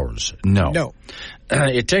many hours. No.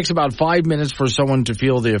 It takes about 5 minutes for someone to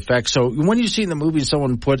feel the effect. So when you see in the movie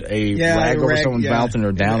someone put a rag over someone's mouth and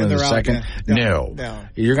they're down in a second, no.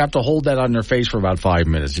 You're going to have to hold that on their face for about 5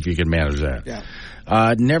 minutes if you can manage that.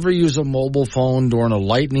 Yeah. Never use a mobile phone during a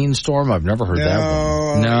lightning storm. I've never heard that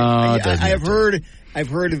one. No, I've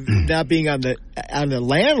heard of not being on the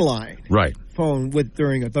landline phone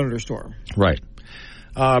during a thunderstorm. Right.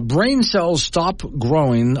 Brain cells stop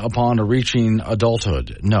growing upon reaching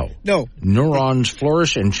adulthood. No. Neurons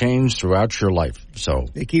flourish and change throughout your life. So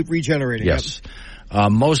they keep regenerating. Yes.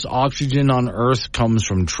 Most oxygen on Earth comes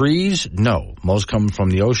from trees. No. Most come from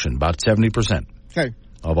the ocean. About 70%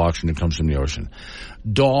 of oxygen comes from the ocean.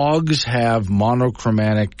 Dogs have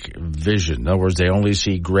monochromatic vision. In other words, they only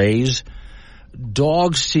see grays.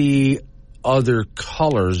 Dogs see other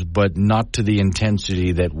colors, but not to the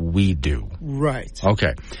intensity that we do. Right.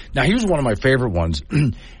 Okay. Now, here's one of my favorite ones.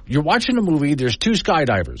 You're watching a movie, there's two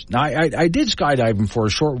skydivers. Now, I did skydiving for a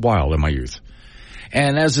short while in my youth.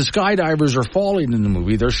 And as the skydivers are falling in the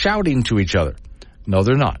movie, they're shouting to each other. No,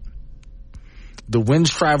 they're not. the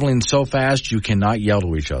wind's traveling so fast you cannot yell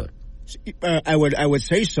to each other. I would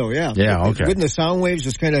say so, yeah. Yeah, okay. Wouldn't the sound waves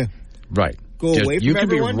just kind of go away from you can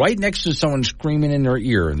everyone? be right next to someone screaming in their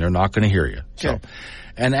ear, and they're not going to hear you. So,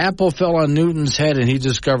 an apple fell on Newton's head, and he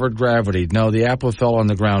discovered gravity. No, the apple fell on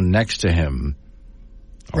the ground next to him.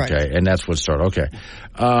 Okay, right. And that's what started.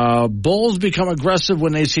 Okay. Bulls become aggressive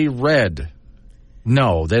when they see red.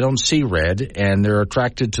 No, they don't see red, and they're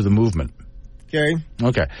attracted to the movement.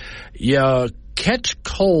 Okay. Yeah. Catch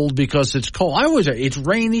cold because it's cold. I always say it's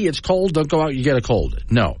rainy, it's cold, don't go out, you get a cold.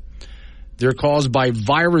 No. They're caused by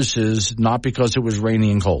viruses, not because it was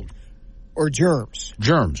rainy and cold. Or germs.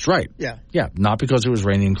 Germs, right. Yeah. Yeah, not because it was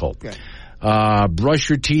rainy and cold. Brush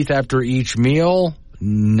your teeth after each meal.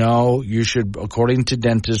 No, you should, according to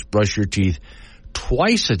dentists, brush your teeth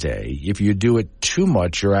twice a day. If you do it too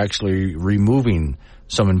much, you're actually removing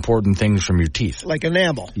some important things from your teeth. Like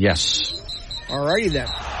enamel. Yes. All righty then.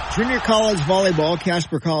 Junior college volleyball,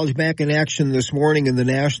 Casper College back in action this morning in the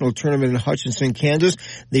national tournament in Hutchinson, Kansas.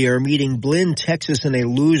 They are meeting Blinn, Texas in a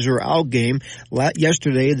loser-out game.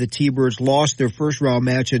 Yesterday, the T-Birds lost their first-round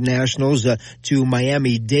match at Nationals to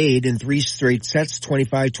Miami-Dade in 3 straight sets,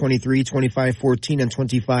 25-23, 25-14, and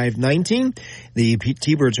 25-19. The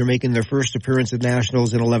T-Birds are making their first appearance at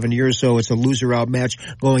Nationals in 11 years, so it's a loser-out match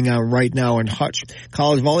going on right now in Hutch.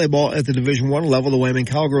 College volleyball at the Division I level, the Wyoming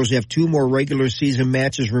Cowgirls have 2 more regular season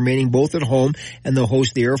matches remaining, both at home, and they'll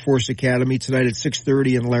host the Air Force Academy tonight at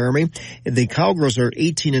 6:30 in Laramie. The Cowgirls are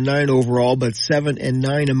 18-9 overall, but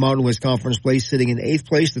 7-9 in Mountain West Conference play, sitting in 8th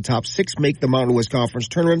place. The top 6 make the Mountain West Conference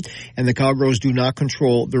tournament, and the Cowgirls do not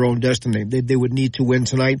control their own destiny. They would need to win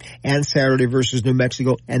tonight and Saturday versus New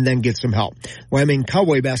Mexico, and then get some help. Wyoming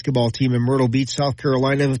Cowboy basketball team in Myrtle Beach, South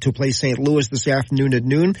Carolina, to play St. Louis this afternoon at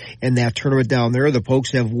noon, and that tournament down there. The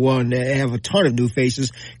Pokes have a ton of new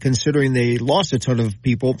faces, considering they lost a ton of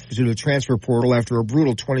people to the transfer portal after a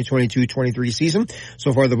brutal 2022-23 season.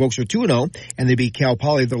 So far, the Pokes are 2-0, and they beat Cal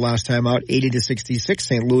Poly their last time out, 80-66.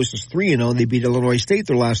 St. Louis is 3-0, and they beat Illinois State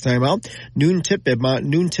their last time out. Noon tip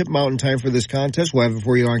Mountain Time for this contest. We'll have it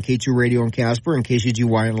for you on K2 Radio in Casper and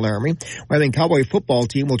KCGY in Laramie. Wyoming Cowboy football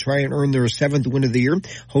team will try and earn their 7th win of the year,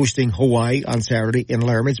 hosting Hawaii on Saturday in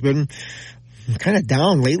Laramie. It's been kind of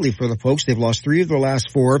down lately for the Pokes. They've lost 3 of their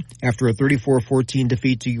last 4 after a 34-14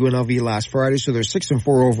 defeat to UNLV last Friday. So they're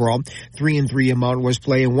 6-4 overall, 3-3 in Mountain West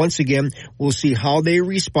play. And once again, we'll see how they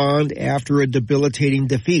respond after a debilitating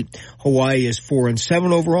defeat. Hawaii is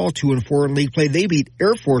 4-7 overall, 2-4 in league play. They beat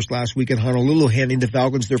Air Force last week in Honolulu, handing the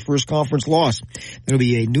Falcons their first conference loss. It'll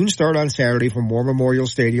be a noon start on Saturday from War Memorial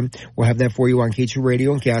Stadium. We'll have that for you on K2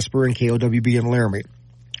 Radio in Casper and KOWB in Laramie.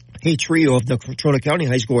 A trio of Natrona County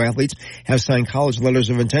high school athletes have signed college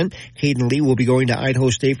letters of intent. Caden Lee will be going to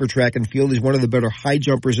Idaho State for track and field. He's one of the better high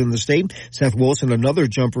jumpers in the state. Seth Wilson, another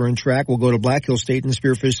jumper in track, will go to Black Hill State and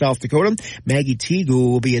Spearfish, South Dakota. Maggie Teague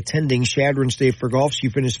will be attending Chadron State for golf. She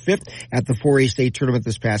finished 5th at the 4A state tournament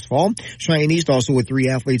this past fall. Cheyenne East also with 3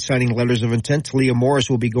 athletes signing letters of intent. Talia Morris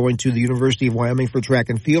will be going to the University of Wyoming for track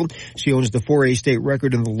and field. She owns the 4A state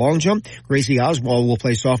record in the long jump. Gracie Oswald will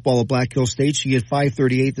play softball at Black Hill State. She hit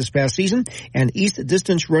 .538 this past season. And East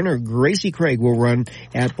distance runner Gracie Craig will run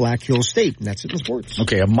at Black Hill State. And that's it in sports.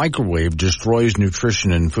 Okay, a microwave destroys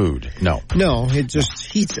nutrition in food. No, it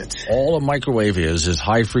just heats it. All a microwave is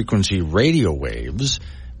high-frequency radio waves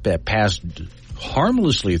that pass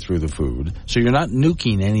harmlessly through the food, so you're not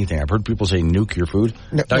nuking anything. I've heard people say nuke your food.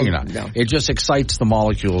 No, you're not. No. It just excites the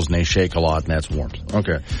molecules, and they shake a lot, and that's warmth.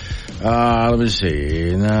 Okay. Let me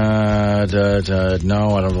see. No, I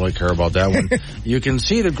don't really care about that one. You can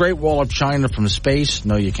see the Great Wall of China from space.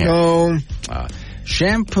 No, you can't. No.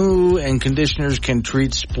 Shampoo and conditioners can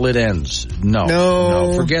treat split ends.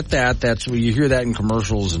 No. Forget that. That's you hear that in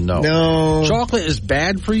commercials. And no. Chocolate is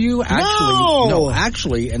bad for you.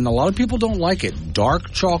 Actually, and a lot of people don't like it.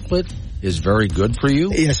 Dark chocolate is very good for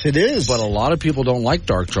you. Yes, it is. But a lot of people don't like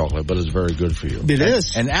dark chocolate, but it's very good for you. It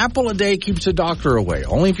is. An apple a day keeps a doctor away.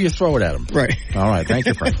 Only if you throw it at them. Right. All right. Thank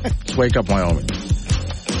you, Frank. Let's wake up Wyoming.